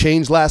match might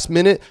change last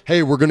minute.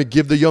 Hey, we're going to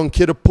give the young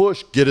kid a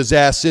push. Get his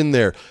ass in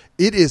there.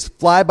 It is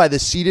fly by the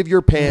seat of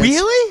your pants.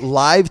 Really?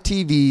 Live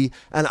TV.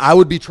 And I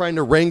would be trying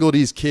to wrangle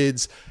these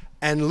kids.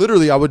 And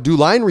literally, I would do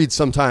line reads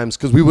sometimes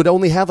because we would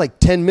only have like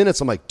 10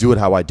 minutes. I'm like, do it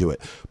how I do it.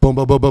 Boom,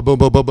 boom, boom, boom, boom,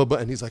 boom, boom, boom.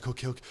 And he's like,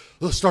 okay.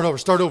 Let's start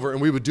over. And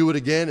we would do it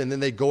again. And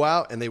then they'd go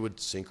out and they would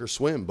sink or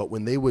swim. But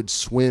when they would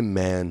swim,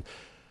 man,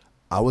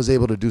 I was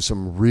able to do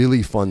some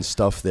really fun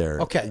stuff there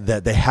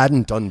that they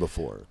hadn't done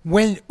before.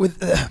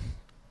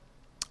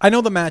 I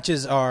know the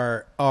matches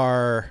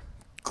are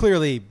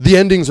clearly the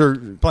endings are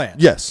planned.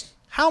 Yes.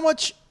 How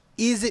much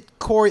is it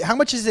How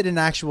much is it an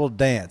actual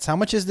dance? How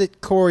much is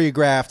it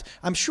choreographed?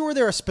 I'm sure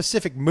there are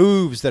specific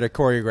moves that are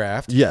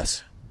choreographed.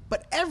 Yes.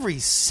 But every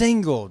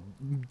single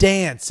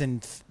dance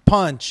and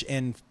punch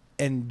and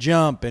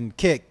jump and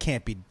kick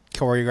can't be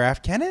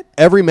choreographed, can it?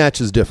 Every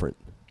match is different.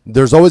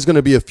 There's always going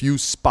to be a few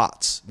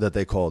spots that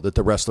they call that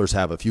the wrestlers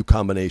have, a few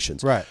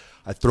combinations. Right.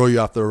 I throw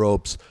you off the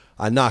ropes.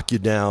 I knock you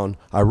down.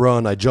 I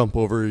run. I jump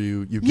over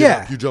you. You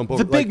get up. You jump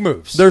over. The big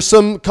moves. There's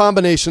some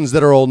combinations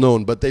that are all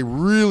known, but they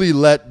really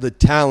let the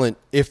talent,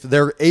 if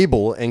they're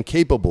able and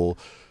capable,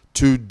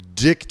 to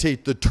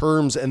dictate the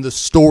terms and the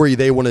story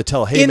they want to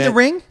tell. Hey, in man, the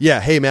ring? Yeah.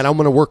 Hey, man, I'm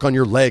going to work on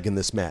your leg in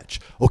this match.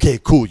 Okay,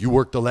 cool. You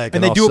work the leg.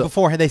 And they do it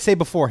beforehand. They say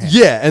beforehand.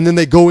 Yeah, and then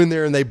they go in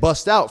there and they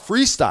bust out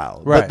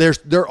freestyle. Right. But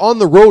they're on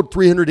the road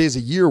 300 days a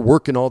year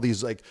working all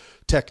these like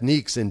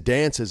techniques and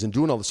dances and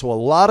doing all this. So a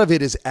lot of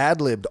it is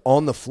ad-libbed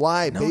on the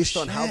fly based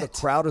on how the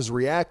crowd is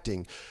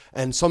reacting.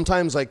 And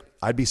sometimes, like,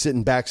 I'd be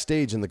sitting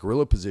backstage in the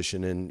gorilla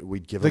position, and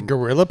we'd give him... The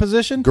gorilla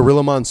position?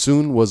 Gorilla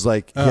Monsoon was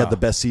like, he had the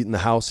best seat in the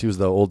house. He was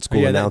the old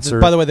school announcer.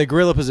 By the way, the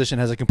gorilla position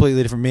has a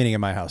completely different meaning in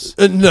my house.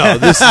 No,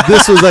 this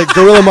was like,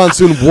 Gorilla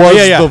Monsoon was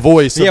the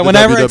voice of the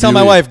whenever WWE. I tell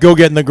my wife, go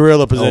get in the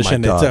gorilla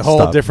position, God, it's a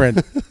whole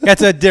different...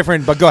 That's a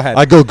different, but go ahead.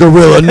 I go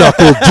gorilla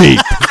knuckle deep.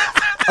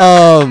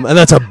 And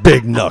that's a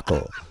big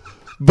knuckle.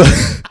 But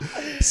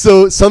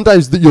so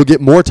sometimes you'll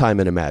get more time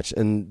in a match,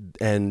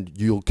 and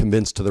you'll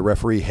convince to the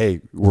referee, hey,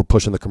 we're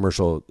pushing the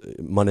commercial.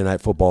 Monday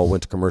Night Football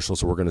went to commercial,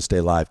 so we're going to stay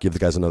live. Give the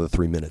guys another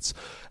 3 minutes.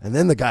 And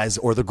then the guys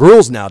or the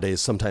girls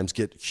nowadays sometimes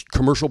get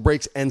commercial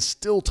breaks and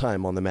still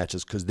time on the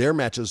matches because their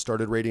matches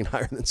started rating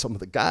higher than some of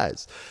the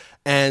guys.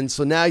 And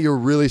so now you're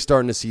really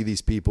starting to see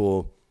these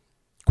people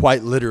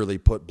quite literally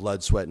put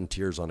blood, sweat, and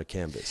tears on a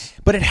canvas.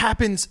 But it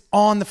happens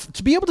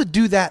to be able to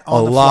do that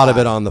on the fly. A lot of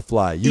it on the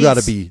fly. You got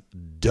to be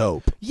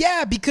dope.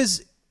 Yeah,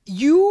 because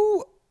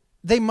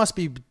they must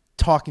be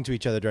talking to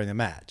each other during the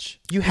match.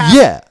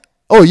 Yeah.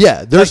 Oh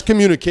yeah. There's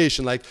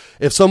communication. Like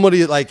if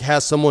somebody like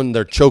has someone,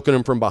 they're choking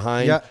them from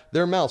behind,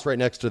 their mouth's right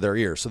next to their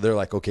ear. So they're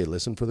like, okay,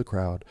 listen for the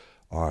crowd.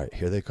 All right,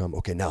 here they come.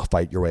 Okay, now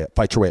fight your way up.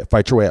 Fight your way up.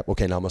 Fight your way up.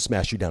 Okay, now I'm gonna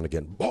smash you down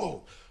again.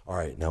 Whoa. All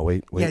right, now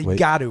wait. Yeah, you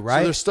got to, right?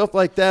 So there's stuff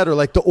like that, or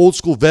like the old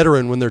school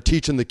veteran when they're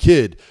teaching the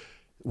kid,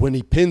 when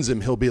he pins him,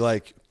 he'll be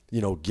like,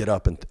 get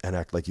up and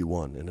act like you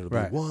won. And it'll be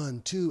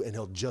 1, 2, and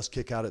he'll just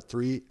kick out at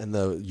 3, and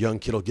the young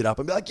kid will get up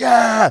and be like,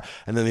 yeah!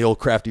 And then the old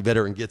crafty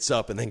veteran gets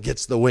up and then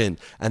gets the win.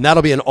 And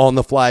that'll be an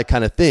on-the-fly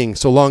kind of thing,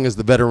 so long as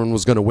the veteran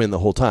was going to win the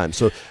whole time.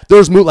 So there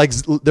was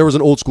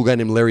an old school guy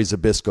named Larry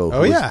Zbyszko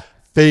who was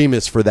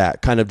famous for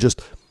that, kind of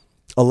just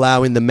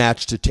allowing the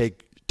match to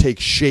take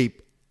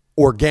shape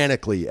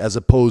organically as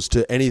opposed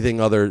to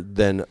anything other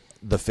than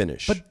the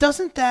finish. But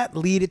doesn't that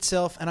lead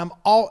itself? And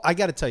I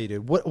got to tell you,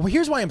 dude.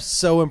 Here's why I'm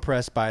so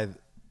impressed by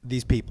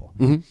these people.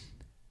 Mm-hmm.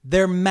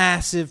 They're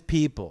massive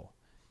people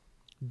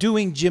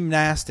doing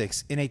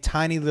gymnastics in a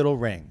tiny little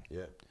ring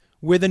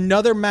with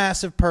another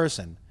massive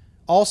person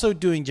also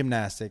doing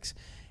gymnastics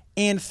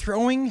and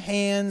throwing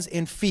hands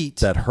and feet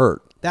that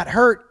hurt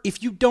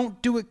if you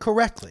don't do it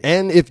correctly.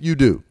 And if you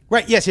do.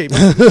 Right, yes, I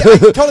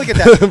totally get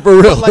that.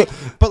 For real.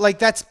 But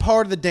that's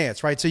part of the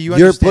dance, right? So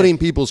you're putting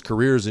people's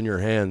careers in your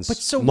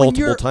hands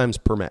multiple times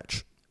per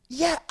match.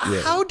 Yeah,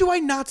 how do I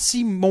not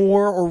see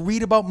more or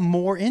read about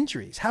more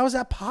injuries? How is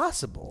that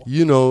possible?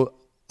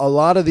 A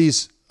lot of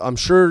these, I'm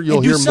sure you'll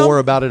hear more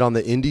about it on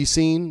the indie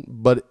scene,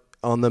 but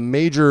on the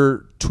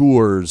major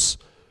tours,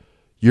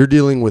 you're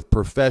dealing with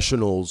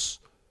professionals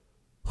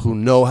who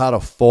know how to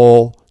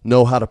fall,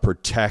 know how to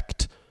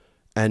protect,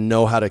 and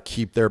know how to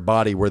keep their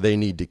body where they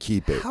need to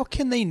keep it. How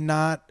can they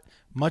not,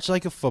 much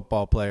like a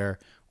football player,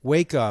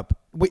 wake up?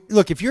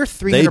 Look, if you're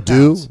 300 They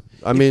do. pounds.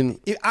 I mean,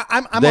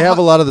 I'm they have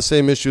a lot of the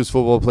same issues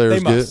football players They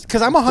must. get.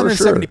 Because I'm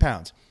 170 sure.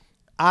 pounds.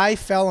 I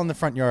fell in the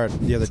front yard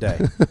the other day.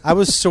 I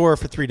was sore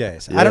for 3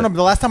 days. I don't know.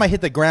 The last time I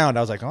hit the ground,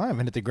 I was like, oh, I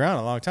haven't hit the ground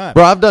in a long time.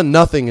 Bro, I've done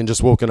nothing and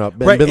just woken up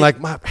and Right, been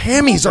like, my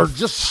hammies are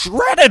just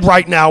shredded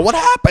right now. What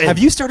happened? Have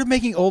you started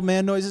making old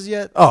man noises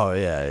yet? Oh,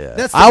 yeah.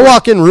 That's the I worst.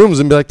 walk in rooms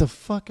and be like, the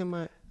fuck am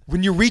I?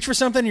 When you reach for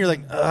something, you're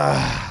like,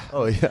 ugh.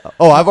 Oh, yeah.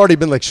 Oh, I've already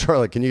been like,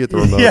 Charlotte, can you get the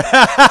remote?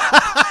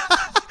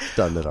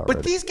 Done it already.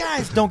 But these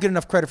guys don't get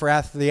enough credit for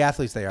the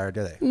athletes they are,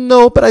 do they?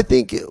 No, but I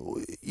think,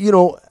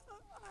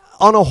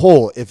 on a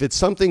whole, if it's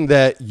something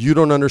that you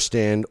don't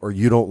understand or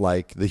you don't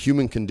like, the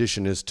human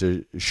condition is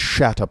to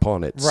shat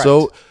upon it. Right.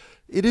 So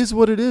it is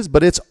what it is,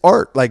 but it's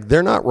art. Like,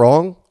 they're not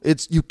wrong.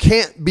 You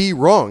can't be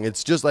wrong.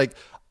 It's just like,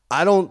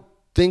 I don't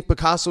think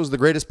Picasso's the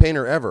greatest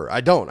painter ever.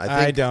 I don't.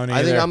 I don't I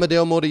think either.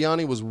 Amadeo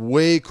Modigliani was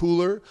way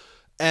cooler,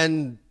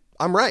 and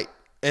I'm right.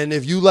 And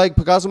if you like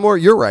Picasso more,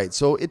 you're right.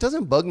 So it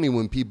doesn't bug me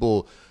when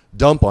people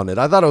dump on it.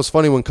 I thought it was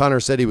funny when Connor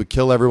said he would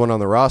kill everyone on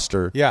the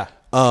roster. Yeah.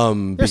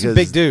 There's some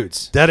big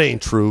dudes. That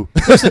ain't true.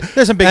 There's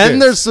some big dudes.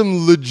 And there's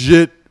some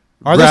legit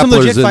Are there some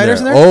grapplers legit fighters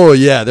in there? Oh,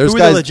 yeah. There's Who are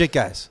guys. the legit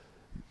guys?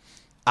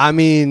 I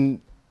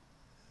mean,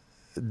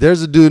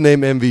 there's a dude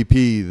named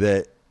MVP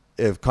that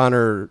if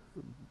Connor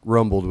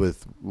rumbled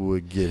with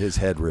would get his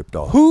head ripped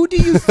off. Who do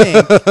you think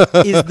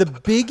is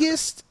the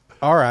biggest?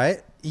 All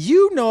right.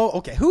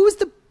 Okay. Who is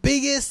the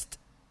biggest?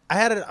 I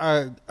had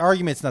an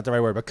argument's not the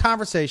right word, but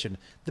conversation.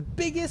 The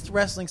biggest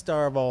wrestling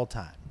star of all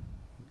time.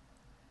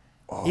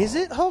 Is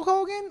it Hulk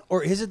Hogan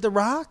or is it The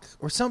Rock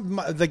or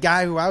the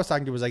guy who I was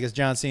talking to was, I guess,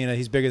 John Cena.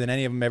 He's bigger than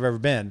any of them have ever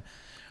been.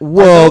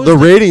 Well, the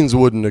ratings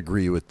wouldn't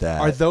agree with that.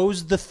 Are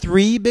those the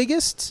three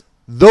biggest?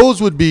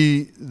 Those would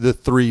be the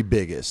three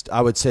biggest.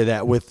 I would say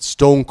that, with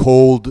Stone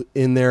Cold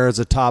in there as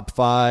a top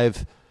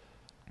 5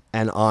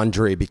 and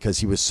Andre, because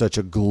he was such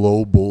a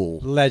global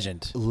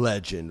Legend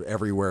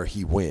everywhere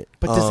he went.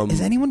 But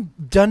has anyone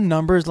done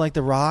numbers like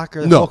The Rock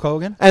or No. Hulk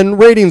Hogan? And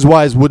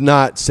ratings-wise, would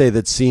not say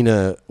that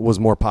Cena was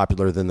more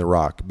popular than The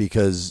Rock,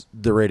 because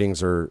the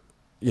ratings are,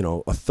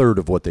 a third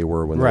of what they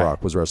were when Right. The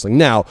Rock was wrestling.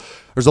 Now,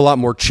 there's a lot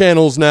more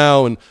channels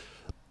now, and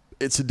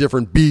it's a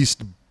different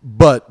beast.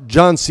 But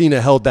John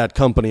Cena held that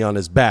company on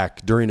his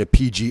back during a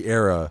PG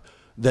era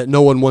that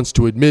no one wants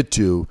to admit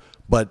to,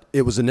 but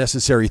it was a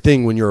necessary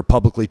thing when you're a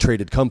publicly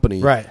traded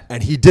company. Right.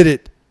 And he did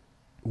it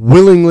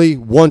willingly,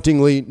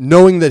 wantingly,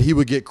 knowing that he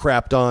would get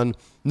crapped on,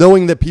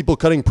 knowing that people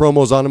cutting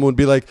promos on him would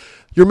be like,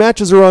 your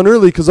matches are on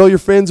early because all your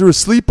fans are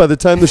asleep by the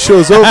time the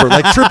show's over.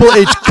 Like, Triple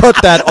H cut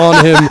that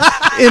on him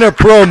in a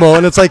promo,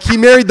 and it's like, he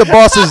married the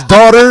boss's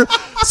daughter,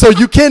 so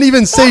you can't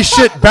even say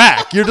shit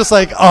back. You're just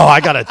like, oh, I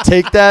got to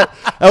take that.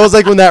 That was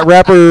like when that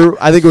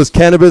rapper, I think it was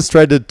Cannabis,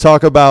 tried to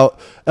talk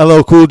about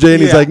LL Cool J,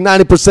 and he's Yeah. like,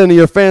 90% of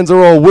your fans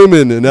are all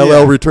women, and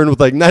LL returned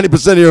with like,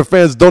 90% of your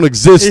fans don't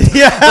exist.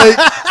 Yeah.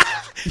 Like,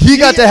 he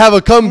got to have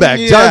a comeback.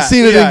 Yeah, John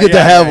Cena didn't get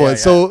to have one. yeah.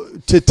 So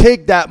to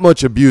take that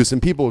much abuse,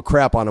 and people would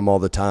crap on him all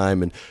the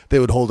time, and they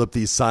would hold up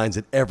these signs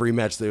at every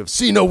match. They would,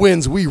 Cena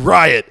wins, we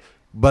riot.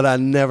 But I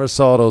never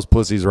saw those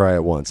pussies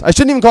riot once. I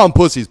shouldn't even call them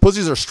pussies.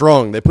 Pussies are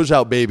strong. They push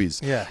out babies.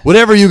 Yeah.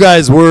 Whatever you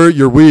guys were,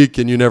 you're weak,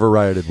 and you never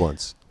rioted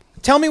once.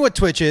 Tell me what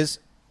Twitch is.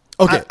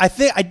 Okay.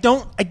 I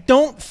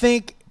don't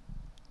think.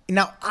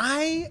 Now,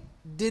 I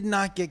did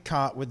not get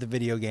caught with the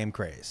video game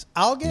craze.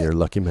 You're a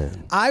lucky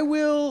man. I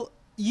will.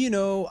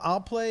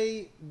 I'll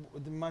play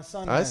with my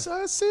son. I see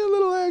a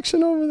little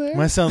action over there.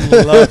 My son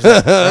loves it.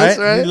 Right? That's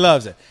right. He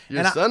loves it.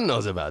 Your son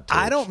knows about Twitch.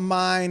 I don't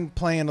mind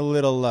playing a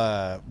little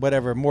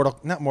whatever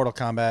not Mortal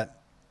Kombat,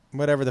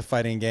 whatever the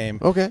fighting game.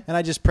 Okay. And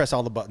I just press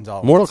all the buttons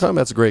all. Mortal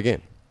Kombat's a great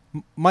game.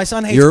 My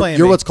son hates You're playing.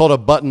 you're me. what's called a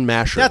button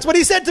masher. That's what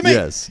he said to me.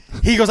 Yes.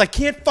 He goes, I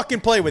can't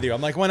fucking play with you.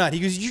 I'm like, why not? He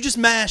goes, you just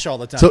mash all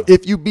the time. So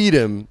if you beat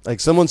him,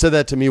 like someone said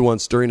that to me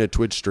once during a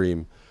Twitch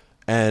stream,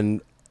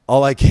 and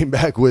all I came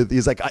back with,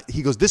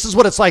 he goes, this is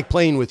what it's like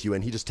playing with you.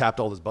 And he just tapped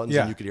all his buttons,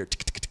 Yeah. and you could hear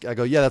tick, tick, tick. I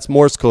go, yeah, that's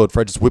Morse code for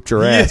I just whipped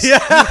your ass.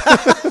 Yeah.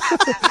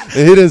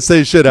 And he didn't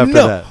say shit after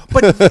that.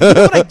 But you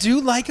know what I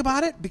do like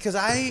about it? Because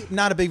I'm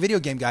not a big video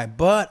game guy,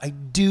 but I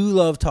do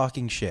love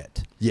talking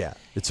shit. Yeah,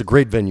 it's a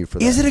great venue for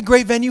that. Is it a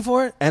great venue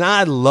for it? And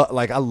I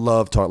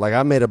love talk. Like,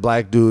 I made a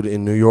black dude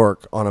in New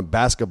York on a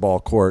basketball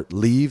court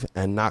leave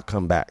and not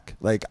come back.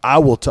 Like, I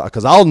will talk,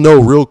 because I'll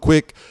know real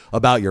quick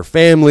about your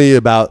family,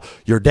 about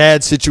your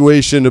dad's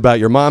situation, about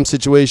your mom's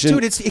situation.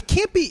 Dude, it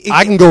can't be.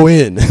 I can go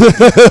in. Now,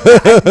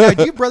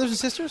 do you have brothers and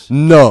sisters?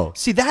 No.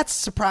 See, that's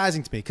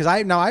surprising to me because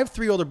I have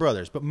 3 older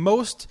brothers, but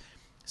most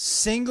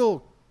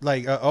single,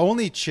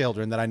 only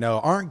children that I know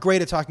aren't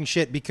great at talking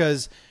shit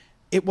because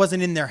it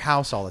wasn't in their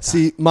house all the time.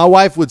 See, my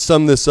wife would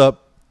sum this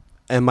up,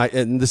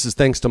 and this is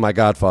thanks to my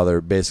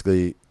godfather,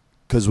 basically,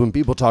 because when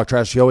people talk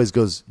trash, she always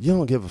goes, you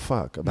don't give a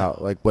fuck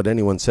about like what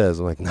anyone says.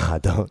 I'm like, nah, I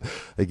don't.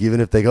 Like,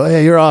 even if they go,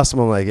 hey, you're awesome,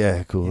 I'm like,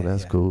 yeah, cool,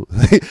 that's cool.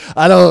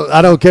 I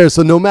don't care.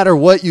 So no matter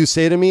what you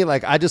say to me,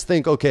 like, I just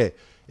think, okay,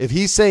 If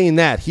he's saying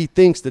that, he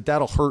thinks that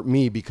that'll hurt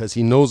me because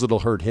he knows it'll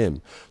hurt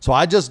him. So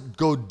I just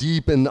go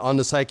deep on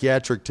the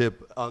psychiatric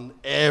tip on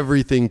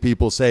everything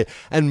people say.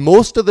 And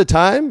most of the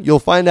time, you'll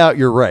find out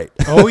you're right.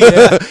 Oh,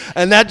 yeah.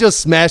 And that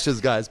just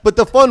smashes guys. But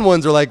the fun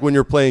ones are like when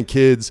you're playing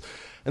kids.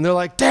 And they're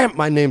like, damn,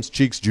 my name's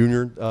Cheeks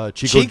Jr.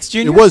 Cheeks Jr.?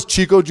 It was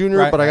Chico Jr.,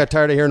 Right, but I got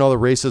tired of hearing all the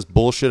racist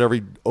bullshit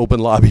every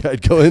open lobby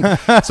I'd go in.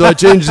 So I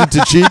changed it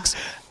to Cheeks.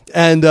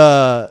 And,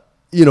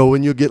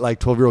 when you get like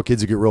 12-year-old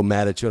kids who get real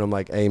mad at you, and I'm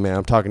like, hey, man,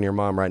 I'm talking to your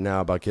mom right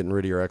now about getting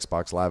rid of your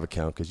Xbox Live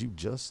account because you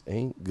just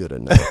ain't good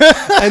enough.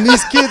 And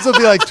these kids will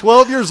be like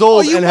 12 years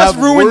old you and must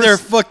have ruin their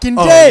fucking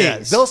days. Yeah.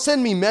 They'll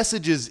send me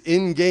messages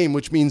in-game,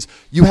 which means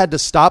you had to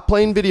stop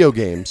playing video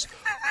games,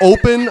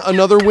 open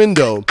another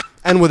window,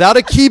 and without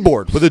a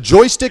keyboard, with a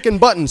joystick and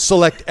button,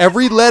 select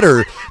every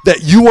letter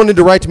that you wanted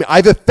to write to me.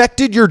 I've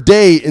affected your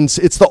day, and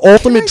it's the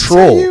ultimate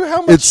troll. Tell you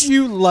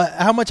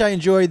how much I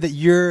enjoyed that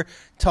you're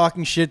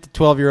talking shit to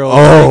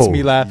 12-year-olds. Makes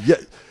me laugh. Yeah.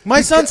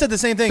 My son said the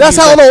same thing. That's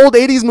how the old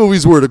 80s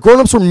movies were. The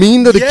grown-ups were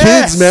mean to the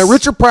kids, man.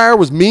 Richard Pryor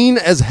was mean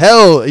as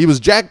hell. He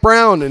was Jack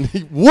Brown, and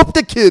he whooped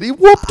a kid. He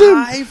whooped him.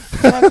 I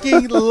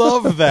fucking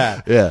love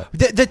that. Yeah.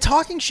 The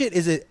talking shit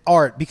is an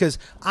art because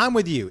I'm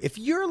with you. If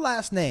your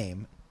last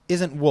name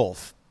isn't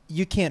Wolf,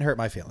 you can't hurt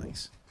my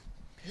feelings.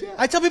 Yeah.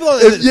 I tell people,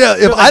 if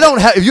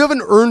you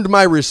haven't earned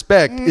my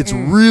respect, it's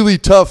really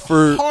tough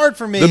for hard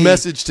for me the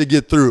message to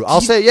get through.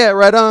 I'll say, yeah,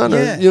 right on,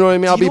 or you know what I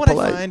mean. I'll be polite.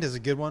 What I find is a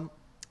good one,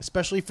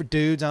 especially for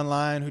dudes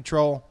online who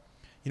troll.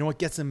 You know what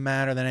gets them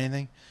madder than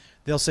anything?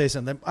 They'll say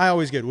something. I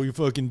always get, well, you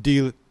fucking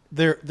deal.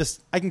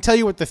 I can tell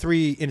you what the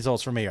 3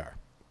 insults for me are.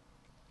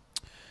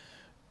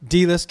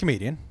 D-list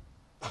comedian.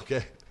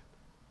 Okay.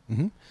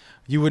 Mm-hmm.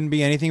 You wouldn't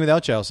be anything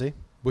without Chelsea,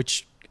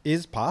 which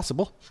is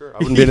possible. Sure. I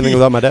wouldn't be anything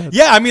without my dad.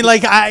 Yeah, I mean,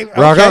 like, I'm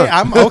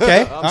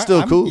okay. I'm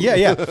still cool.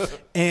 Yeah.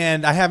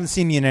 And I haven't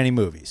seen you in any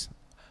movies.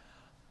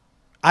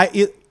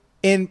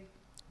 And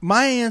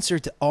my answer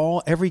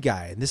to every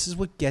guy, and this is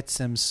what gets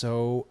them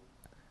so,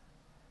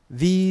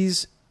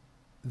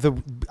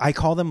 I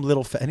call them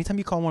little fella. Anytime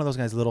you call one of those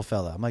guys little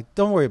fella, I'm like,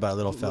 don't worry about it,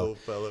 little fella. Little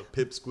fella,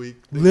 pipsqueak.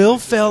 Little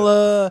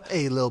fella.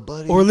 Hey, little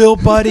buddy. Or little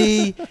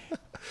buddy.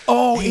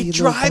 Oh, hey, it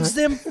drives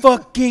them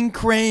fucking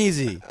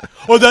crazy.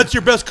 Oh, that's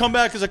your best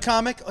comeback as a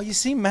comic? Oh, you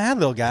seem mad,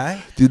 little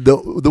guy. Dude, the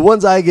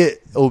ones I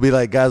get will be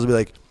like, guys will be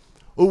like,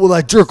 oh, well,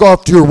 I jerk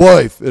off to your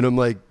wife. And I'm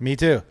like, me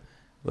too.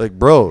 Like,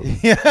 bro,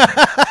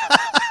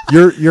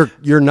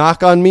 your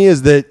knock on me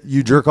is that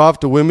you jerk off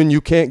to women you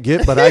can't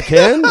get, but I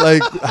can?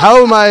 Like,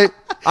 how am I?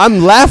 I'm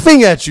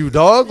laughing at you,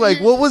 dog.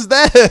 Like, what was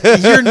that?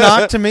 Your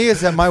knock to me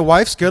is that my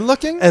wife's good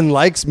looking? And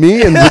likes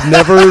me and would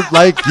never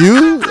like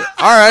you?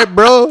 All right,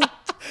 bro.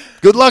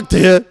 Good luck to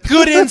you.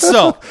 Good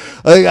insult.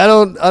 Like, I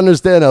don't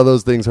understand how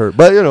those things hurt,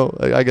 but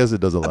I guess it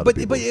does a lot of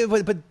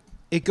people. But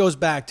it goes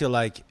back to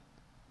like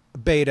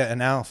beta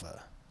and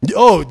alpha.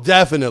 Oh,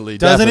 definitely,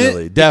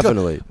 doesn't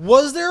definitely.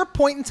 Was there a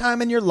point in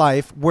time in your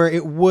life where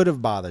it would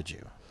have bothered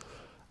you?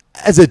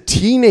 As a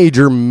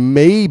teenager,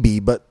 maybe,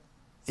 but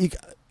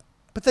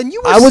then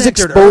you were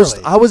exposed.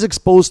 Early. I was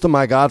exposed to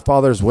my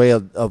godfather's way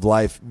of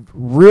life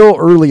real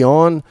early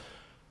on.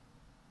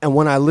 And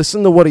when I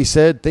listened to what he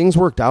said, things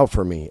worked out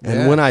for me.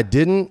 And when I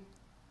didn't,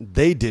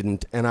 they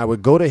didn't. And I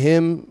would go to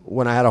him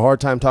when I had a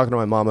hard time talking to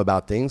my mom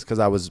about things because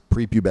I was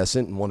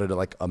prepubescent and wanted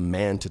a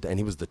man to. And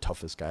he was the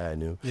toughest guy I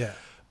knew. Yeah.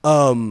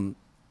 And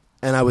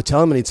I would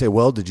tell him, and he'd say,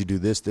 "Well, did you do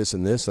this, this,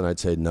 and this?" And I'd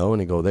say, "No."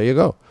 And he'd go, "There you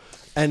go."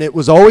 And it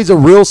was always a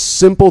real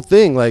simple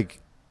thing, like,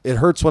 it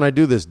hurts when I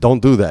do this.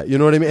 Don't do that. You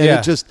know what I mean? And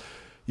it just.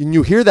 And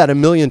you hear that a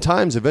million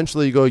times.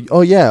 Eventually you go,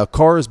 oh, yeah, a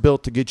car is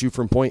built to get you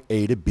from point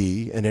A to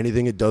B, and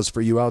anything it does for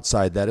you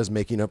outside that is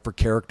making up for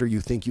character you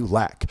think you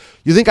lack.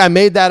 You think I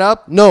made that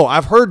up? No,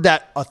 I've heard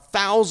that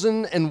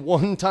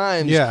 1,001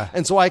 times. Yeah.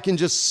 And so I can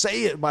just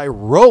say it by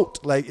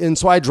rote. And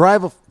so I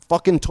drive a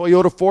fucking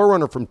Toyota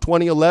 4Runner from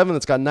 2011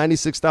 that's got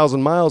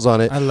 96,000 miles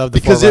on it. I love the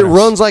 4Runners. Because it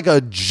runs like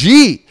a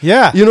G.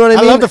 Yeah. You know what I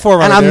mean? I love the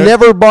 4Runner. And I've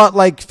never bought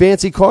like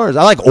fancy cars.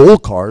 I like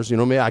old cars. You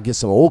know, maybe I get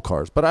some old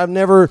cars. But I've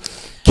never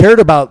cared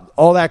about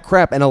all that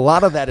crap. And a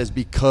lot of that is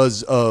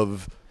because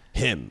of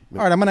him.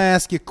 All right, I'm going to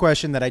ask you a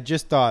question that I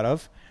just thought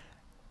of.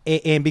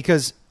 And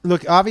because,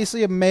 look,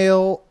 obviously a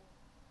male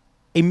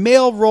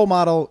role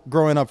model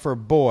growing up for a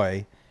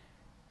boy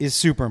is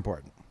super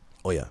important.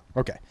 Oh, yeah.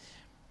 Okay.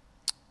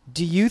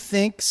 Do you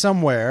think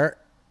somewhere,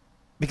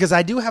 because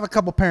I do have a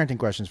couple parenting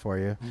questions for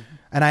you,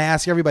 and I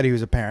ask everybody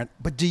who's a parent,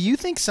 but do you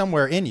think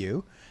somewhere in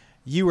you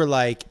were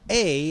like,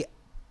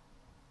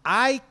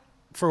 I,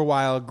 for a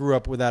while, grew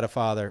up without a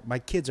father. My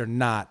kids are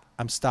not.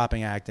 I'm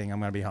stopping acting. I'm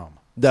going to be home.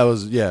 That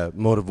was,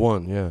 motive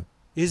one, yeah.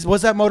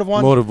 Was that motive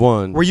one? Motive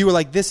one. Where you were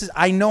like,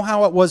 I know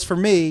how it was for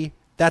me.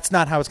 That's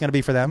not how it's going to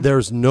be for them?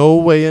 There's no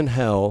way in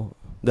hell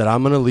that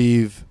I'm going to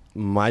leave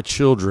my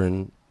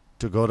children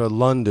to go to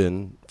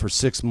London for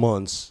 6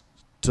 months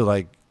to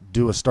like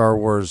do a Star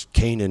Wars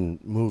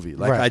Kanan movie.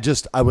 Like,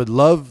 right. I would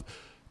love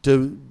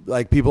to,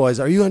 like, people always,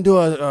 are you going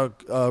to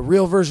do a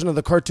real version of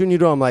the cartoon you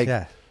do? I'm like,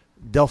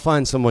 they'll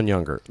find someone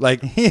younger. Like,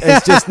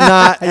 it's just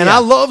not, and I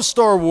love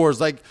Star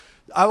Wars. Like,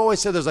 I've always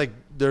said there's like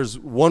there's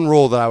one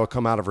role that I would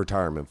come out of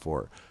retirement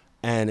for.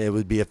 And it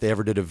would be if they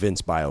ever did a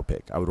Vince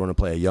biopic. I would want to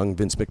play a young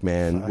Vince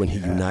McMahon when he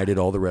united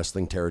all the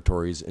wrestling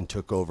territories and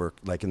took over,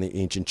 like in the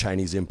ancient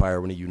Chinese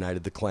Empire when he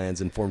united the clans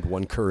and formed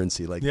one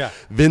currency. Like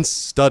Vince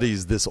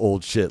studies this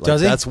old shit. Like, Does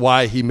he? That's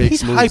why he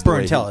makes moves. He's hyper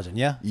intelligent,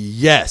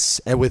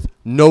 Yes, and with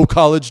no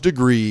college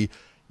degree,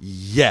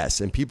 yes.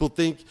 And people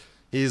think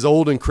he's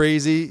old and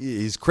crazy.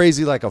 He's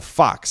crazy like a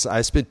fox.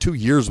 I spent 2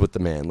 years with the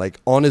man, like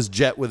on his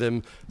jet with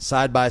him,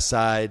 side by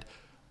side.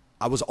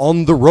 I was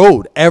on the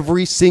road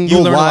every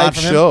single live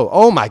show.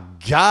 Oh, my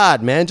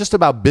God, man. Just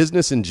about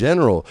business in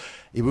general.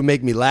 He would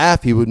make me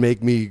laugh. He would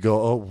make me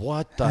go, oh,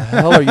 what the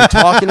hell are you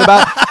talking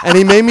about? And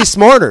he made me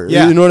smarter.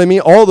 Yeah. You know what I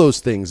mean? All those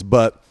things.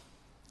 But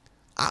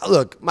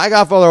look, my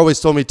godfather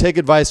always told me, take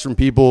advice from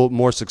people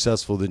more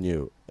successful than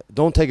you.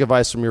 Don't take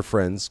advice from your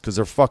friends because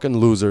they're fucking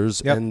losers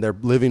and they're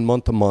living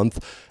month to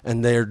month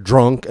and they're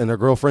drunk and their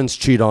girlfriends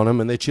cheat on them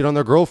and they cheat on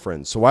their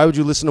girlfriends. So why would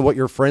you listen to what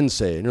your friends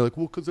say? And you're like,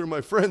 well, because they're my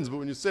friends. But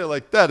when you say it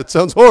like that, it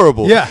sounds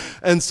horrible. Yeah.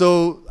 And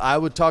so I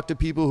would talk to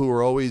people who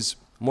were always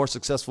more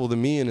successful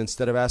than me. And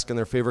instead of asking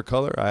their favorite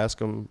color, I ask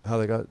them how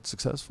they got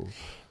successful.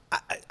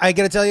 I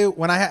got to tell you,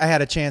 when I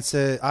had a chance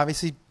to,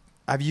 obviously,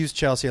 I've used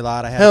Chelsea a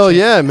lot.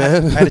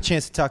 Man. I had a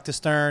chance to talk to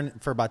Stern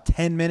for about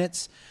 10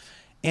 minutes.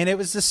 And it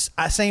was this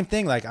same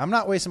thing. Like, I'm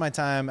not wasting my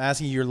time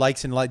asking you your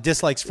likes and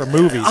dislikes for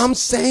movies. I'm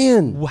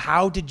saying.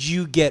 How did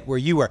you get where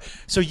you were?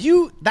 So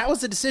that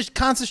was a decision,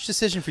 conscious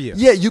decision for you.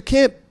 Yeah, you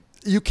can't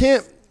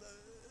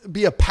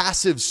be a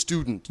passive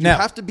student. You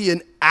have to be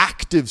an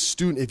active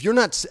student. If you're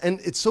not,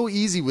 and it's so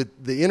easy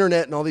with the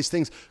internet and all these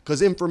things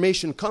because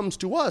information comes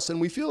to us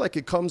and we feel like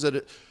it comes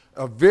at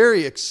a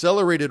very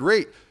accelerated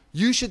rate.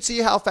 You should see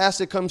how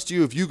fast it comes to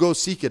you if you go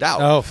seek it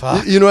out. Oh,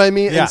 fuck. You know what I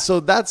mean? Yeah. And so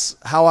that's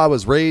how I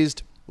was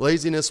raised.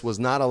 Laziness was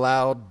not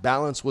allowed.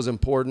 Balance was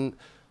important.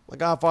 My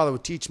godfather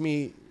would teach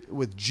me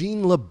with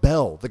Gene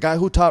LaBelle, the guy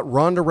who taught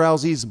Ronda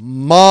Rousey's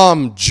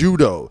mom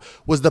judo,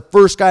 was the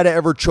first guy to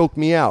ever choke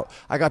me out.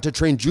 I got to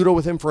train judo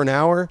with him for an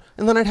hour,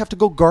 and then I'd have to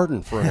go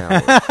garden for an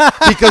hour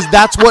because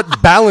that's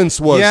what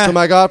balance was to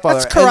my godfather.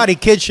 That's Karate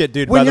Kid shit,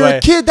 dude, when by the you're way.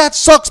 a kid, that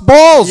sucks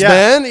balls,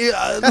 man.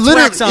 That's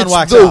wax on,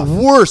 wax off. off. The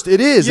worst.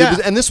 It is. Yeah.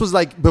 And this was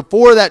like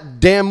before that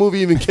damn movie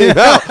even came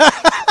out.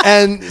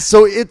 And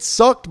so it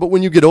sucked, but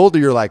when you get older,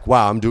 you're like,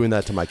 wow, I'm doing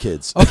that to my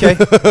kids. Okay,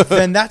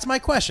 then that's my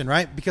question,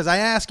 right? Because I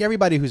ask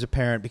everybody who's a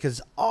parent because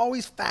it's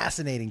always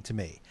fascinating to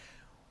me.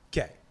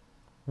 Okay,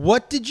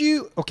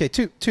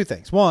 two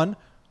things. One,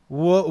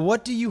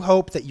 what do you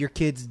hope that your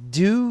kids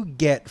do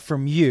get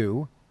from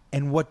you,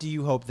 and what do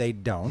you hope they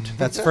don't?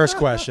 That's the first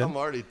question. I'm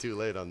already too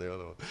late on the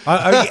other one.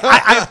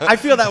 I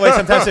feel that way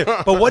sometimes too.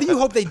 But what do you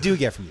hope they do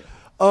get from you?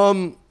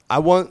 I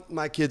want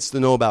my kids to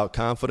know about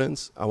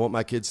confidence. I want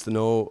my kids to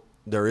know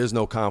there is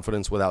no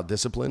confidence without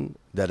discipline,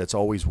 that it's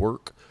always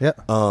work. Yeah.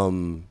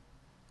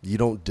 You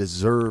don't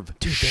deserve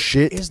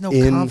shit. There is no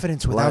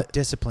confidence without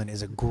discipline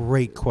is a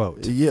great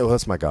quote. Yeah, well,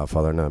 that's my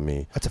godfather, not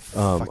me. That's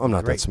a I'm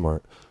not that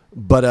smart.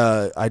 But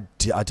I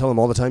tell them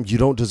all the time, you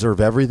don't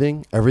deserve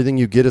everything. Everything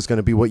you get is going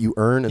to be what you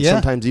earn. And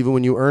sometimes even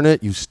when you earn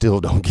it, you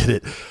still don't get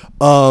it.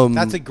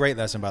 That's a great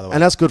lesson, by the way.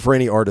 And that's good for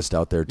any artist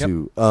out there,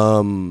 too.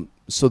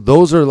 So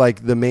those are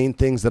like the main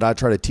things that I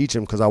try to teach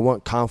them because I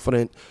want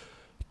confident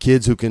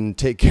kids who can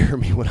take care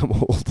of me when I'm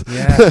old,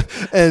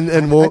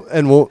 and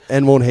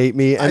won't hate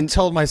me. And I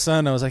told my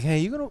son, I was like, "Hey,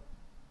 you gonna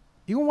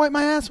wipe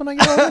my ass when I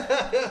get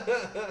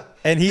older?"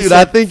 And he said,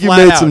 I think you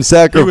made some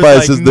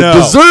sacrifices like, that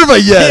deserve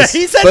a yes,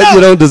 he said but no.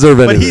 You don't deserve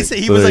anything. But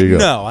he was like,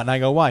 no, and I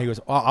go, why? He goes,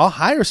 well, I'll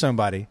hire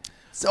somebody.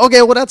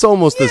 Okay, well that's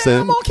almost the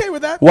same. I'm okay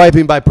with that.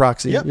 Wiping by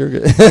proxy. Yep. You're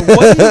good.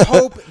 What do you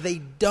hope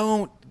they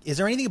don't? Is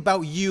there anything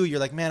about you you're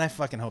like, man, I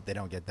fucking hope they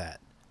don't get that?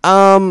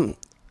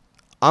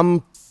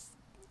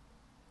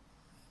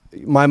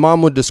 My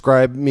mom would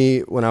describe me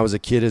when I was a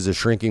kid as a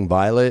shrinking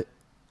violet.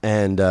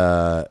 And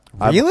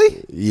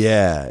really?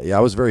 I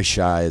was very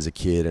shy as a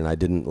kid, and I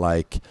didn't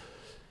like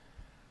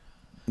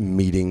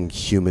meeting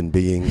human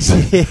beings.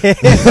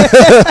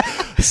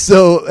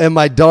 So, and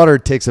my daughter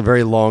takes a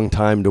very long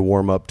time to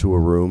warm up to a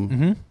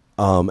room,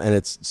 and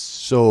it's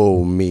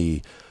so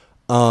me.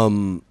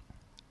 And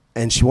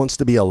she wants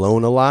to be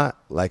alone a lot,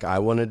 like I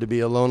wanted to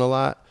be alone a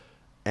lot,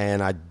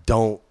 and I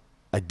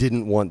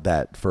didn't want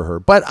that for her,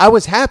 but I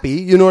was happy.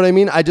 You know what I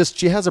mean?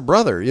 she has a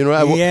brother. You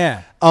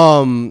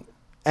know?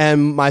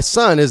 And my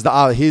son is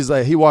he's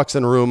like, he walks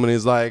in a room and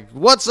he's like,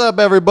 "What's up,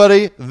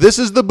 everybody? This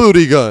is the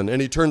booty gun." And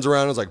he turns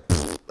around and is like,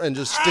 and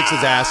just sticks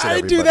his ass at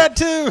everybody. I do that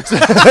too.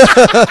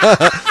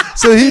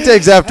 So he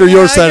takes after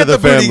your side of the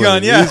family. Booty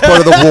gun, He's part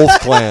of the Wolf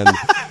clan.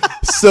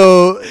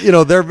 So,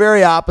 they're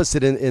very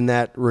opposite in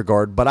that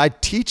regard. But I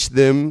teach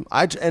them,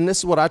 and this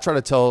is what I try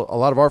to tell a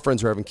lot of our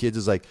friends who are having kids,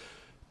 is like,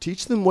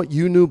 teach them what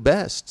you knew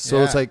best.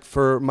 So it's like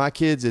for my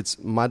kids,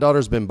 my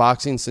daughter's been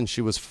boxing since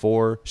she was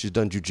 4. She's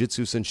done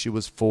jiu-jitsu since she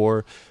was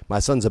 4. My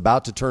son's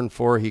about to turn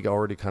 4. He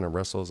already kind of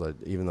wrestles,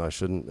 even though I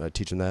shouldn't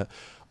teach him that.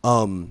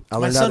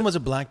 My son was a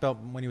black belt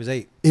when he was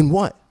 8. In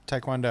what?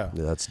 Taekwondo.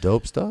 Yeah, that's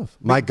dope stuff.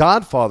 My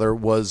godfather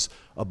was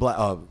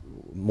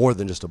more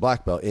than just a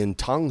black belt, in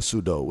Tang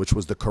Soo Do, which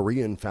was the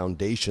Korean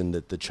foundation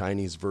that the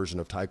Chinese version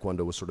of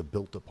Taekwondo was sort of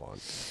built upon.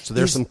 So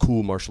there's some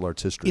cool martial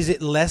arts history. Is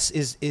it less?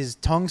 Is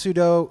Tang Soo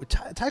Do?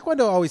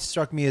 Taekwondo always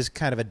struck me as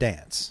kind of a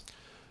dance.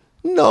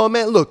 No,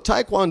 man. Look,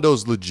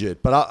 Taekwondo's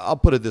legit, but I'll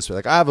put it this way: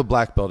 like I have a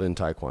black belt in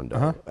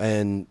Taekwondo,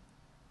 and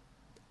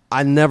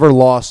I never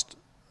lost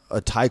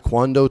a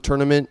Taekwondo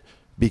tournament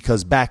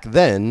because back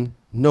then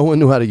no one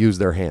knew how to use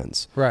their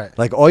hands. Right.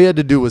 Like all you had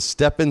to do was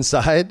step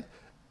inside,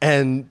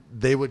 and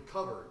they would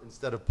cover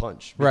instead of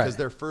punch because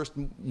their first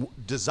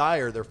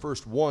desire, their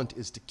first want,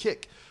 is to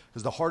kick.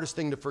 Because the hardest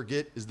thing to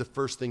forget is the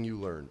first thing you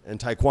learn, and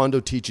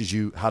Taekwondo teaches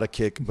you how to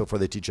kick before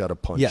they teach you how to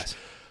punch. Yes.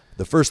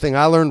 The first thing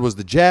I learned was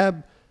the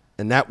jab.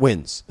 And that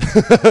wins.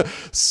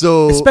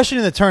 So especially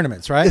in the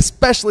tournaments, right?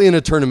 Especially in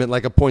a tournament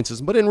like a point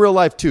system, but in real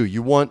life too.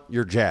 You want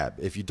your jab.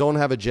 If you don't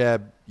have a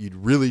jab, you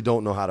really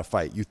don't know how to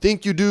fight. You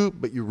think you do,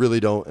 but you really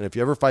don't. And if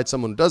you ever fight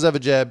someone who does have a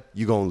jab,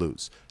 you're gonna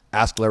lose.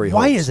 Ask Larry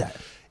Holmes. Why is that?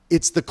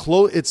 It's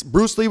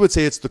Bruce Lee would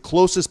say it's the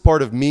closest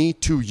part of me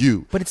to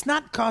you. But it's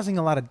not causing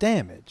a lot of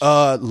damage.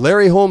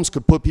 Larry Holmes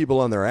could put people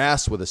on their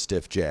ass with a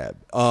stiff jab.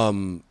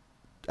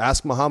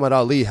 Ask Muhammad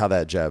Ali how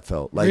that jab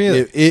felt. Like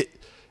really?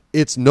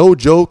 It's no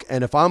joke,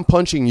 and if I'm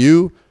punching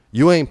you,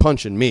 you ain't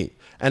punching me.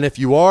 And if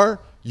you are,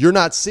 you're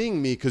not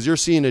seeing me because you're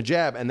seeing a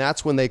jab, and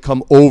that's when they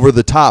come over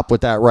the top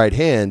with that right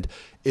hand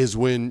is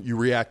when you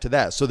react to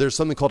that. So there's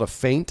something called a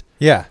feint.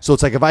 Yeah. So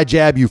it's like if I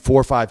jab you 4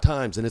 or 5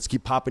 times and it's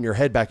keep popping your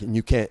head back and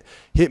you can't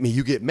hit me,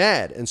 you get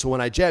mad. And so when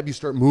I jab, you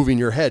start moving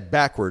your head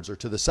backwards or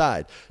to the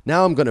side.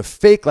 Now I'm going to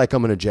fake like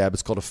I'm going to jab.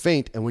 It's called a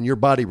feint, and when your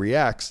body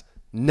reacts,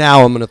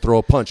 now I'm going to throw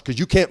a punch because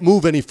you can't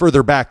move any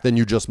further back than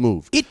you just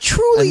moved. It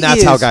truly is. And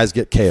that's how guys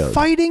get KO'd.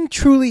 Fighting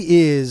truly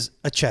is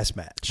a chess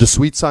match. The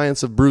sweet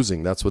science of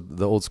bruising. That's what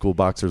the old school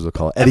boxers would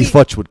call it. Eddie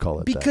Futch would call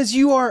it because that.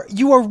 you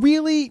are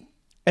really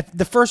at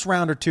the first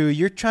round or two.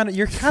 You're kind of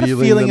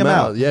feeling them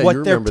out. Yeah, what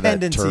you their remember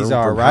tendencies that term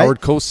are, from right?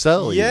 Howard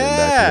Cosell. Yeah,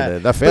 back in the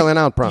day. That feeling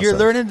out process. You're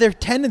learning their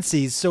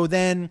tendencies, so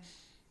then.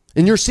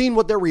 And you're seeing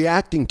what they're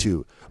reacting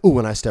to. Ooh,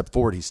 when I step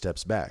forward, he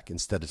steps back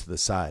instead of to the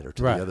side or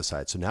to the other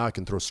side. So now I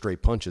can throw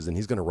straight punches, and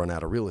he's going to run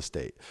out of real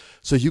estate.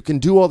 So you can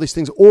do all these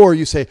things. Or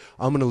you say,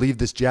 I'm going to leave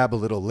this jab a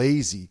little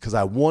lazy because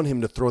I want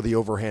him to throw the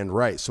overhand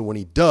right. So when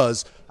he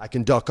does, I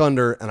can duck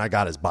under, and I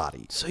got his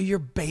body. So you're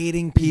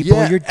baiting people.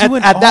 Yeah, you're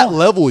doing at that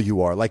level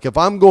you are. Like if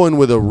I'm going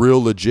with a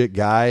real legit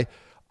guy,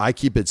 I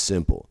keep it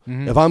simple.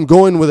 Mm-hmm. If I'm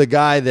going with a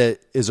guy that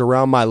is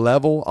around my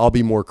level, I'll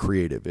be more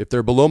creative. If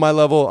they're below my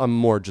level, I'm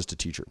more just a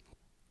teacher.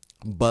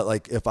 But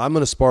like if I'm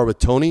going to spar with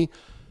Tony,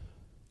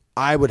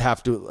 I would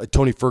have to, like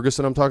Tony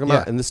Ferguson I'm talking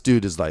about, and this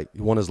dude is like,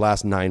 he won his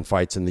last 9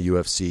 fights in the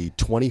UFC.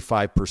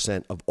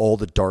 25% of all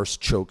the Darce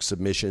choke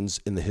submissions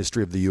in the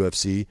history of the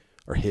UFC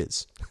are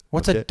his.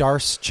 What's a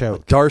Darce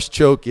choke? A Darce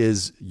choke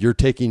is you're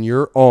taking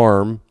your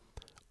arm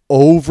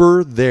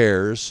over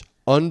theirs,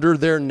 under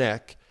their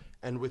neck,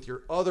 and with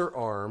your other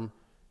arm,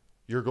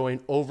 you're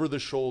going over the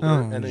shoulder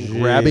and then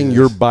grabbing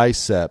your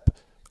bicep.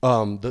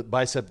 The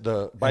bicep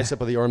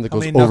of the arm that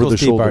goes over the shoulder. How many knuckles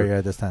deep are you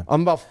at this time?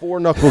 I'm about 4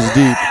 knuckles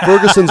deep.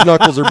 Ferguson's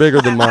knuckles are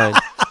bigger than mine.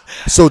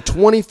 So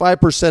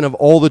 25% of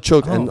all the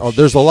choke, and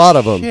there's a lot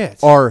of them,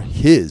 are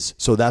his.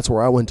 So that's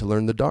where I went to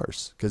learn the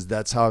Darce, because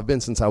that's how I've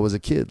been since I was a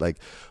kid. Like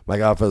my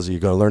godfather said,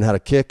 you're going to learn how to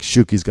kick.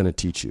 Shuki's going to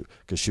teach you,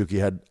 because Shuki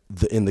had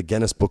in the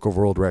Guinness Book of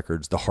World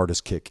Records the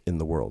hardest kick in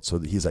the world. So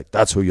he's like,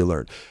 that's who you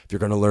learn. If you're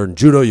going to learn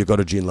judo, you go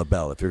to Jean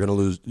LaBelle. If you're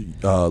going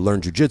to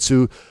learn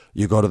jiu-jitsu,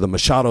 you go to the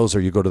Machados or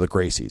you go to the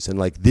Gracies. And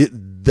like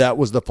that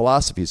was the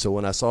philosophy. So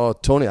when I saw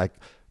Tony, like,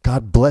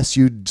 God bless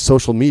you,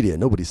 social media.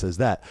 Nobody says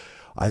that.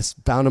 I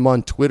found him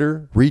on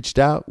Twitter, reached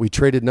out, we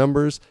traded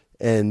numbers,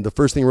 and the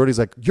first thing he wrote, he's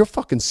like, "You're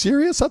fucking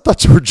serious? I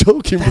thought you were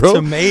joking, bro." That's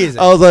amazing.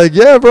 I was like,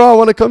 "Yeah, bro, I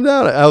want to come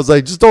down." I was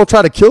like, "Just don't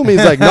try to kill me."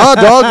 He's like, "Nah,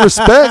 dog,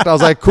 respect." I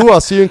was like, "Cool,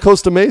 I'll see you in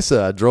Costa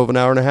Mesa." I drove an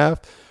hour and a half,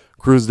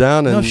 cruised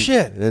down,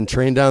 and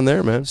trained down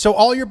there, man. So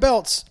all your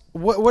belts,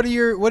 what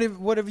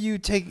have you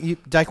taken?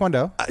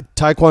 Taekwondo,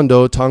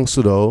 Taekwondo, Tang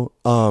Soo Do,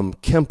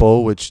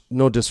 Kempo, which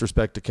no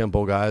disrespect to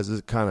Kempo guys,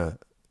 is kind of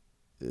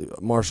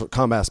martial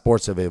combat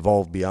sports have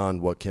evolved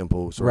beyond what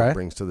Kempo sort of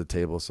brings to the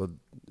table. So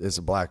it's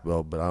a black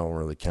belt, but I don't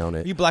really count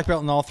it. You black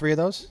belt in all 3 of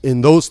those?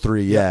 In those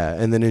 3, yeah.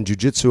 And then in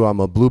jiu-jitsu, I'm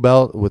a blue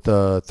belt with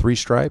 3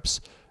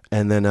 stripes.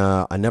 And then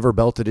I never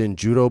belted in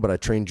judo, but I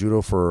trained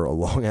judo for a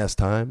long-ass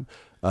time.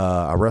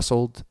 I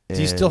wrestled. Do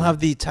you still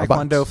have the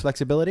Taekwondo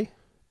flexibility?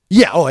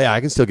 Yeah. Oh, yeah.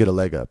 I can still get a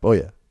leg up. Oh,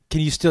 yeah.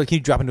 Can you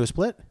drop into a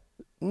split?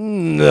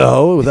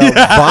 No, without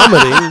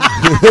vomiting.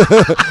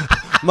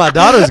 My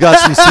daughter's got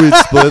some sweet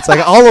splits. Like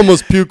I'll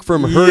almost puke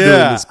from her doing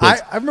the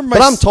splits. I remember,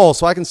 but I'm tall,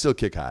 so I can still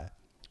kick high.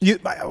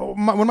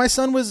 When my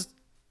son was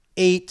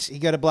 8, he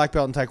got a black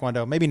belt in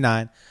Taekwondo, maybe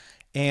 9,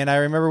 and I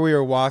remember we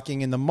were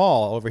walking in the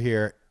mall over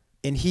here,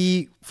 and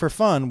he, for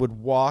fun, would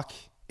walk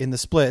in the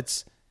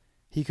splits.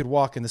 He could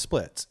walk in the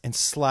splits and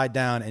slide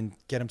down and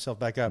get himself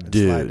back up, and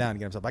slide down and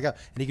get himself back up,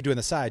 and he could do it on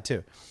the side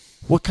too.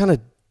 What kind of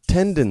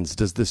tendons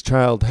does this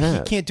child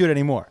have? He can't do it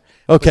anymore.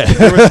 Okay.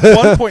 There was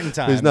one point in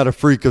time. He's not a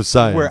freak of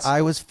science. Where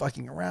I was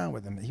fucking around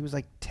with him. He was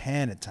like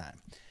 10 at the time.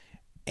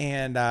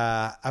 and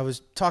I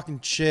was talking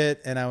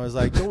shit, and I was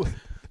like,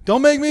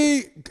 "Don't make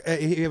me."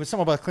 It was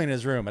something about cleaning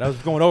his room, and I was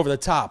going over the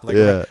top, like,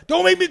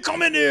 "Don't make me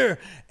come in here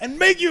and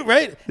make you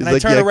right." And I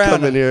turn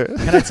around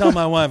and I tell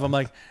my wife, I'm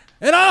like,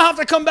 "And I'll have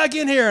to come back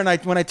in here." And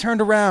when I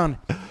turned around,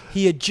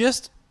 he had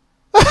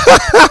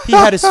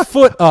his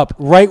foot up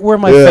right where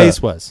my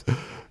face was,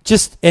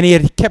 and he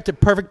had kept it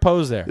perfect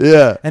pose there.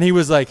 Yeah, and he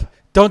was like,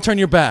 "Don't turn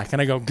your back."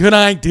 And I go, "Good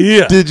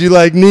idea." Did you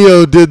like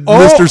Neo did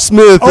Mr.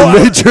 Smith in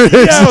Matrix?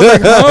 Yeah, I was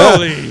like,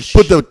 holy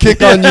Put the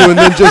kick on you and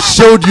then just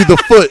showed you the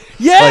foot.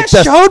 Yeah, like,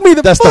 showed me the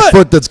foot. That's the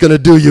foot that's going to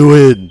do you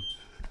in.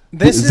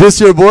 Is this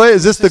your boy?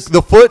 Is this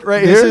the foot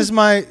right here? This is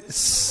my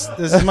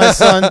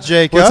son,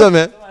 Jacob. What's up,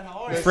 man?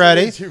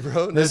 Freddie.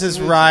 This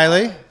is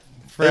Riley.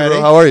 Freddie. Hey,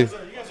 bro, how are you?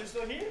 So you guys are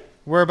still here?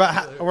 We're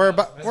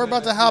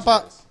about to help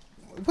out.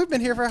 We've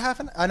been here for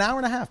an hour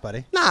and a half,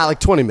 buddy. Nah, like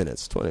 20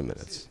 minutes. 20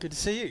 minutes. Good to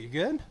see you. You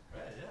good?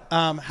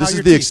 This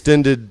is the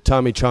extended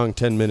Tommy Chong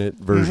 10-minute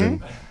version.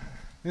 Mm-hmm.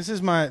 This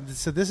is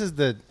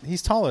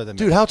he's taller than me.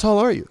 Dude, how tall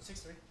are you?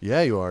 6'3".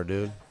 Yeah, you are,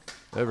 dude.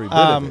 Every bit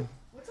of it.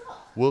 What's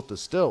up? Wilt the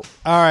stilt.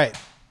 All right.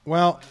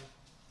 Well,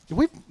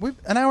 we've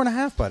an hour and a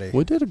half, buddy.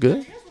 We did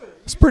good.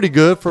 It's pretty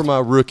good for my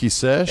rookie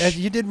sesh.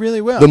 You did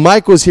really well. The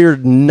mic was here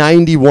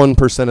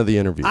 91% of the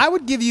interview. I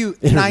would give you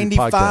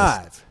 95.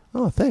 Podcast.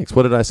 Oh, thanks.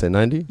 What did I say,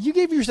 90? You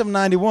gave yourself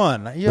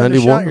 91. You 91?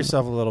 undershot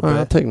yourself a little bit.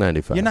 I'll take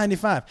 95. You're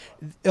 95.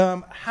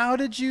 How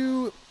did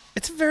you...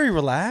 It's very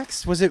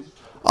relaxed. Was it...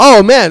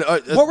 Oh, man.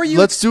 What were you...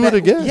 Let's do it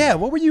again. Yeah,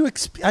 what were you...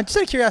 I'm just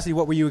out of curiosity,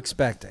 what were you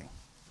expecting?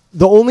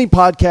 The only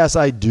podcasts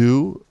I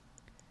do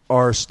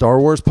are Star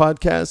Wars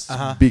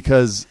podcasts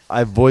because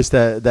I voiced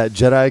that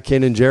Jedi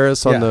Kanan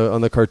Jarrus on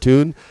the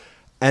cartoon.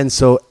 And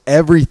so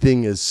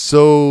everything is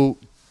so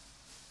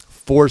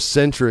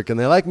Force-centric. And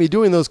they like me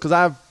doing those because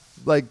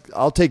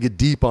I'll take it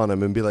deep on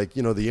them and be like,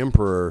 the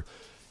Emperor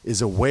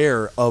is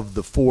aware of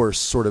the Force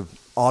sort of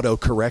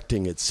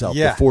auto-correcting itself.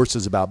 Yeah. The Force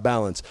is about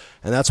balance.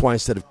 And that's why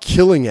instead of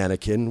killing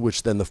Anakin,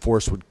 which then the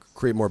Force would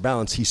create more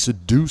balance, he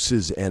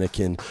seduces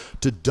Anakin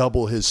to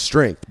double his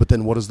strength. But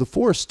then what does the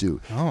Force do?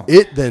 Oh.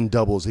 It then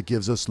doubles. It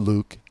gives us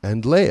Luke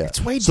and Leia.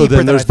 It's way so deeper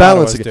then there's than I thought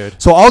balance it was, again.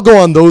 dude. So I'll go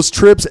on those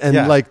trips and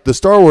the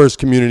Star Wars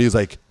community is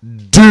like,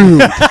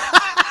 dude,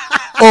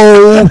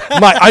 oh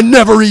my, I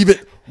never even...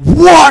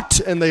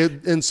 What?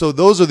 And so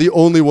those are the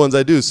only ones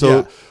I do.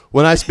 So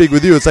when I speak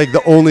with you, it's like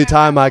the only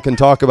time I can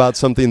talk about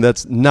something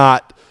that's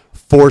not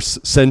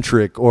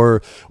Force-centric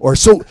or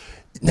so.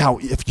 Now,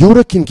 if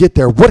Yoda can get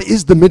there, what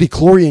is the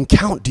midichlorian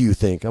count, do you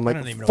think? I'm like, I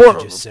don't even know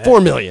what you just said.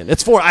 4 million.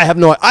 It's 4.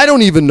 I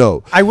don't even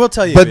know. I will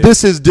tell you. But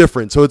this is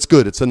different, so it's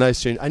good. It's a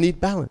nice change. I need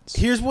balance.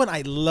 Here's what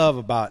I love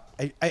about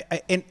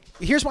and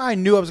here's why I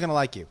knew I was going to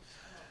like you.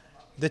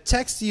 The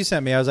text you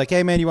sent me, I was like,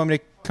 hey, man, you want me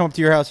to come up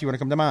to your house? You want to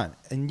come to mine?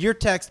 And your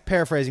text,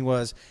 paraphrasing,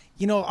 was,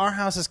 our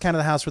house is kind of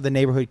the house where the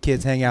neighborhood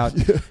kids hang out.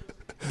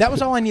 That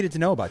was all I needed to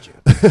know about you.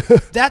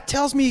 That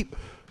tells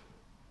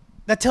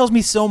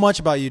me so much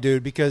about you,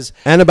 dude, because...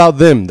 And about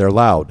them. They're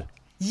loud.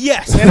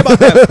 Yes, and about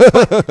them.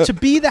 But to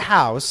be the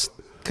house,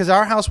 because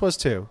our house was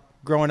too,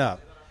 growing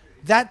up,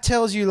 that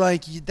tells you,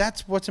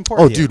 that's what's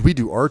important. Oh, dude, we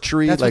do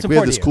archery. That's we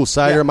have this cool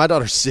side here. My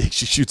daughter's 6.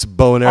 She shoots a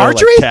bow and arrow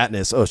archery? like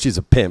Katniss. Oh, she's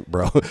a pimp,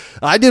 bro.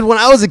 I did when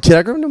I was a kid.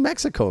 I grew up in New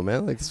Mexico,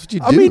 man. Like, that's what you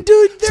do. I mean,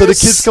 dude, so the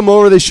kids come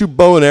over. They shoot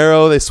bow and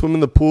arrow. They swim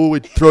in the pool. We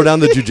throw down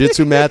the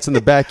jiu-jitsu mats in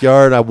the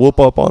backyard. I whoop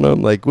up on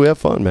them. Like, we have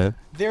fun, man.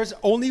 There's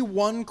only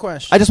one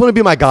question. I just want to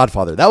be my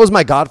godfather. That was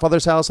my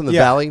godfather's house in the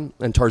valley,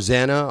 and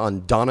Tarzana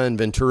on Donna and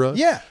Ventura.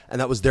 Yeah.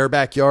 And that was their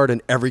backyard,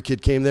 and every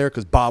kid came there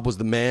because Bob was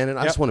the man, and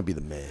I just want to be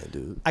the man,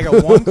 dude. I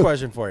got one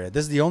question for you.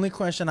 This is the only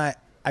question I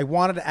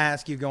wanted to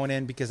ask you going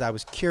in because I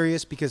was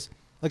curious because,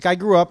 I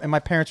grew up, and my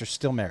parents are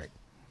still married.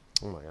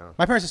 Oh, my God.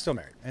 My parents are still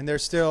married, and they're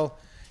still,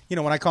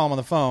 when I call them on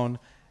the phone,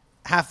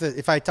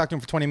 if I talk to them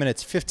for 20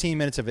 minutes, 15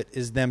 minutes of it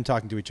is them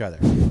talking to each other.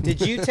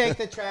 Did you take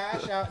the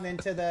trash out and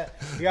into the...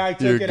 Yeah, I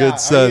took You're it a good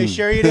out. son. Are you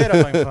sure you did?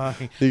 I'm like,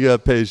 fucking... You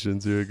got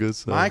patience. You're a good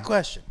son. My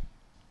question,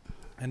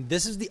 and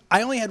this is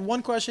I only had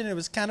one question, and it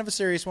was kind of a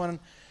serious one.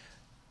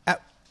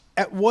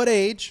 At what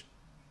age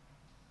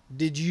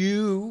did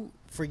you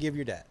forgive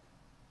your dad?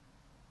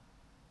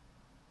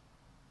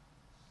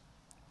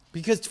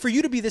 Because for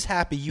you to be this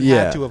happy, you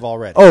had to have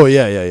already. Oh,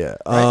 yeah.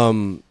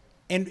 Right?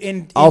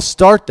 And I'll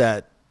start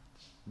that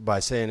by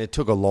saying it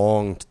took a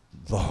long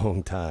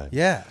time.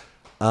 Yeah.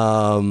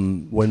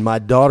 When my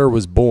daughter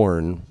was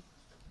born,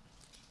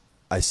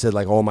 I said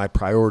all my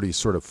priorities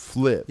sort of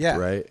flipped,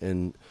 right?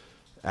 And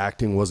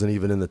acting wasn't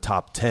even in the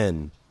top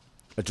 10.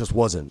 It just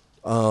wasn't.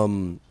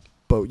 But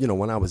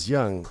when I was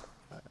young,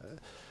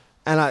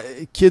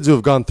 and kids who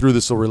have gone through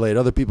this will relate.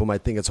 Other people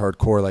might think it's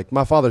hardcore. Like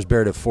my father's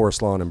buried at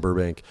Forest Lawn in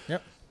Burbank.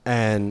 Yep.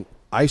 And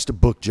I used to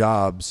book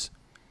jobs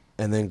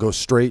and then go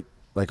straight,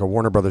 like a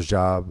Warner Brothers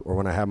job, or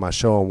when I had my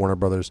show on Warner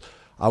Brothers,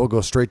 I would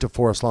go straight to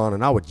Forest Lawn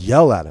and I would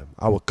yell at him.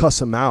 I would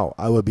cuss him out.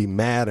 I would be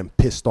mad and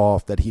pissed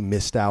off that he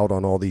missed out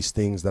on all these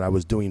things that I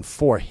was doing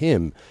for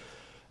him.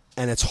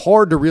 And it's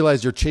hard to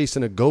realize you're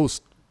chasing a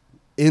ghost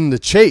in the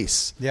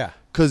chase. Yeah.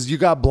 because you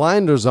got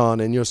blinders on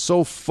and you're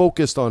so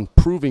focused on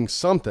proving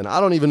something.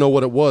 I don't even know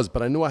what it was,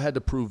 but I knew I had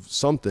to prove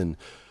something.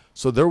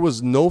 So there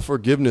was no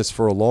forgiveness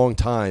for a long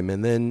time.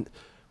 And then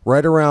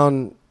right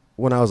around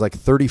when I was like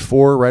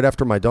 34, right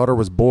after my daughter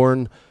was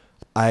born,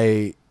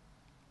 I've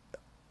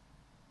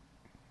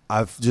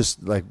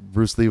just, like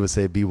Bruce Lee would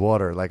say, be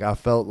water. Like I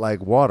felt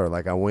like water.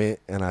 Like I went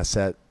and I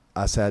sat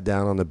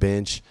down on the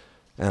bench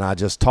and I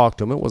just talked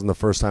to him. It wasn't the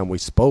first time we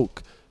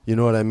spoke. You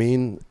know what I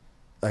mean?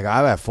 Like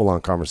I've had full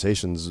on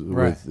conversations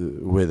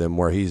with him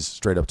where he's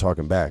straight up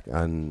talking back,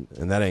 and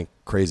that ain't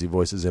crazy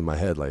voices in my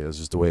head. Like it's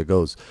just the way it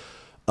goes.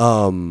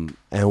 And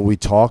we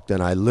talked,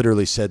 and I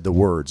literally said the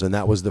words, and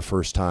that was the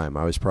first time.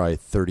 I was probably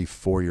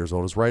 34 years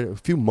old. It was right a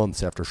few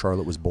months after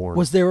Charlotte was born.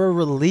 Was there a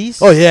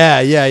release? Oh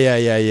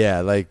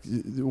yeah. Like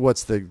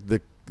what's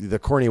the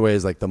corny way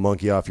is like the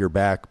monkey off your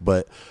back,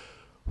 but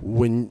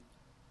when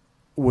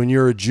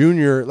you're a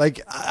junior, like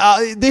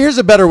here's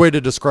a better way to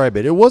describe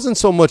it. It wasn't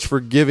so much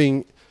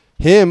forgiving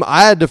him.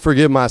 I had to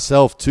forgive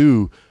myself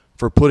too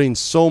for putting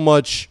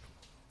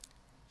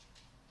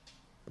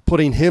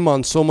him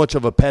on so much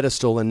of a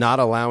pedestal and not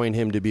allowing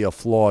him to be a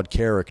flawed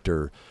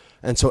character.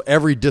 And so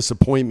every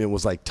disappointment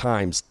was like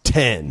times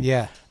 10.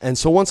 Yeah. And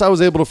so once I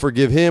was able to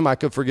forgive him, I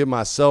could forgive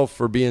myself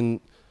for being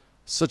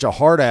such a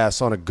hard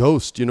ass on a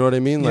ghost. You know what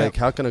I mean? Like,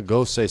 how can a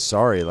ghost say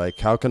sorry? Like,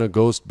 how can a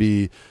ghost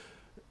be,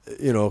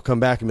 come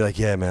back and be like,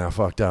 yeah, man, I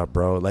fucked up,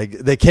 bro. Like,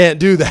 they can't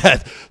do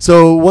that.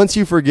 So once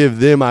you forgive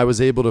them, I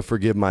was able to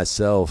forgive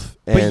myself.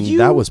 And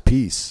that was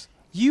peace.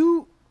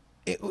 You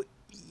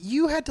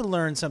had to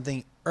learn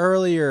something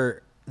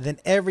earlier than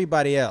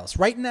everybody else.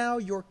 Right now,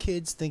 your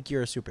kids think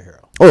you're a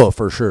superhero. Oh,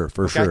 for sure,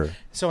 sure.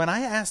 So when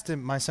I asked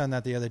my son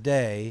that the other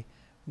day,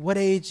 what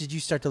age did you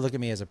start to look at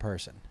me as a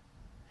person?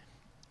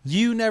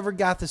 You never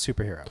got the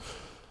superhero.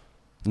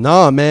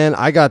 Nah, man,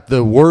 I got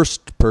the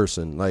worst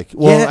person. Like,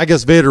 well, I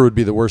guess Vader would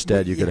be the worst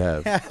dad you could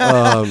have.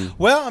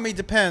 Well, I mean,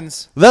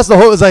 depends. That's the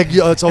whole. It's like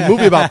it's a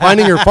movie about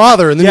finding your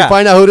father, and then you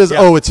find out who it is. Yeah.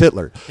 Oh, it's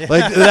Hitler.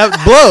 Like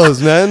that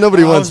blows, man.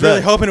 Nobody wants that. I was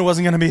really hoping it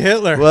wasn't going to be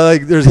Hitler. Well,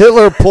 like there's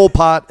Hitler, Pol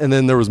Pot, and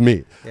then there was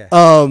me.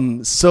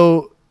 Yeah.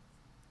 So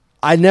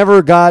I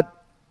got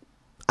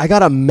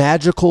a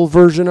magical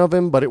version of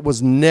him, but it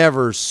was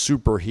never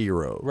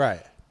superhero. Right.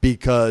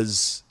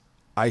 Because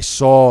I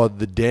saw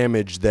the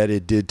damage that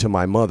it did to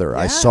my mother. Yeah.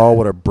 I saw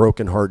what a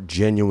broken heart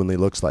genuinely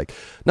looks like.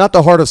 Not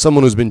the heart of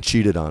someone who's been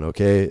cheated on,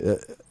 okay?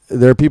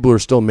 There are people who are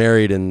still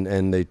married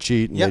and they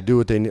cheat and they do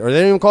what they need. Or they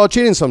don't even call it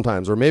cheating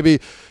sometimes. Or maybe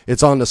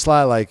it's on the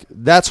sly. Like,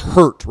 that's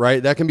hurt,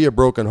 right? That can be a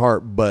broken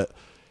heart. But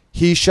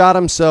he shot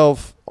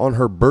himself on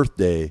her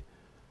birthday,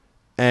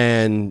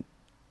 and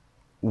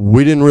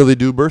we didn't really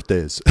do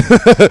birthdays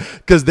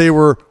because they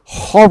were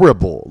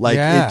horrible. Like,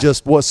 it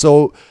just was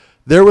so...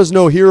 There was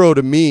no hero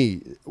to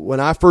me. When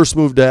I first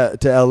moved to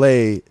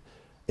L.A.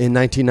 in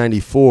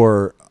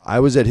 1994, I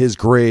was at his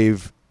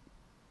grave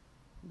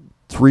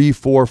 3,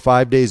 4,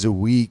 5 days a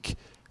week,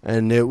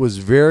 and it was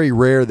very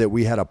rare that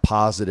we had a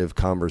positive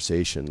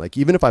conversation. Like,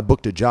 even if I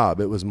booked a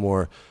job, it was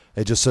more,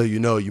 hey, just so you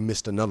know, you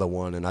missed another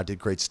one, and I did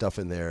great stuff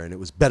in there, and it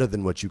was better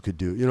than what you could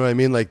do. You know what I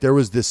mean? Like, there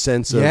was this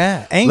sense of,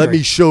 angry. Let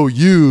me show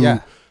you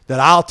that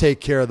I'll take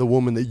care of the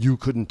woman that you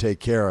couldn't take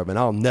care of, and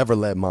I'll never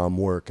let mom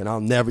work, and I'll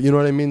never, you know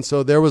what I mean?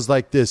 So there was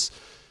like this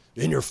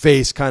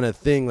in-your-face kind of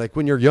thing, like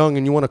when you're young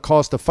and you want a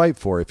cause to fight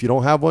for. If you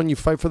don't have one, you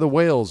fight for the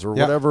whales or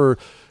whatever,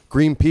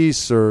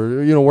 Greenpeace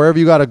or, wherever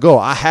you got to go.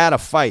 I had a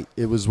fight.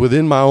 It was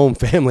within my own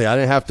family. I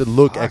didn't have to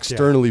look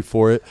externally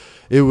for it.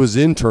 It was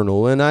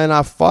internal, and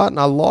I fought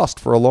and I lost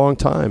for a long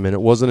time, and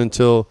it wasn't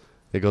until,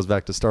 it goes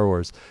back to Star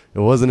Wars, it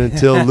wasn't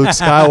until Luke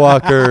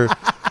Skywalker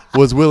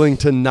was willing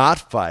to not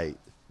fight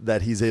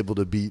that he's able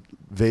to beat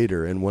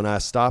Vader. And when I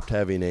stopped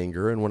having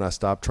anger and when I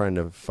stopped trying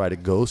to fight a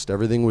ghost,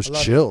 everything was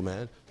chill,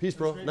 man. Peace,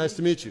 bro. Nice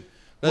to meet you.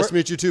 Nice to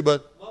meet you too,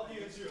 bud. Love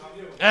you too.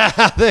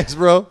 Thanks,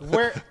 bro.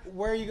 Where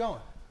are you going?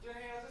 You're going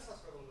to hang out at his house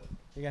for a little bit.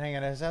 You're going to hang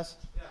out at his house?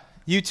 Yeah.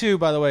 You two,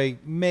 by the way,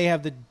 may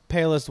have the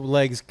palest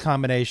legs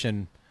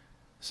combination.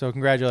 So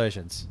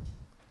congratulations.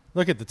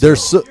 Look at the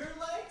two.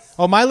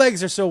 Oh, my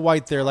legs are so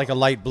white they're like a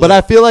light blue. But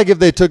I feel like if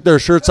they took their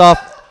shirts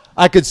off,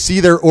 I could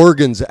see their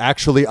organs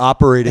actually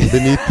operating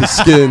beneath the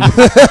skin.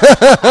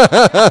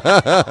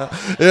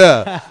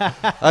 Yeah.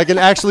 I can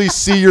actually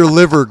see your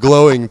liver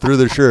glowing through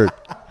the shirt.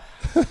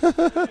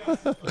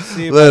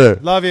 See you later.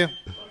 Love you.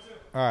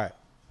 All right.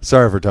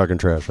 Sorry for talking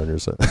trash on your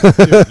son.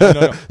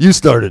 No. You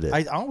started it.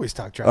 I always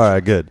talk trash. All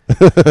right, good.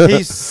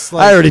 He's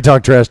like, I already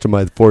talked trash to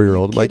my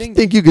 4-year-old. I'm like, you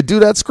think you could do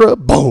that,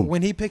 scrub? Boom.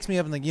 When he picks me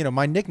up, and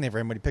my nickname for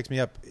him when he picks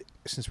me up,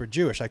 since we're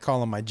Jewish, I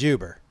call him my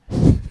Juber.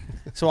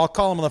 So I'll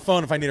call him on the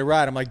phone if I need a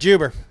ride. I'm like,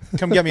 Juber,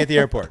 come get me at the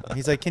airport.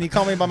 He's like, can you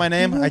call me by my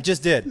name? I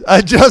just did.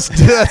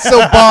 That's so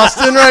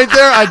Boston right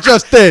there. I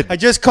just did. I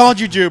just called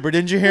you Juber.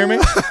 Didn't you hear me?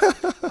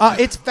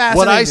 It's fascinating.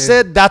 What I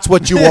said, that's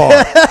what you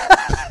are.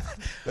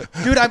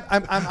 Dude,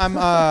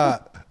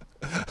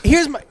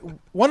 here's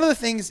one of the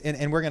things,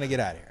 and we're going to get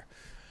out of here.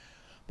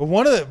 But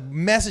one of the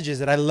messages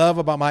that I love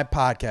about my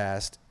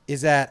podcast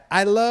is that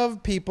I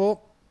love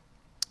people.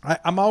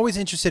 I'm always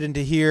interested in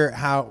to hear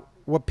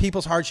what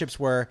people's hardships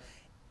were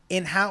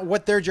in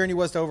what their journey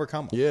was to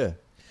overcome them. Yeah.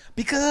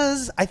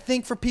 Because I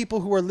think for people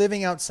who are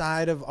living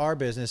outside of our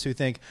business who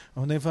think,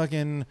 oh, they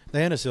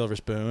had a silver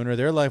spoon or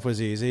their life was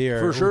easy or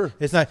For sure.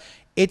 It's not.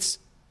 It's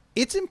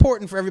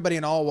important for everybody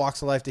in all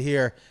walks of life to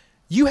hear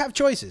you have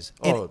choices.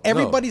 And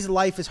everybody's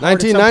life is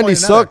hard. 1990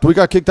 sucked. We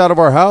got kicked out of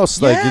our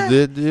house. Yeah.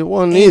 Like it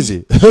wasn't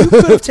easy. You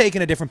could have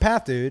taken a different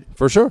path, dude.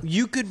 For sure.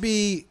 You could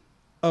be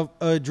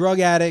a drug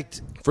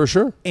addict. For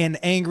sure. And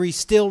angry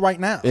still right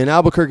now. In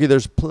Albuquerque,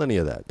 there's plenty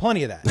of that.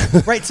 Plenty of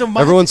that. Right. So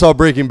everyone saw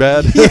Breaking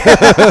Bad.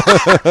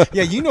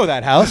 Yeah, you know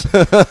that house.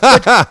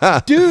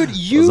 But, dude,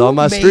 you on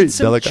my made street,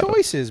 some Delicado.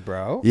 choices,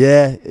 bro.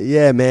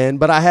 Yeah, man.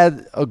 But I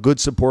had a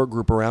good support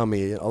group around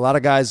me. A lot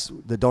of guys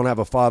that don't have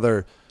a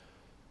father,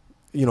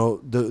 you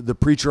know, the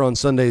preacher on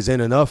Sundays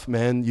ain't enough,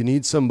 man. You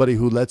need somebody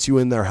who lets you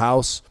in their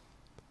house.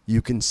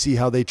 You can see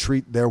how they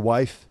treat their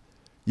wife.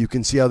 You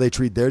can see how they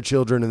treat their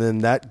children, and then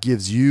that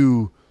gives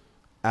you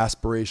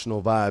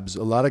aspirational vibes.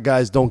 A lot of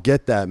guys don't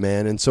get that,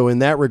 man. And so in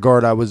that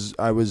regard, I was,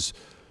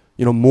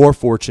 you know, more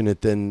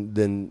fortunate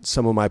than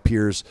some of my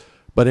peers.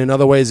 But in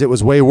other ways, it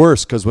was way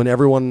worse because when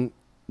everyone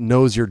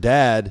knows your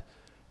dad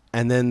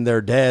and then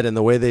they're dead and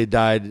the way they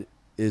died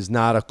is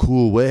not a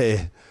cool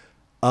way,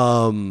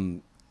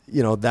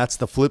 you know, that's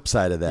the flip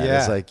side of that. Yeah.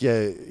 It's like,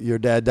 yeah, your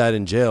dad died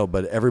in jail,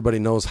 but everybody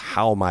knows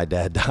how my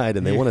dad died,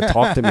 and they want to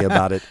talk to me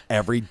about it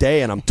every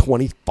day, and I'm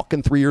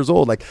 23 years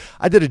old. Like,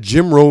 I did a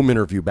Jim Rome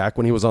interview back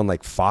when he was on,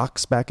 like,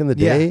 Fox back in the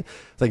day. Yeah.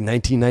 It's like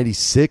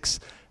 1996,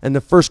 and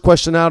the first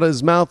question out of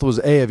his mouth was,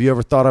 hey, have you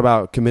ever thought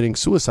about committing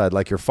suicide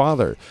like your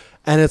father?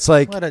 And it's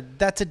like...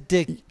 that's a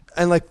dick...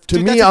 And, like, to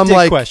Dude, me, that's a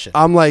dick question.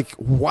 I'm like,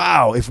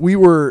 wow, if we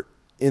were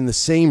in the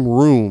same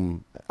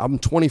room... I'm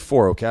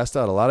 24, okay? I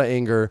still had a lot of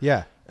anger.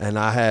 Yeah. And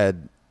I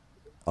had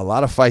a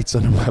lot of fights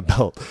under my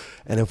belt.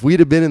 And if we'd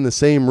have been in the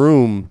same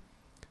room,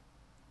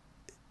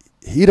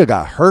 he'd have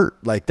got hurt.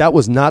 Like, that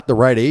was not the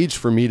right age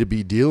for me to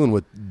be dealing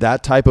with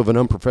that type of an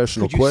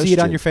unprofessional question. Did you see it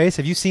on your face?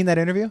 Have you seen that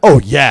interview? Oh,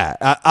 yeah.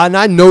 And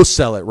I no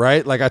sell it,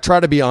 right? Like, I try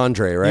to be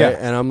Andre, right? Yeah.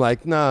 And I'm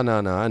like, no.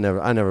 I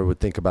never would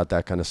think about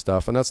that kind of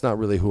stuff. And that's not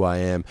really who I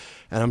am.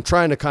 And I'm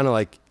trying to kind of,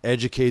 like,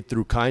 educate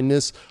through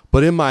kindness.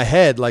 But in my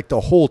head, like, the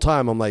whole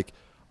time, I'm like,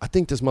 I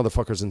think this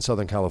motherfucker's in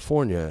Southern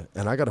California,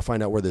 and I got to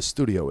find out where this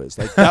studio is.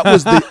 Like, that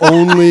was the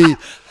only.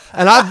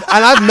 And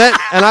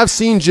I've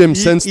seen Jim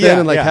since then,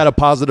 and had a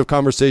positive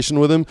conversation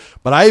with him.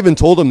 But I even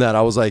told him that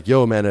I was like,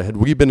 "Yo, man, had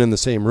we been in the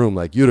same room,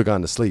 like, you'd have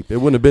gone to sleep. It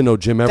wouldn't have been no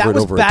Jim Everett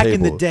over a table." That was back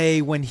in the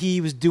day when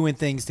he was doing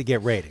things to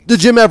get ratings. The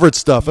Jim Everett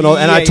stuff, and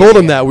I told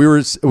him that we were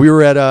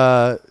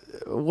at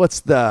what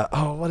is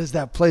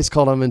that place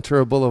called on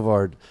Ventura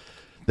Boulevard?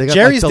 They got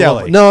Jerry's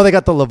Deli. No, they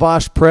got the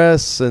Lavash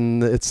Press,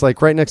 and it's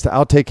like right next to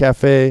Outtake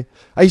Cafe.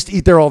 I used to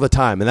eat there all the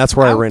time, and that's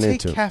where I ran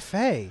into Outtake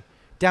Cafe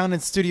down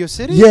in Studio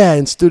City. Yeah,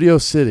 in Studio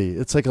City.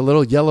 It's like a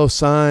little yellow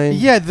sign.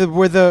 Yeah,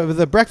 where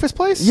the breakfast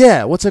place.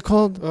 Yeah, what's it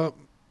called?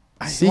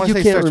 See, you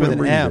can't starts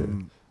remember with an either.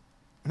 M.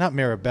 Not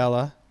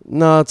Mirabella.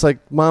 No, it's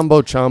like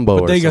Mambo Chambo.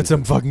 But they got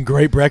some fucking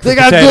great breakfast. They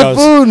got potatoes.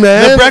 good food,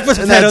 man. The breakfast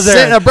and potatoes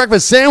there. that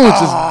breakfast sandwich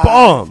is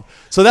bomb.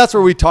 So that's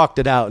where we talked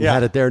it out and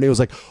had it there. And he was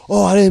like,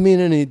 "Oh, I didn't mean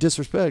any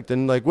disrespect."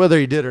 And like whether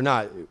he did or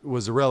not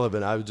was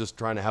irrelevant. I was just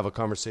trying to have a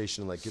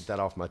conversation and like get that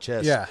off my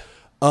chest. Yeah.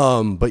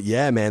 But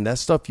yeah, man, that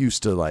stuff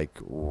used to like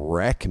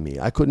wreck me.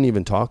 I couldn't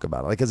even talk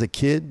about it. Like as a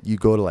kid, you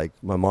go to like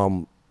my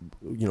mom,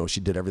 you know, she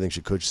did everything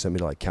she could. She sent me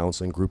to like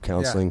counseling, group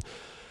counseling. Yeah.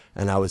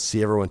 And I would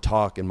see everyone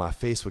talk, and my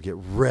face would get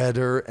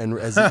redder, and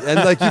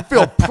like you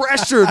feel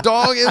pressure,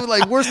 dog. It was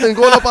like worse than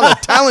going up on a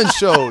talent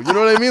show. You know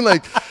what I mean?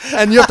 Like,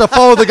 and you have to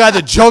follow the guy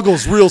that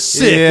juggles real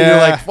sick, and you're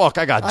like, "Fuck,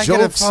 I got jokes." I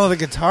gotta follow the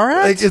guitar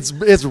act? Like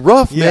it's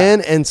rough,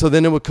 man. And so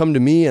then it would come to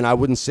me, and I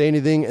wouldn't say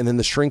anything, and then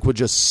the shrink would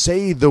just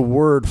say the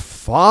word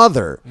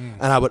 "father,"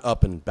 and I would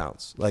up and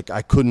bounce. Like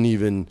I couldn't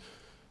even.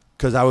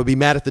 Because I would be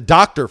mad at the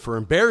doctor for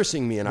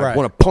embarrassing me, and I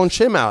want to punch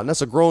him out. And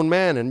that's a grown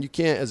man, and you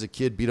can't, as a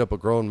kid, beat up a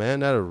grown man.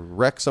 That'll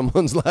wreck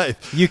someone's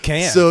life. You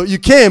can. So you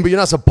can, but you're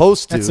not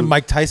supposed to. That's some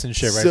Mike Tyson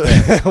shit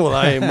right there. Well,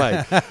 I ain't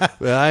Mike.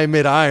 Well, I ain't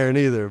made iron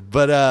either.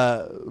 But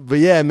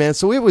yeah, man.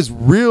 So it was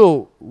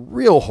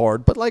real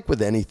hard. But like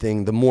with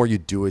anything, the more you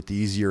do it, the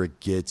easier it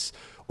gets.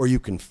 Or you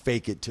can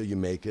fake it till you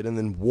make it. And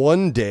then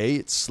one day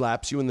it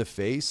slaps you in the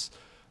face,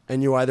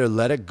 and you either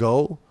let it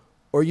go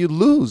or you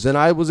lose. And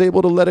I was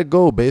able to let it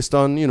go based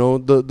on, you know,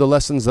 the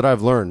lessons that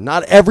I've learned.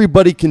 Not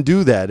everybody can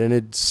do that, and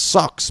it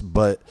sucks,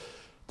 but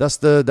that's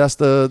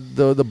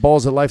the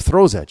balls that life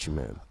throws at you,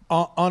 man.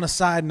 On a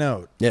side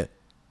note,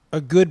 a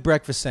good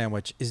breakfast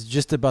sandwich is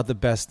just about the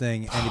best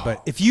thing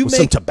anybody. If you with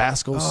make some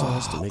Tabasco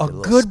sauce to make it a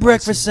little good spicy.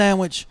 Breakfast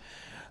sandwich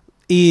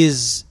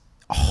is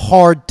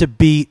hard to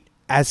beat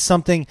as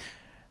something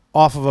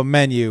off of a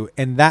menu.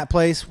 And that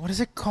place, what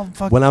is it called?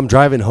 When I'm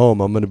driving home,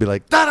 I'm going to be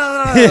like, da,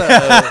 da, da,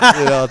 da,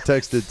 da. I'll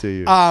text it to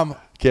you.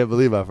 Can't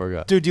believe I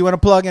forgot. Dude, do you want to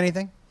plug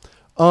anything?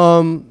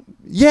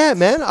 Yeah,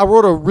 man. I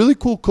wrote a really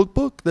cool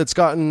cookbook that's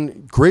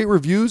gotten great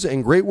reviews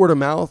and great word of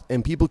mouth.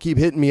 And people keep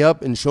hitting me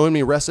up and showing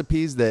me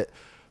recipes that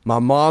my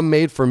mom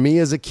made for me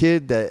as a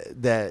kid,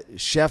 that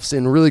chefs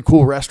in really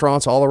cool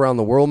restaurants all around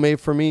the world made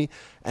for me.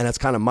 And that's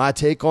kind of my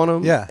take on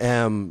them.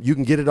 Yeah. You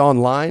can get it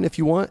online if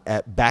you want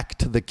at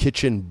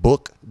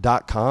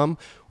backtothekitchenbook.com,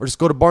 or just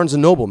go to Barnes &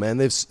 Noble, man.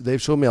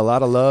 They've shown me a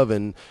lot of love,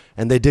 and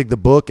they dig the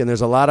book, and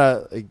there's a lot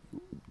of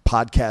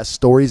podcast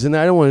stories in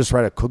there. I don't want to just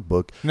write a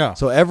cookbook. No.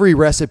 So every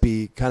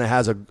recipe kind of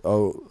has a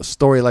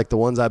story like the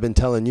ones I've been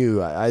telling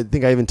you. I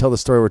think I even tell the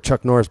story where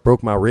Chuck Norris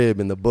broke my rib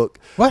in the book.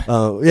 What?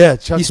 Yeah.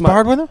 You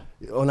sparred with him?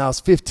 When I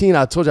was 15,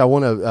 I told you I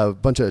won a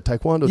bunch of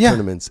taekwondo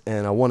tournaments,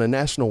 and I won a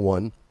national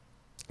one.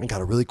 And got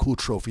a really cool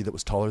trophy that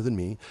was taller than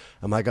me.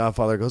 And my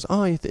godfather goes,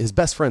 his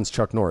best friend's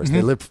Chuck Norris.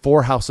 They lived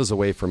 4 houses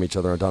away from each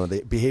other on Donna.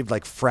 They behaved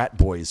like frat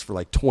boys for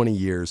like 20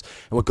 years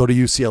and would go to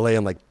UCLA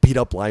and like beat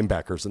up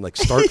linebackers and like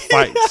start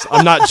fights.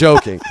 I'm not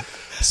joking.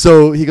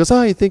 So he goes,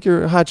 you think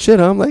you're hot shit?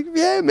 I'm like,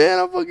 yeah, man,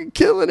 I'm fucking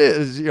killing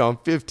it. I'm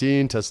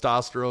 15,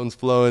 testosterone's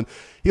flowing.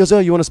 He goes,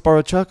 you want to spar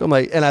with Chuck? I'm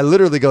like, and I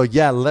literally go,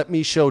 yeah, let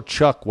me show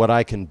Chuck what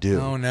I can do.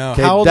 Oh, no.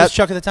 How old was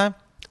Chuck at the time?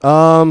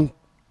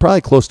 Probably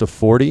close to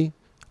 40.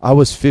 I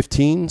was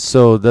 15,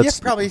 so that's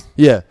probably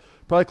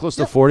close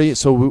to 40.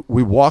 So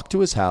we walked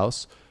to his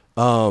house.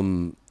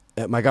 My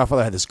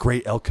godfather had this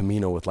great El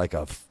Camino with like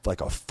a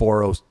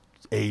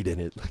 408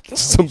 in it, like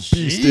some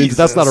beast engine.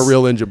 That's not a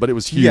real engine, but it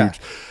was huge. Yeah.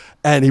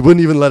 And he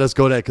wouldn't even let us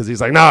go there because he's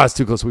like, "Nah, it's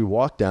too close." We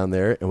walked down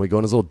there and we go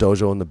in his little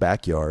dojo in the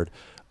backyard.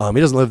 He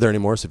doesn't live there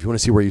anymore, so if you want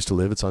to see where he used to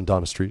live, it's on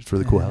Donna Street. It's a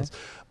really cool house.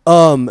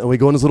 And we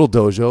go in his little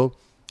dojo.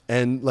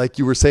 And like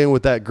you were saying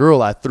with that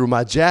girl, I threw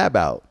my jab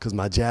out because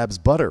my jab's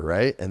butter,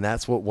 right? And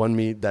that's what won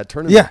me that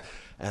tournament. Yeah.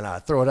 And I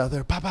throw it out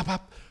there, pop, pop,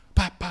 pop,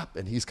 pop, pop.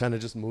 And he's kind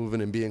of just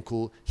moving and being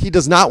cool. He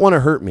does not want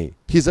to hurt me.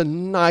 He's a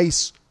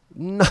nice,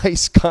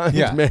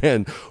 kind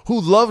man who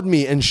loved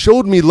me and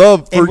showed me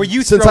love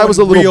since I was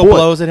a little boy.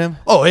 Blows at him?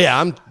 Oh, yeah.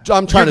 I'm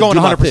trying to do 100%.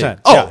 My thing.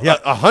 Oh, yeah.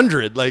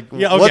 100. Like,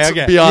 what's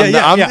beyond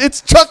that?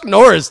 It's Chuck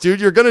Norris,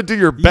 dude. You're going to do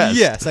your best.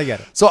 Yes, I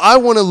get it. So I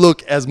want to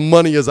look as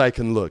money as I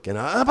can look. And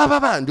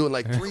I'm doing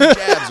like 3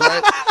 jabs,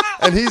 right?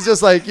 And he's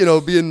just like,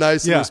 being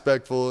nice and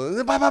respectful.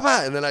 And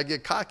then I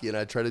get cocky and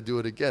I try to do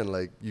it again.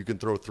 Like, you can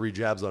throw 3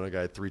 jabs on a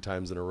guy 3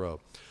 times in a row.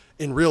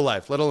 In real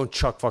life, let alone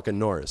Chuck fucking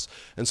Norris.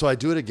 And so I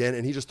do it again,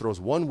 and he just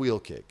throws 1 wheel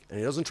kick, and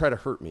he doesn't try to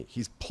hurt me.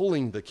 He's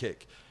pulling the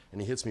kick, and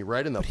he hits me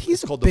right in the... But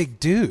he's a big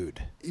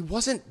dude. He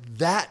wasn't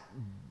that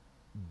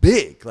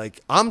big. Like,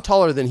 I'm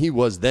taller than he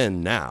was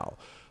then now.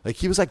 Like,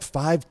 he was like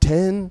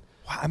 5'10".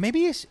 Wow,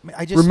 maybe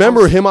I just...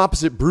 Remember him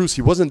opposite Bruce.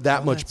 He wasn't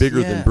that much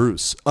bigger than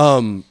Bruce.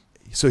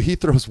 So he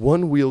throws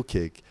 1 wheel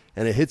kick,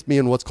 and it hits me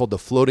in what's called the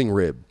floating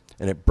rib,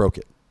 and it broke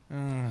it.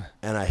 And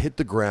I hit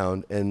the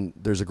ground, and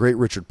there's a great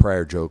Richard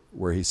Pryor joke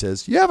where he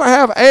says, "You ever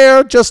have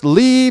air just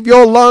leave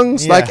your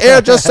lungs like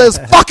air just says,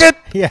 fuck it?"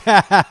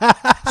 Yeah.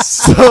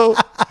 So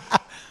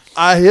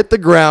I hit the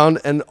ground,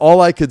 and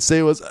all I could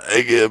say was,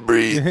 "I can't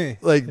breathe."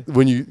 Like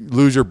when you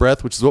lose your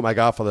breath, which is what my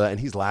godfather, and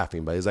he's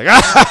laughing, but he's like,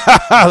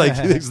 like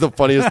he thinks it's the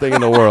funniest thing in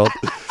the world.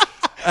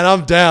 And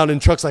I'm down,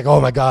 and Chuck's like, "Oh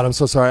my God, I'm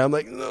so sorry." I'm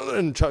like, "No,"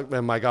 and Chuck,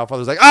 and my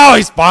godfather's like, "Oh,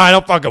 he's fine.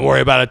 Don't fucking worry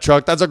about it,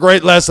 Chuck. That's a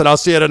great lesson. I'll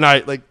see you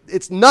tonight." Like,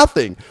 it's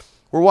nothing.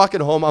 We're walking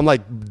home. I'm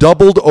like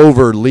doubled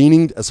over,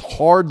 leaning as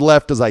hard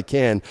left as I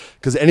can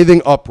because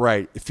anything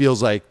upright, it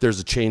feels like there's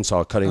a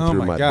chainsaw cutting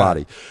through my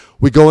body.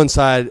 We go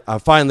inside. I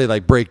finally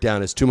like break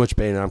down. It's too much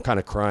pain, and I'm kind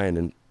of crying.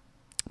 And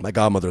my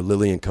godmother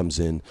Lillian comes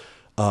in.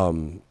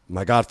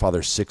 My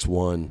godfather's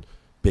 6'1",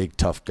 big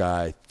tough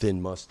guy,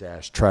 thin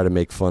mustache. Try to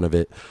make fun of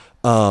it.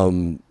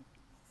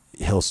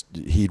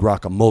 He'd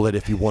rock a mullet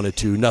if he wanted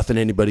to. Nothing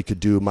anybody could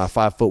do. My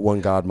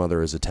 5'1"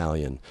 godmother is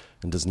Italian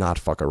and does not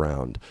fuck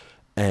around.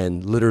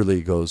 And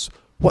literally goes,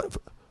 "What,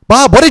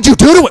 Bob? What did you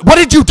do to it? What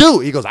did you do?"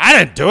 He goes, "I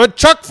didn't do it.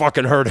 Chuck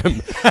fucking hurt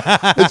him."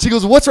 And she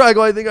goes, "What's wrong?" I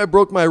go, "I think I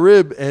broke my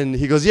rib." And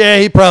he goes, "Yeah,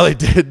 he probably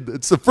did."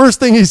 It's the first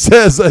thing he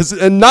says,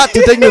 and not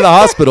to take me to the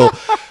hospital.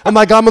 And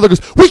my godmother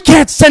goes, "We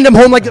can't send him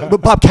home like that."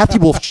 But Bob, Kathy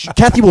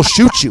will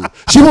shoot you.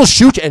 She will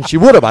shoot you, and she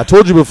would have. I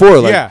told you before.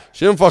 Like,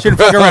 she didn't fuck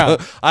around.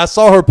 I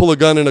saw her pull a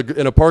gun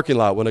in a parking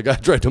lot when a guy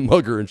tried to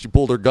mug her, and she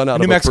pulled her gun out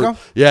of New Mexico.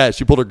 Yeah,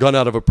 she pulled her gun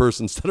out of a purse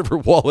instead of her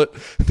wallet.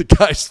 The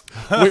guy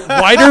went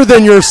wider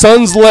than your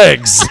son's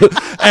legs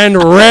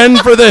and ran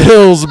for the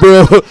hills,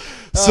 bro.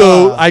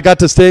 So I got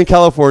to stay in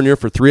California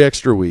for 3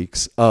 extra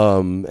weeks,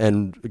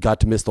 and got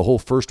to miss the whole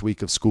first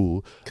week of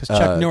school because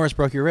Chuck Norris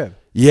broke your rib.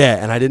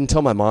 Yeah, and I didn't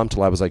tell my mom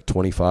till I was like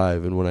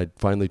 25, and when I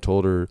finally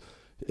told her,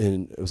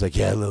 and it was like,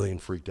 "Yeah, Lillian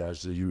freaked out.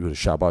 She said, you would have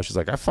shot Bob." She's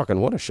like, "I fucking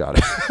would have shot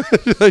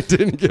him." I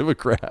didn't give a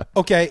crap.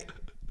 Okay,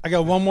 I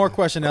got one more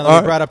question now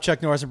that we brought up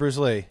Chuck Norris and Bruce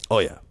Lee. Oh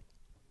yeah,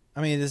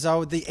 I mean, this is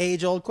all the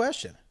age-old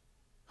question: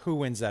 who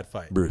wins that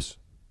fight? Bruce,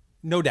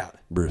 no doubt.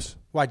 Bruce.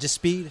 Why? Just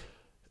speed?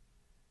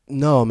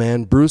 No,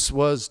 man. Bruce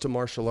was to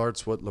martial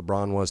arts what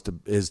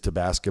LeBron is to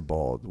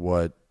basketball.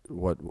 What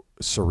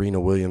Serena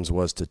Williams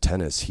was to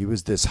tennis. He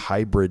was this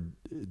hybrid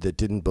that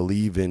didn't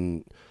believe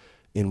in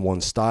in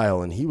one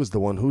style. And he was the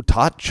one who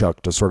taught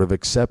Chuck to sort of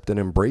accept and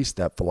embrace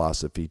that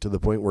philosophy, to the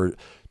point where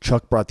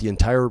Chuck brought the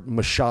entire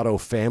Machado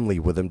family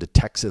with him to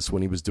Texas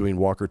when he was doing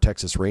Walker,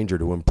 Texas Ranger,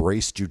 to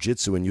embrace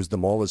jiu-jitsu and use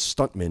them all as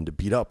stuntmen to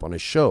beat up on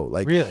his show.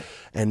 Like, really?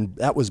 And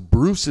that was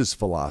Bruce's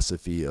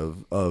philosophy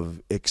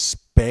of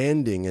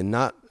expanding and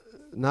not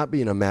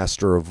being a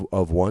master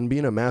of one,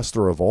 being a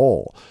master of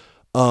all.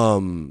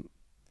 And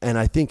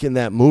I think in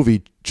that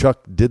movie,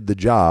 Chuck did the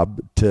job,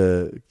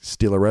 to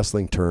steal a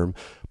wrestling term,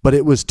 but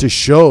it was to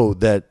show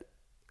that,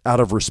 out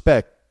of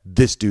respect,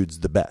 this dude's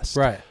the best.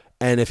 Right.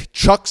 And if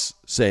Chuck's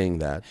saying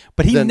that.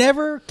 But he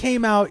never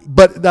came out.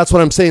 But that's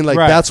what I'm saying. Like,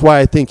 right. That's why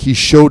I think he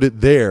showed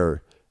it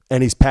there.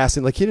 And he's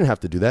passing. Like, he didn't have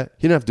to do that.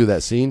 He didn't have to do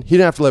that scene. He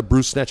didn't have to let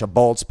Bruce snatch a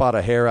bald spot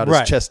of hair out of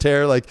his chest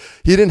hair. Like,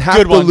 he didn't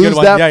have to lose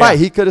that fight. Yeah.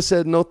 He could have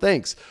said, no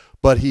thanks.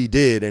 But he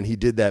did. And he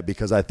did that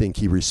because I think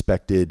he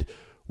respected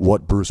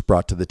what Bruce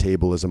brought to the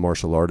table as a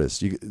martial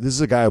artist. This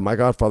is a guy, my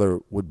godfather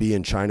would be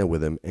in China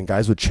with him, and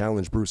guys would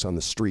challenge Bruce on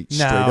the street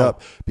straight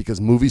up, because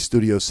movie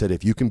studios said,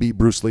 if you can beat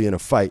Bruce Lee in a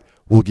fight,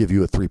 we'll give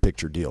you a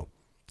 3-picture deal.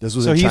 This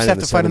was so in he China used to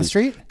have to fight on the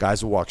street?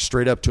 Guys would walk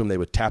straight up to him. They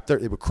would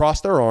they would cross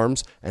their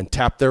arms and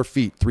tap their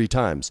feet 3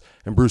 times.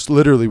 And Bruce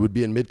literally would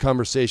be in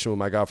mid-conversation with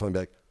my godfather and be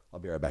like, I'll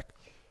be right back.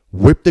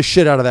 Whip the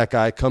shit out of that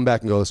guy, come back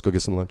and go, let's go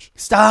get some lunch.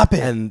 Stop it.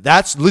 And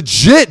that's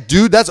legit,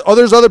 dude. There's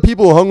other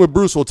people who hung with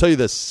Bruce who will tell you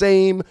the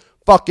same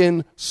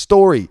fucking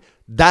story.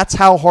 That's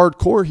how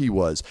hardcore he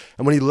was.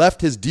 And when he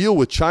left his deal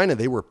with China,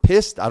 they were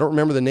pissed. I don't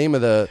remember the name of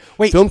the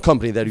film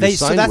company that he was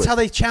signed with. So that's how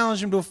they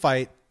challenged him to a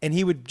fight, and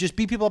he would just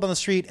beat people up on the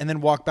street and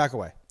then walk back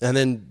away. And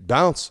then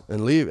bounce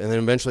and leave. And then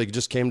eventually he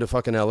just came to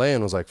fucking LA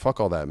and was like, fuck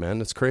all that, man.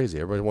 It's crazy.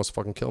 Everybody wants to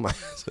fucking kill my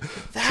ass.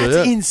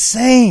 That's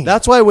insane.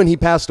 That's why when he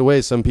passed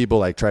away, some people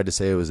like tried to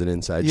say it was an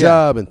inside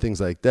job and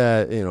things like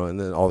that, you know, and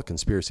then all the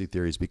conspiracy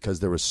theories, because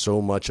there was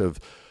so much of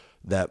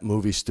that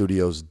movie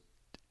studio's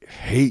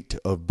hate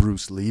of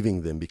Bruce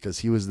leaving them, because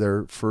he was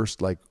their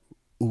first like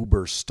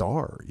uber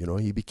star. You know,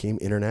 he became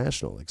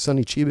international. Like,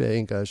 Sonny Chiba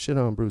ain't got shit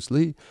on Bruce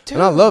Lee. Dude.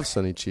 And I love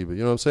Sonny Chiba, you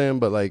know what I'm saying?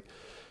 But like,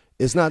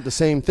 it's not the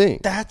same thing.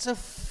 That's a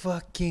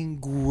fucking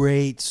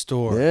great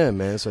story. Yeah,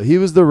 man. So he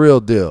was the real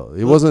deal.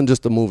 He wasn't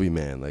just a movie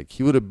man. Like,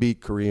 he would have beat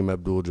Kareem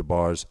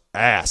Abdul-Jabbar's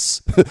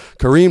ass.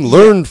 Kareem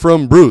learned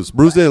from Bruce.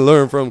 Bruce didn't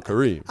learn from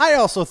Kareem. I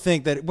also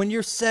think that when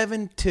you're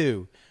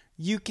 7'2",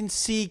 you can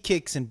see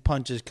kicks and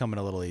punches coming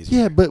a little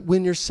easier. Yeah, but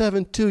when you're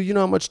 7'2", you know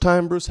how much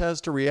time Bruce has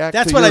to react.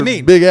 That's to what your I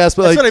mean. Big ass.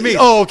 That's what I mean.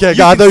 Oh, okay.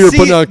 God, I thought you were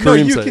putting on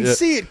Kareem's. No, you can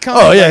see it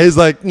coming. Oh yeah, he's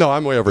like, no,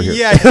 I'm way over here.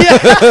 Yeah.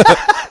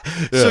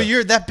 So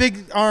that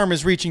big arm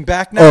is reaching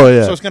back now. Oh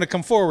yeah. So it's going to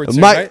come forward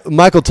soon, right?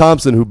 Michael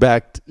Thompson, who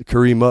backed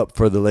Kareem up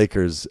for the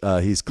Lakers,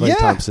 he's Klay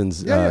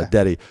Thompson's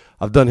daddy.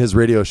 I've done his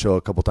radio show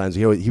a couple times.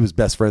 He was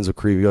best friends with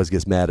Kareem. He always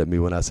gets mad at me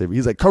when I say,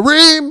 he's like,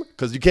 Kareem,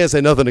 because you can't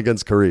say nothing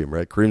against Kareem,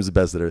 right? Kareem's the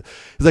best at it.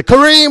 He's like,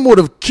 Kareem would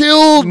have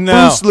killed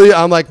Bruce Lee.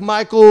 I'm like,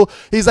 Michael.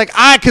 He's like,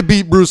 I could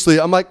beat Bruce Lee.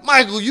 I'm like,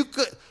 Michael, you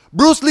could.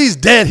 Bruce Lee's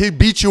dead. He'd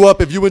beat you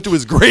up if you went to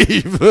his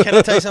grave. Can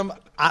I tell you something?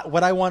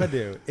 What I want to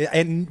do,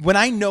 and when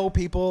I know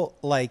people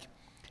like,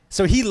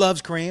 so he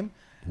loves Kareem.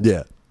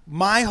 Yeah.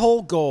 My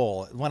whole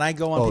goal when I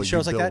go on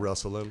shows like that.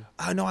 Russell him?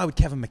 Oh no, I would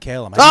Kevin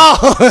McHale him.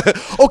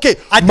 Okay.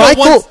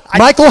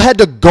 Michael had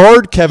to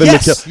guard Kevin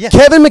McHale. Yes.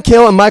 Kevin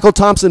McHale and Michael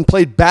Thompson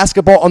played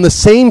basketball on the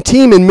same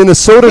team in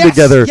Minnesota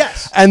together.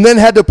 Yes. And then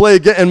had to play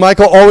again. And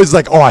Michael always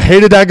like, I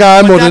hated that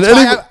guy more than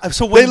anyone.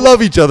 They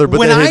love each other. But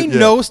when I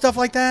know stuff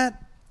like that.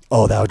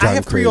 Oh, that would drive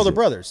me crazy. I have 3 older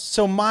brothers,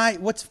 so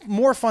what's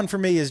more fun for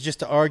me is just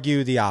to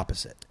argue the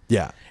opposite.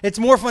 Yeah, it's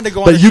more fun to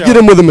go on the show. But you get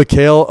him with a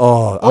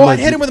McHale. I'd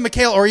hit him with a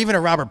McHale or even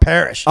a Robert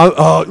Parrish.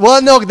 Well,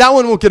 no, that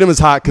one won't get him as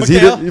hot because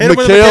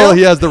McHale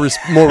he has the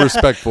more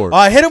respect for.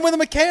 I hit him with a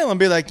McHale and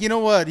be like, you know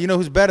what? You know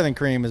who's better than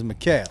Kareem is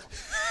McHale.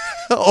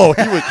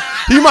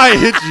 He might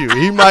hit you.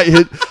 He might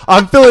hit.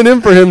 I'm filling in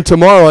for him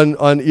tomorrow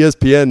on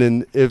ESPN,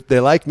 and if they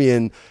like me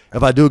and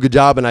if I do a good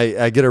job and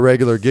I get a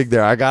regular gig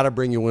there, I got to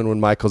bring you in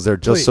when Michael's there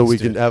just so we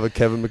can have a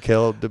Kevin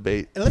McHale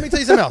debate. And let me tell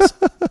you something else.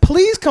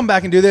 Please come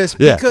back and do this.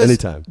 Yeah, because,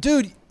 anytime.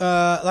 Dude,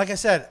 like I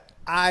said,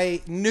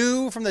 I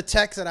knew from the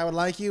text that I would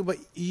like you, but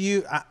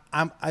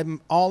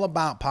I'm all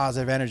about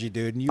positive energy,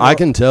 dude. And I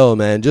can tell,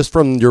 man, just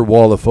from your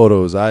wall of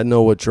photos. I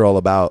know what you're all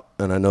about,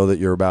 and I know that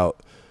you're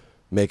about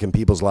making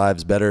people's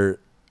lives better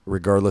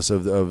regardless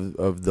of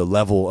the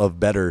level of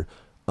better.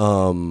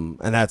 And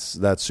that's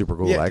super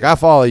cool. Yeah, like, I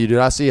follow you, dude.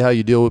 I see how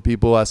you deal with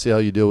people. I see how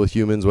you deal with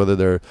humans, whether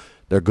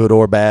they're good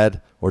or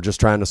bad or just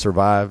trying to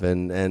survive.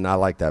 And I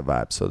like that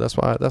vibe. So that's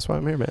why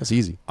I'm here, man. It's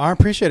easy. I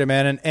appreciate it,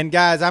 man. And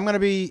guys, I'm going to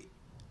be,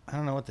 I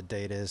don't know what the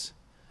date is.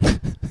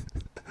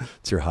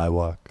 It's your high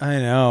walk. I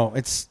know.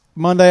 It's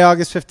Monday,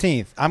 August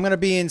 15th. I'm going to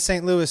be in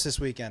St. Louis this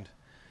weekend.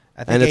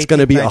 And it's going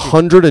to be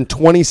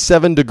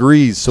 127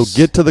 degrees, so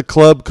get to the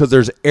club because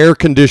there's air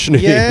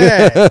conditioning.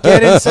 Yeah,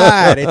 get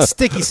inside. It's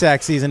sticky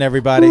sack season,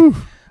 everybody. Woo.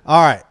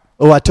 All right.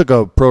 Oh, I took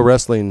a pro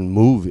wrestling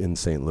move in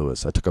St.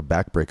 Louis. I took a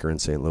backbreaker in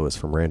St. Louis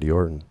from Randy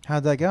Orton.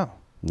 How'd that go?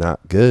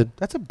 Not good.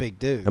 That's a big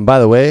dude. And by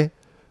the way,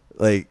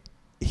 like,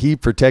 he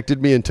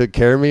protected me and took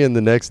care of me, and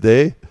the next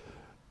day,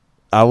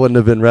 I wouldn't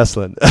have been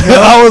wrestling.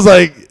 I was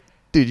like,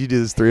 dude, you do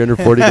this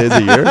 340 days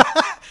a year?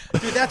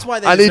 Dude, that's why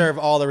they deserve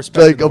all the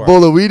respect. Like a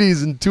bowl of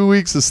Wheaties and 2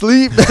 weeks of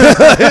sleep.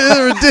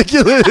 It's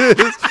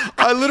ridiculous.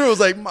 I literally was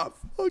like, my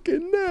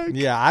fucking neck.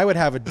 Yeah, I would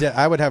have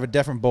a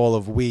different bowl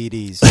of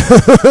Wheaties.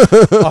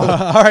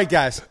 All right,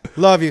 guys.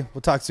 Love you.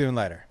 We'll talk soon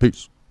later.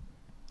 Peace.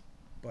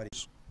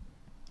 Buddies.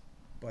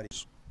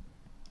 Buddies.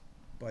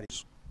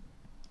 Buddies.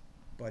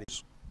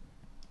 Buddies.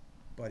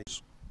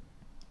 Buddies.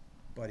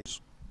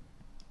 Buddies.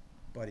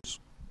 Buddies.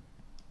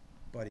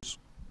 Buddies.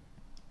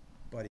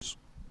 Buddies.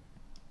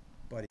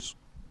 Buddies.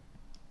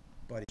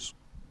 Buddies.